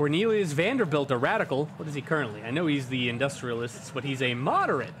make Cornelius Vanderbilt a radical. What is he currently? I know he's the industrialist, but he's a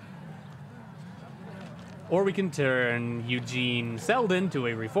moderate. Or we can turn Eugene Selden to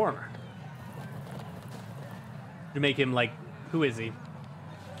a reformer. To make him like, who is he?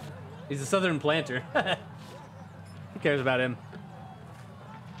 He's a Southern planter. Who cares about him?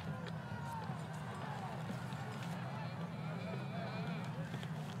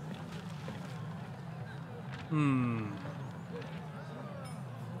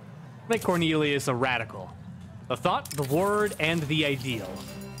 Make Cornelius a radical. The thought, the word, and the ideal.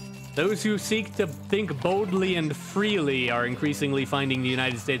 Those who seek to think boldly and freely are increasingly finding the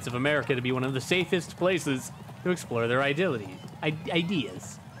United States of America to be one of the safest places to explore their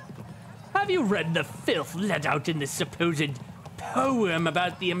ideas. Have you read the filth let out in this supposed poem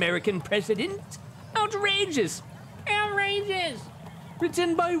about the American president? Outrageous! Outrageous!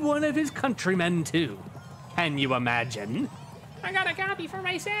 Written by one of his countrymen, too. Can you imagine? I got a copy for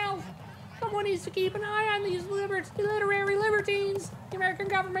myself. Someone needs to keep an eye on these literary libertines. The American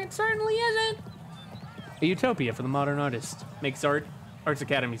government certainly isn't. A utopia for the modern artist. Makes Arts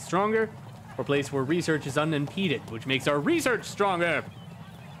Academy stronger. Or a place where research is unimpeded, which makes our research stronger.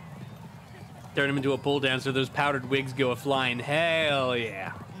 Turn him into a pole dancer, those powdered wigs go a-flying. Hell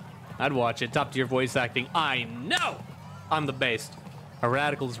yeah. I'd watch it. Top tier voice acting. I know! I'm the best. Are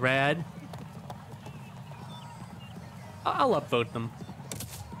radicals rad? I'll upvote them.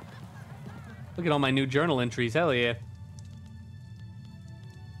 Look at all my new journal entries. Hell yeah.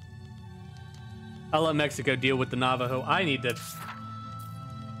 I'll let Mexico deal with the Navajo. I need to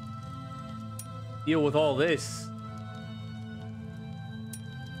deal with all this.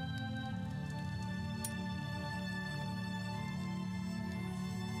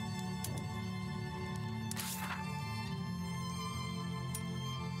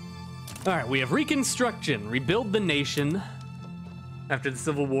 All right, we have Reconstruction. Rebuild the nation after the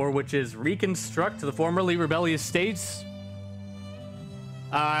Civil War, which is reconstruct the formerly rebellious states.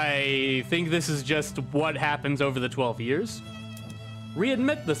 I think this is just what happens over the 12 years.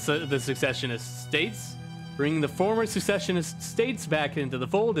 Readmit the secessionist states. Bring the former secessionist states back into the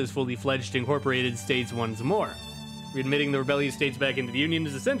fold as fully fledged incorporated states once more. Readmitting the rebellious states back into the Union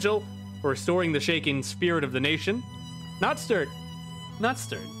is essential for restoring the shaking spirit of the nation. Not stirred. Not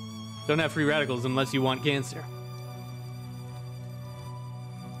stirred. Don't have free radicals unless you want cancer.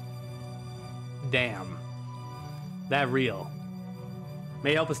 Damn. That real.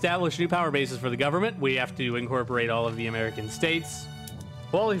 May help establish new power bases for the government. We have to incorporate all of the American states.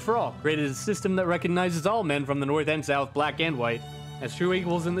 Equality for all. Created a system that recognizes all men from the north and south, black and white, as true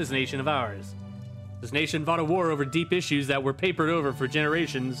equals in this nation of ours. This nation fought a war over deep issues that were papered over for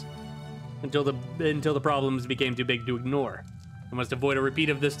generations until the problems became too big to ignore. We must avoid a repeat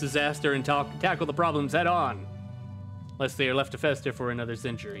of this disaster and tackle the problems head on, lest they are left to fester for another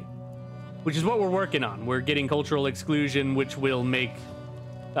century. Which is what we're working on. We're getting cultural exclusion, which will make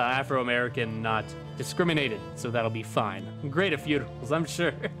Afro-American not discriminated, so that'll be fine. Great at funerals, I'm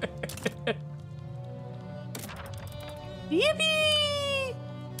sure. Yippee!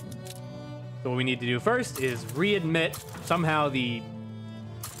 So what we need to do first is readmit. Somehow the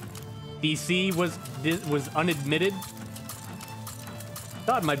DC was unadmitted.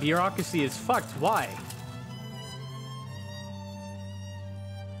 God, my bureaucracy is fucked. Why?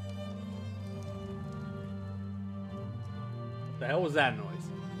 What the hell was that noise?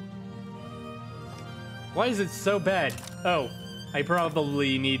 Why is it so bad? Oh, I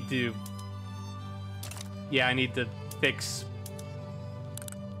probably need to... Yeah, I need to fix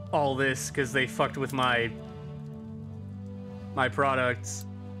all this because they fucked with my products.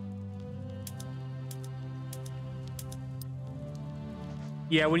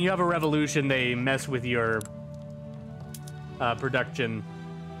 Yeah, when you have a revolution, they mess with your production.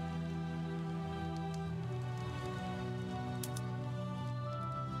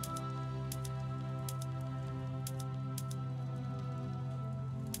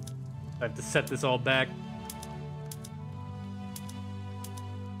 I have to set this all back.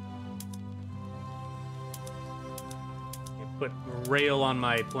 Put rail on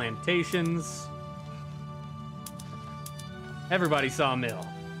my plantations. Everybody saw a mill.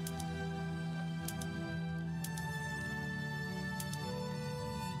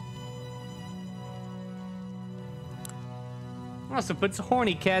 Also puts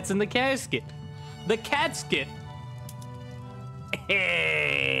horny cats in the casket. The catskit.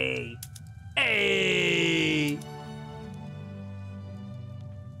 Hey! Hey!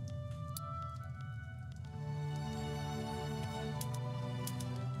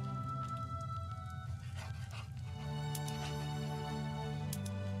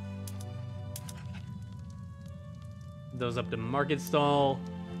 Those up to market stall.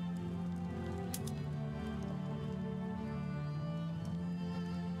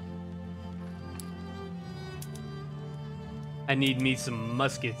 I need me some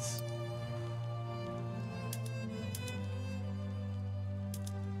muskets.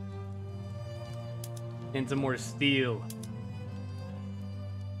 And some more steel.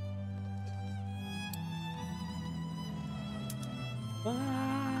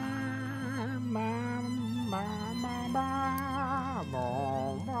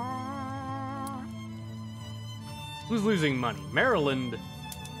 Who's losing money? Maryland.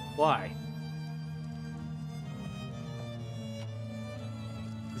 Why?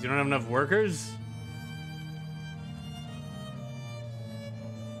 Because you don't have enough workers?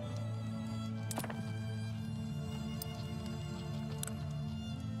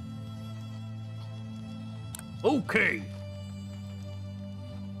 Okay.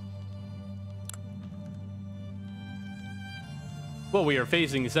 Well, we are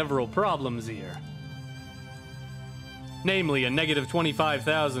facing several problems here. Namely, a negative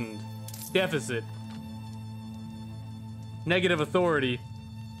 25,000 deficit Negative authority.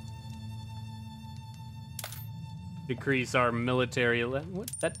 Decrease our military.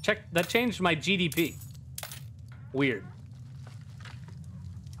 What? That changed my GDP. Weird.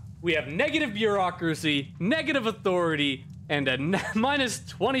 We have negative bureaucracy, negative authority, and a minus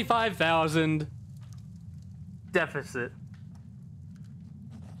 25,000 deficit.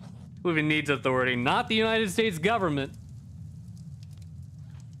 Who even needs authority? Not the United States government.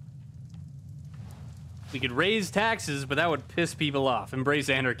 We could raise taxes, but that would piss people off. Embrace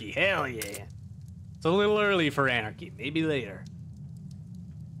anarchy. Hell yeah. It's a little early for anarchy. Maybe later.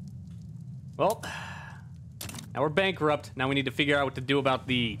 Well, now we're bankrupt. Now we need to figure out what to do about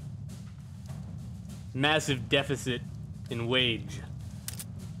the massive deficit in wage.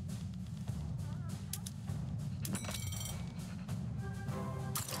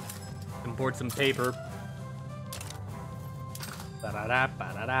 Import some paper.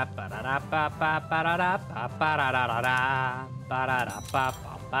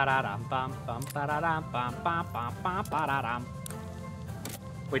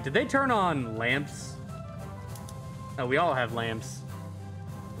 Wait, did they turn on lamps? Oh, we all have lamps.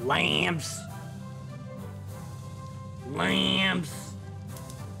 Lamps! Lamps!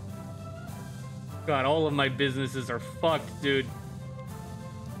 God, all of my businesses are fucked, dude.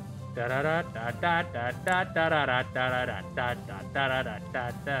 The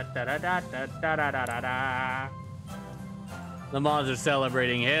mods are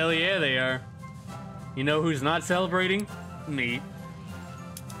celebrating. Hell yeah, they are. You know who's not celebrating? Me.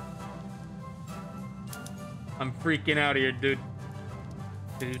 I'm freaking out here, dude.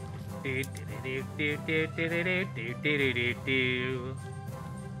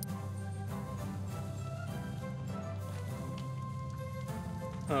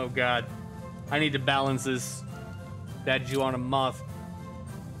 Oh god. I need to balance this. That you on a moth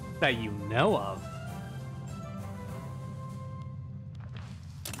that you know of.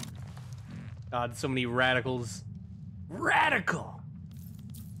 God, so many radicals. Radical!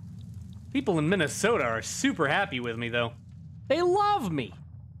 People in Minnesota are super happy with me, though. They love me.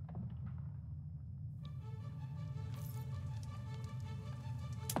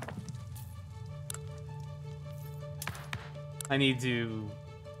 I need to...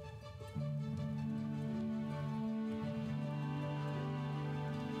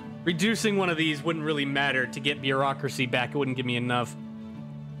 Reducing one of these wouldn't really matter to get bureaucracy back. It wouldn't give me enough.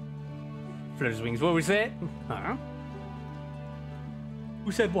 Flutter's wings. What was that? Huh?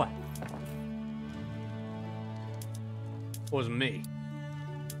 Who said what? It wasn't me.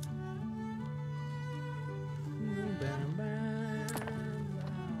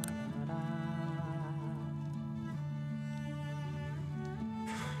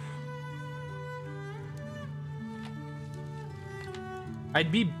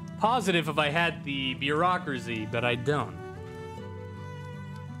 I'd be positive if I had the bureaucracy, but I don't.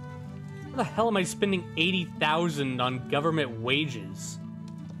 How the hell am I spending 80,000 on government wages?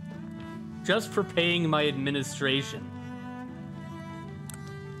 Just for paying my administration.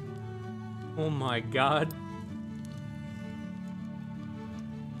 Oh my god.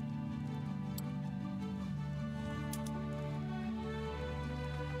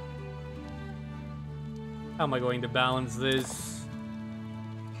 How am I going to balance this?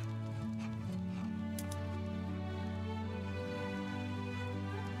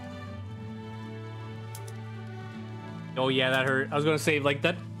 Oh yeah, that hurt. I was gonna say, like,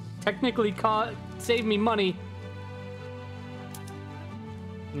 that technically saved me money.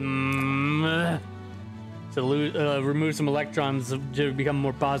 To remove some electrons to become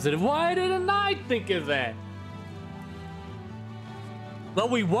more positive. Why didn't I think of that? Well,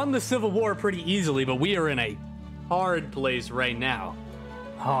 we won the Civil War pretty easily, but we are in a hard place right now.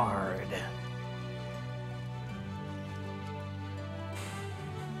 Hard.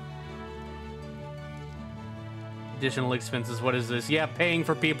 Additional expenses, what is this? Yeah, paying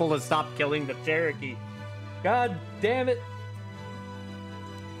for people to stop killing the Cherokee. God damn it.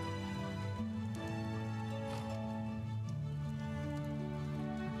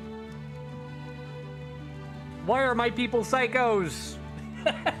 Why are my people psychos?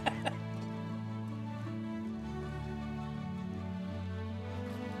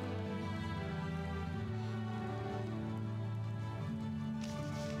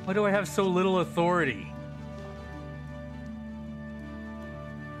 Why do I have so little authority?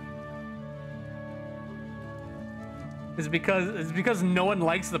 It's because no one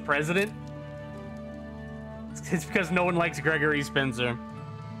likes the president? It's because no one likes Gregory Spencer.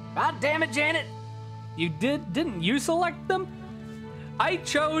 God damn it, Janet! You didn't you select them? I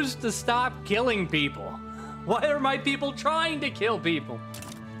chose to stop killing people. Why are my people trying to kill people?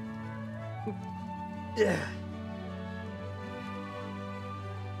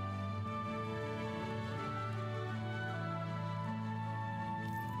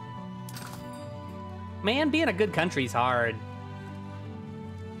 Man, being a good country's hard.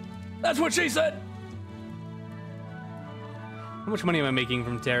 That's what she said. How much money am I making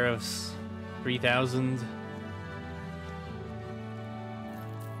from tariffs? 3,000.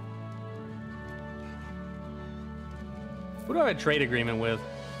 Who do I have a trade agreement with?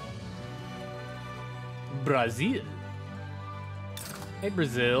 Brazil. Hey,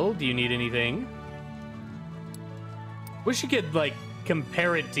 Brazil, do you need anything? Wish you could, like,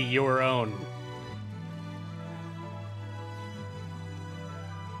 compare it to your own.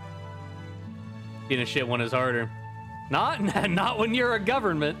 Being a shit one is harder. Not when you're a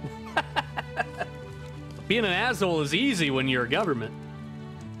government. Being an asshole is easy when you're a government.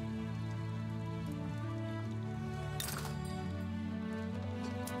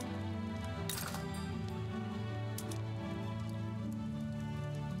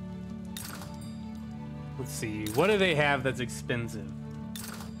 Let's see, what do they have that's expensive?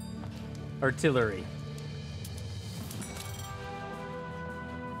 Artillery.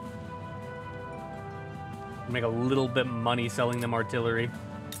 Make a little bit of money selling them artillery.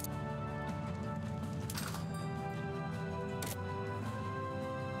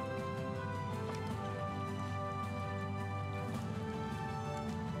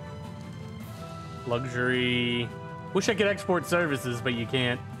 Luxury. Wish I could export services, but you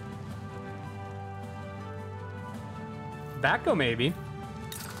can't. Tobacco, maybe.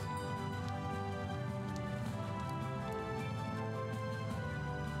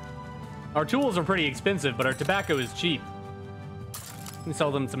 Our tools are pretty expensive, but our tobacco is cheap. We can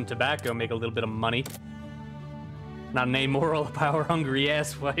sell them some tobacco, make a little bit of money. Not an amoral, power-hungry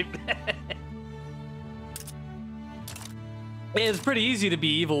asswipe. It's pretty easy to be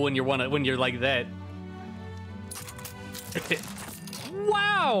evil when you're like that.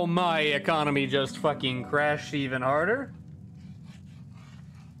 Wow, my economy just fucking crashed even harder.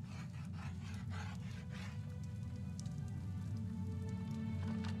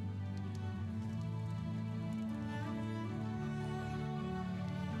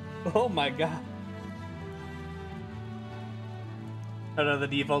 Oh my god. I know the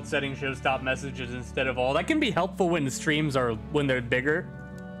default setting shows stop messages instead of all. That can be helpful when the streams are, when they're bigger.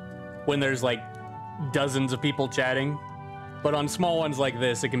 When there's like dozens of people chatting. But on small ones like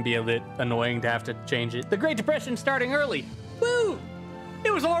this, it can be a bit annoying to have to change it. The Great Depression starting early. Woo!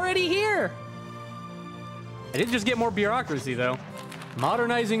 It was already here! I did just get more bureaucracy though.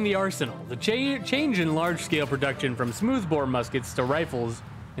 Modernizing the arsenal. The change in large-scale production from smoothbore muskets to rifles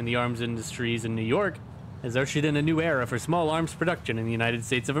in the arms industries in New York has ushered in a new era for small arms production in the United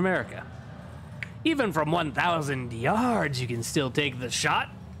States of America. Even from 1,000 yards, you can still take the shot.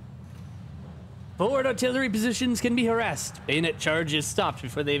 Forward artillery positions can be harassed. Bayonet charges stopped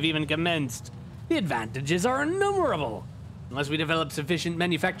before they've even commenced. The advantages are innumerable. Unless we develop sufficient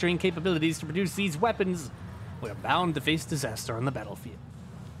manufacturing capabilities to produce these weapons, we're bound to face disaster on the battlefield.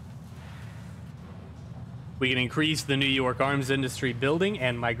 We can increase the New York arms industry building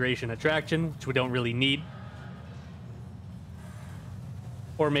and migration attraction, which we don't really need.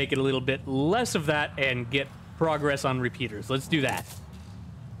 Or make it a little bit less of that and get progress on repeaters. Let's do that.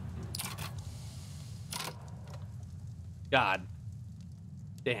 God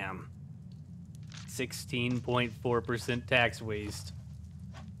damn. 16.4% tax waste.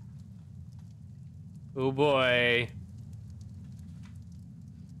 Oh boy.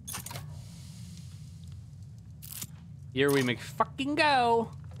 Here we fucking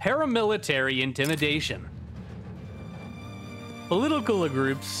go. Paramilitary intimidation. Political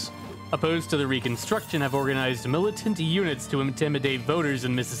groups opposed to the Reconstruction have organized militant units to intimidate voters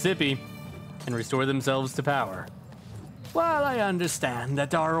in Mississippi and restore themselves to power. While I understand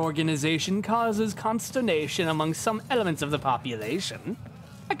that our organization causes consternation among some elements of the population,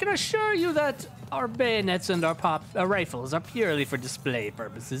 I can assure you that our bayonets and our rifles are purely for display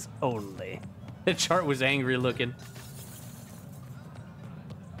purposes only. The chart was angry looking.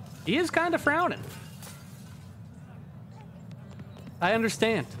 He is kind of frowning. I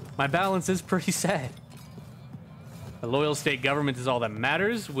understand. My balance is pretty sad. A loyal state government is all that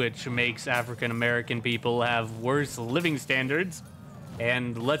matters, which makes African American people have worse living standards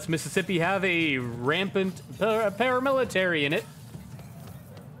and lets Mississippi have a rampant paramilitary in it.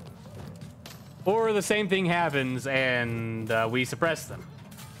 Or the same thing happens and we suppress them.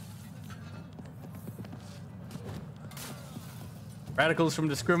 Radicals from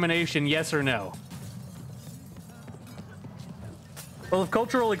discrimination, yes or no? Well, if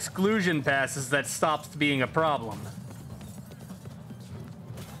cultural exclusion passes, that stops being a problem.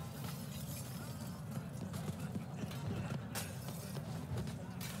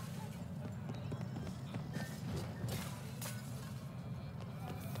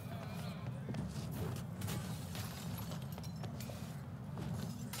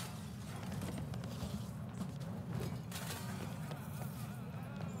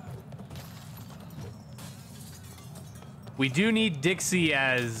 We do need Dixie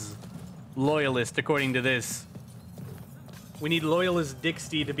as loyalist, according to this. We need loyalist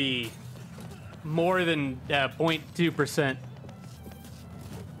Dixie to be more than 0.2%.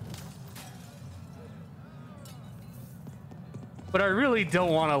 But I really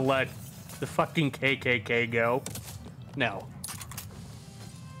don't want to let the fucking KKK go. No.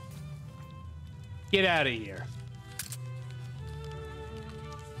 Get out of here.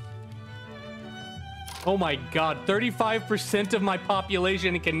 Oh my god, 35% of my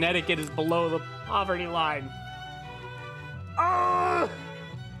population in Connecticut is below the poverty line. Uh-oh.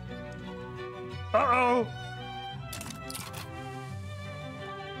 Uh-oh.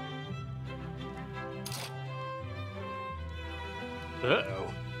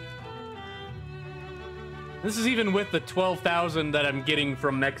 Uh-oh. This is even with the 12,000 that I'm getting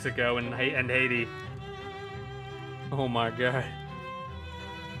from Mexico and Haiti. Oh my god.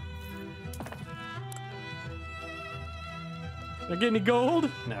 Did I get any gold?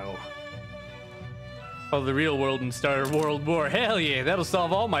 No. Oh, the real world and start a world war. Hell yeah, that'll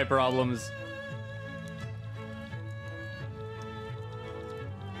solve all my problems.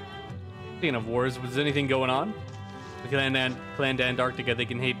 Speaking of wars, was anything going on? We can land to Antarctica, they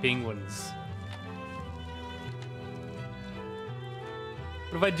can hate penguins.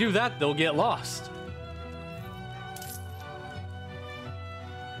 But if I do that, they'll get lost.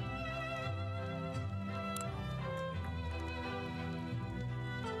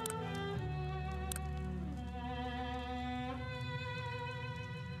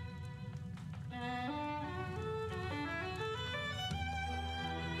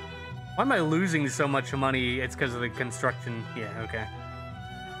 Why am I losing so much money? It's because of the construction. Yeah, okay.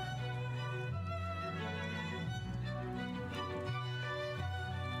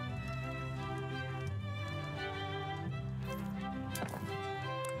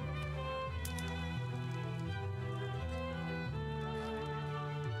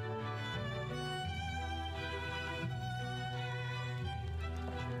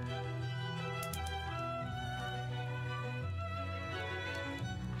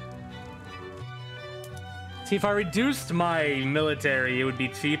 See, if I reduced my military, it would be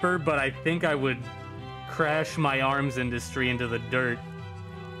cheaper, but I think I would crash my arms industry into the dirt.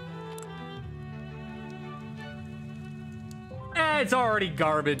 It's already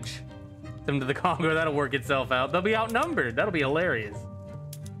garbage. Send them to the Congo, that'll work itself out. They'll be outnumbered. That'll be hilarious. All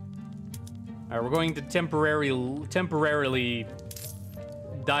right, we're going to temporarily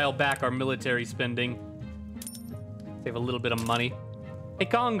dial back our military spending. Save a little bit of money. Hey,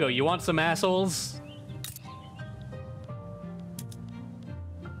 Congo, you want some assholes?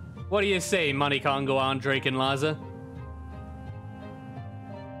 What do you say, Money Congo, Andre and Laza?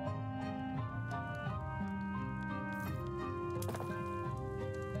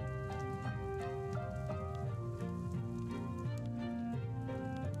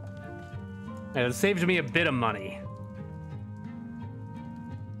 It saved me a bit of money.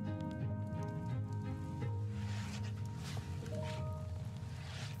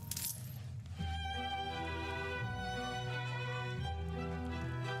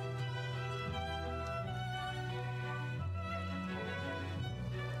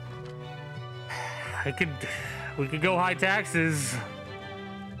 We could go high taxes.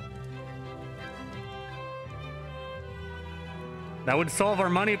 That would solve our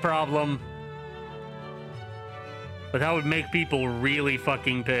money problem. But that would make people really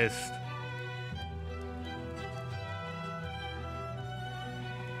fucking pissed.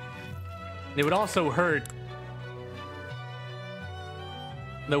 It would also hurt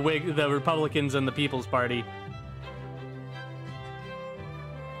the Republicans and the People's Party.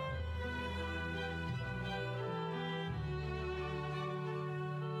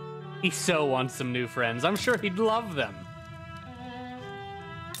 He so wants some new friends. I'm sure he'd love them.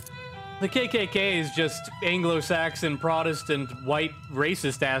 The KKK is just Anglo-Saxon, Protestant, white,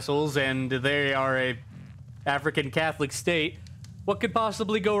 racist assholes, and they are a African Catholic state. What could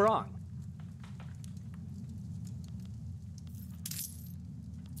possibly go wrong?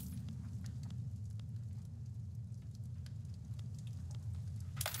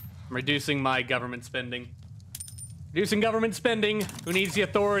 I'm reducing my government spending. Reducing government spending. Who needs the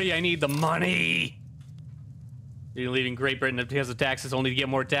authority? I need the money. You're leaving Great Britain because of taxes only to get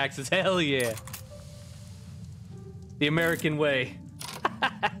more taxes. Hell yeah. The American way.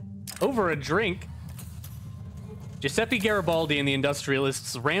 Over a drink. Giuseppe Garibaldi and the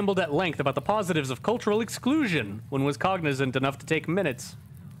industrialists rambled at length about the positives of cultural exclusion when was cognizant enough to take minutes.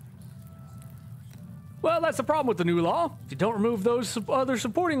 Well, that's the problem with the new law. If you don't remove those other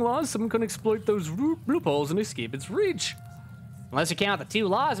supporting laws, someone can exploit those loopholes and escape its reach. Unless you count the two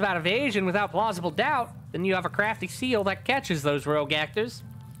laws about evasion without plausible doubt. Then you have a crafty seal that catches those rogue actors.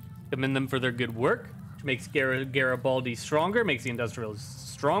 Commend them for their good work, which makes Garibaldi stronger, makes the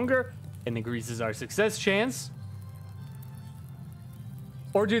industrialists stronger, and increases our success chance.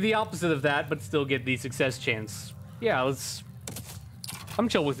 Or do the opposite of that, but still get the success chance. Yeah, let's... I'm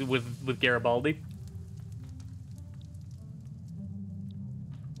chill with Garibaldi.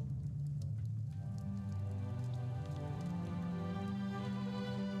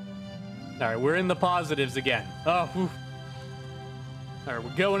 All right, we're in the positives again. Oh, whew. All right,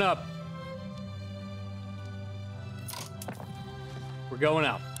 we're going up. We're going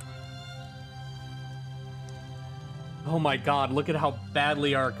up. Oh my God, look at how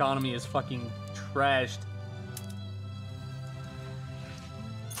badly our economy is fucking trashed.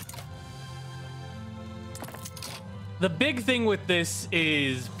 The big thing with this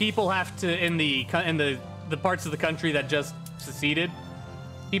is people have to, in the parts of the country that just seceded,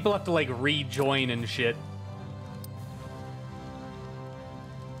 people have to like rejoin and shit.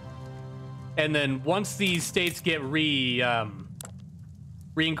 And then once these states get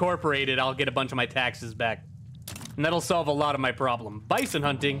reincorporated, I'll get a bunch of my taxes back. And that'll solve a lot of my problem. Bison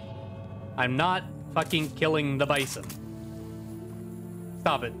hunting. I'm not fucking killing the bison.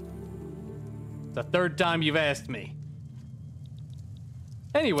 Stop it. It's the third time you've asked me.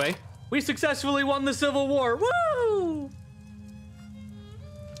 Anyway, we successfully won the Civil War. Woo!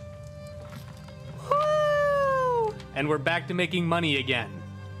 Woo! And we're back to making money again.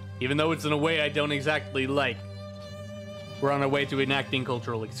 Even though it's in a way I don't exactly like. We're on our way to enacting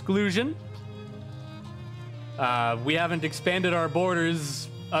cultural exclusion. We haven't expanded our borders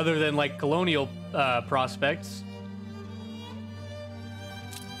other than like colonial prospects.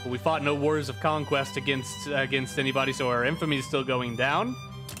 But we fought no wars of conquest against anybody, so our infamy is still going down.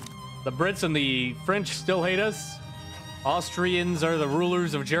 The Brits and the French still hate us. Austrians are the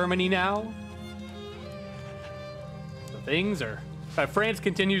rulers of Germany now. So things are... France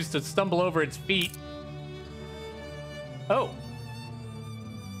continues to stumble over its feet. Oh.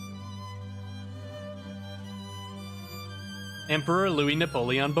 Emperor Louis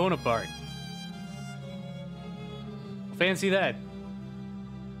Napoleon Bonaparte. Fancy that.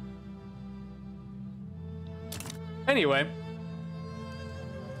 Anyway.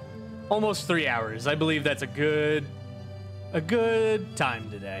 Almost 3 hours. I believe that's a good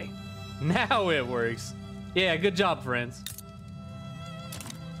time today. Now it works. Yeah, good job, friends.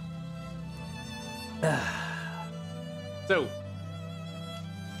 So,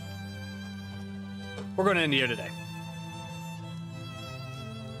 we're going to end here today.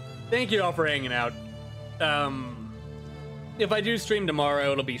 Thank you all for hanging out. If I do stream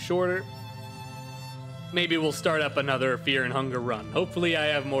tomorrow, it'll be shorter. Maybe we'll start up another Fear and Hunger run. Hopefully I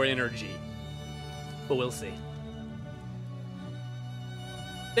have more energy. But we'll see.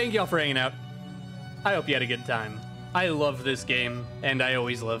 Thank you all for hanging out. I hope you had a good time. I love this game, and I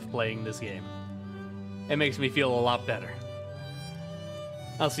always love playing this game. It makes me feel a lot better.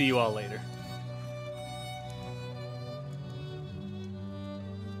 I'll see you all later.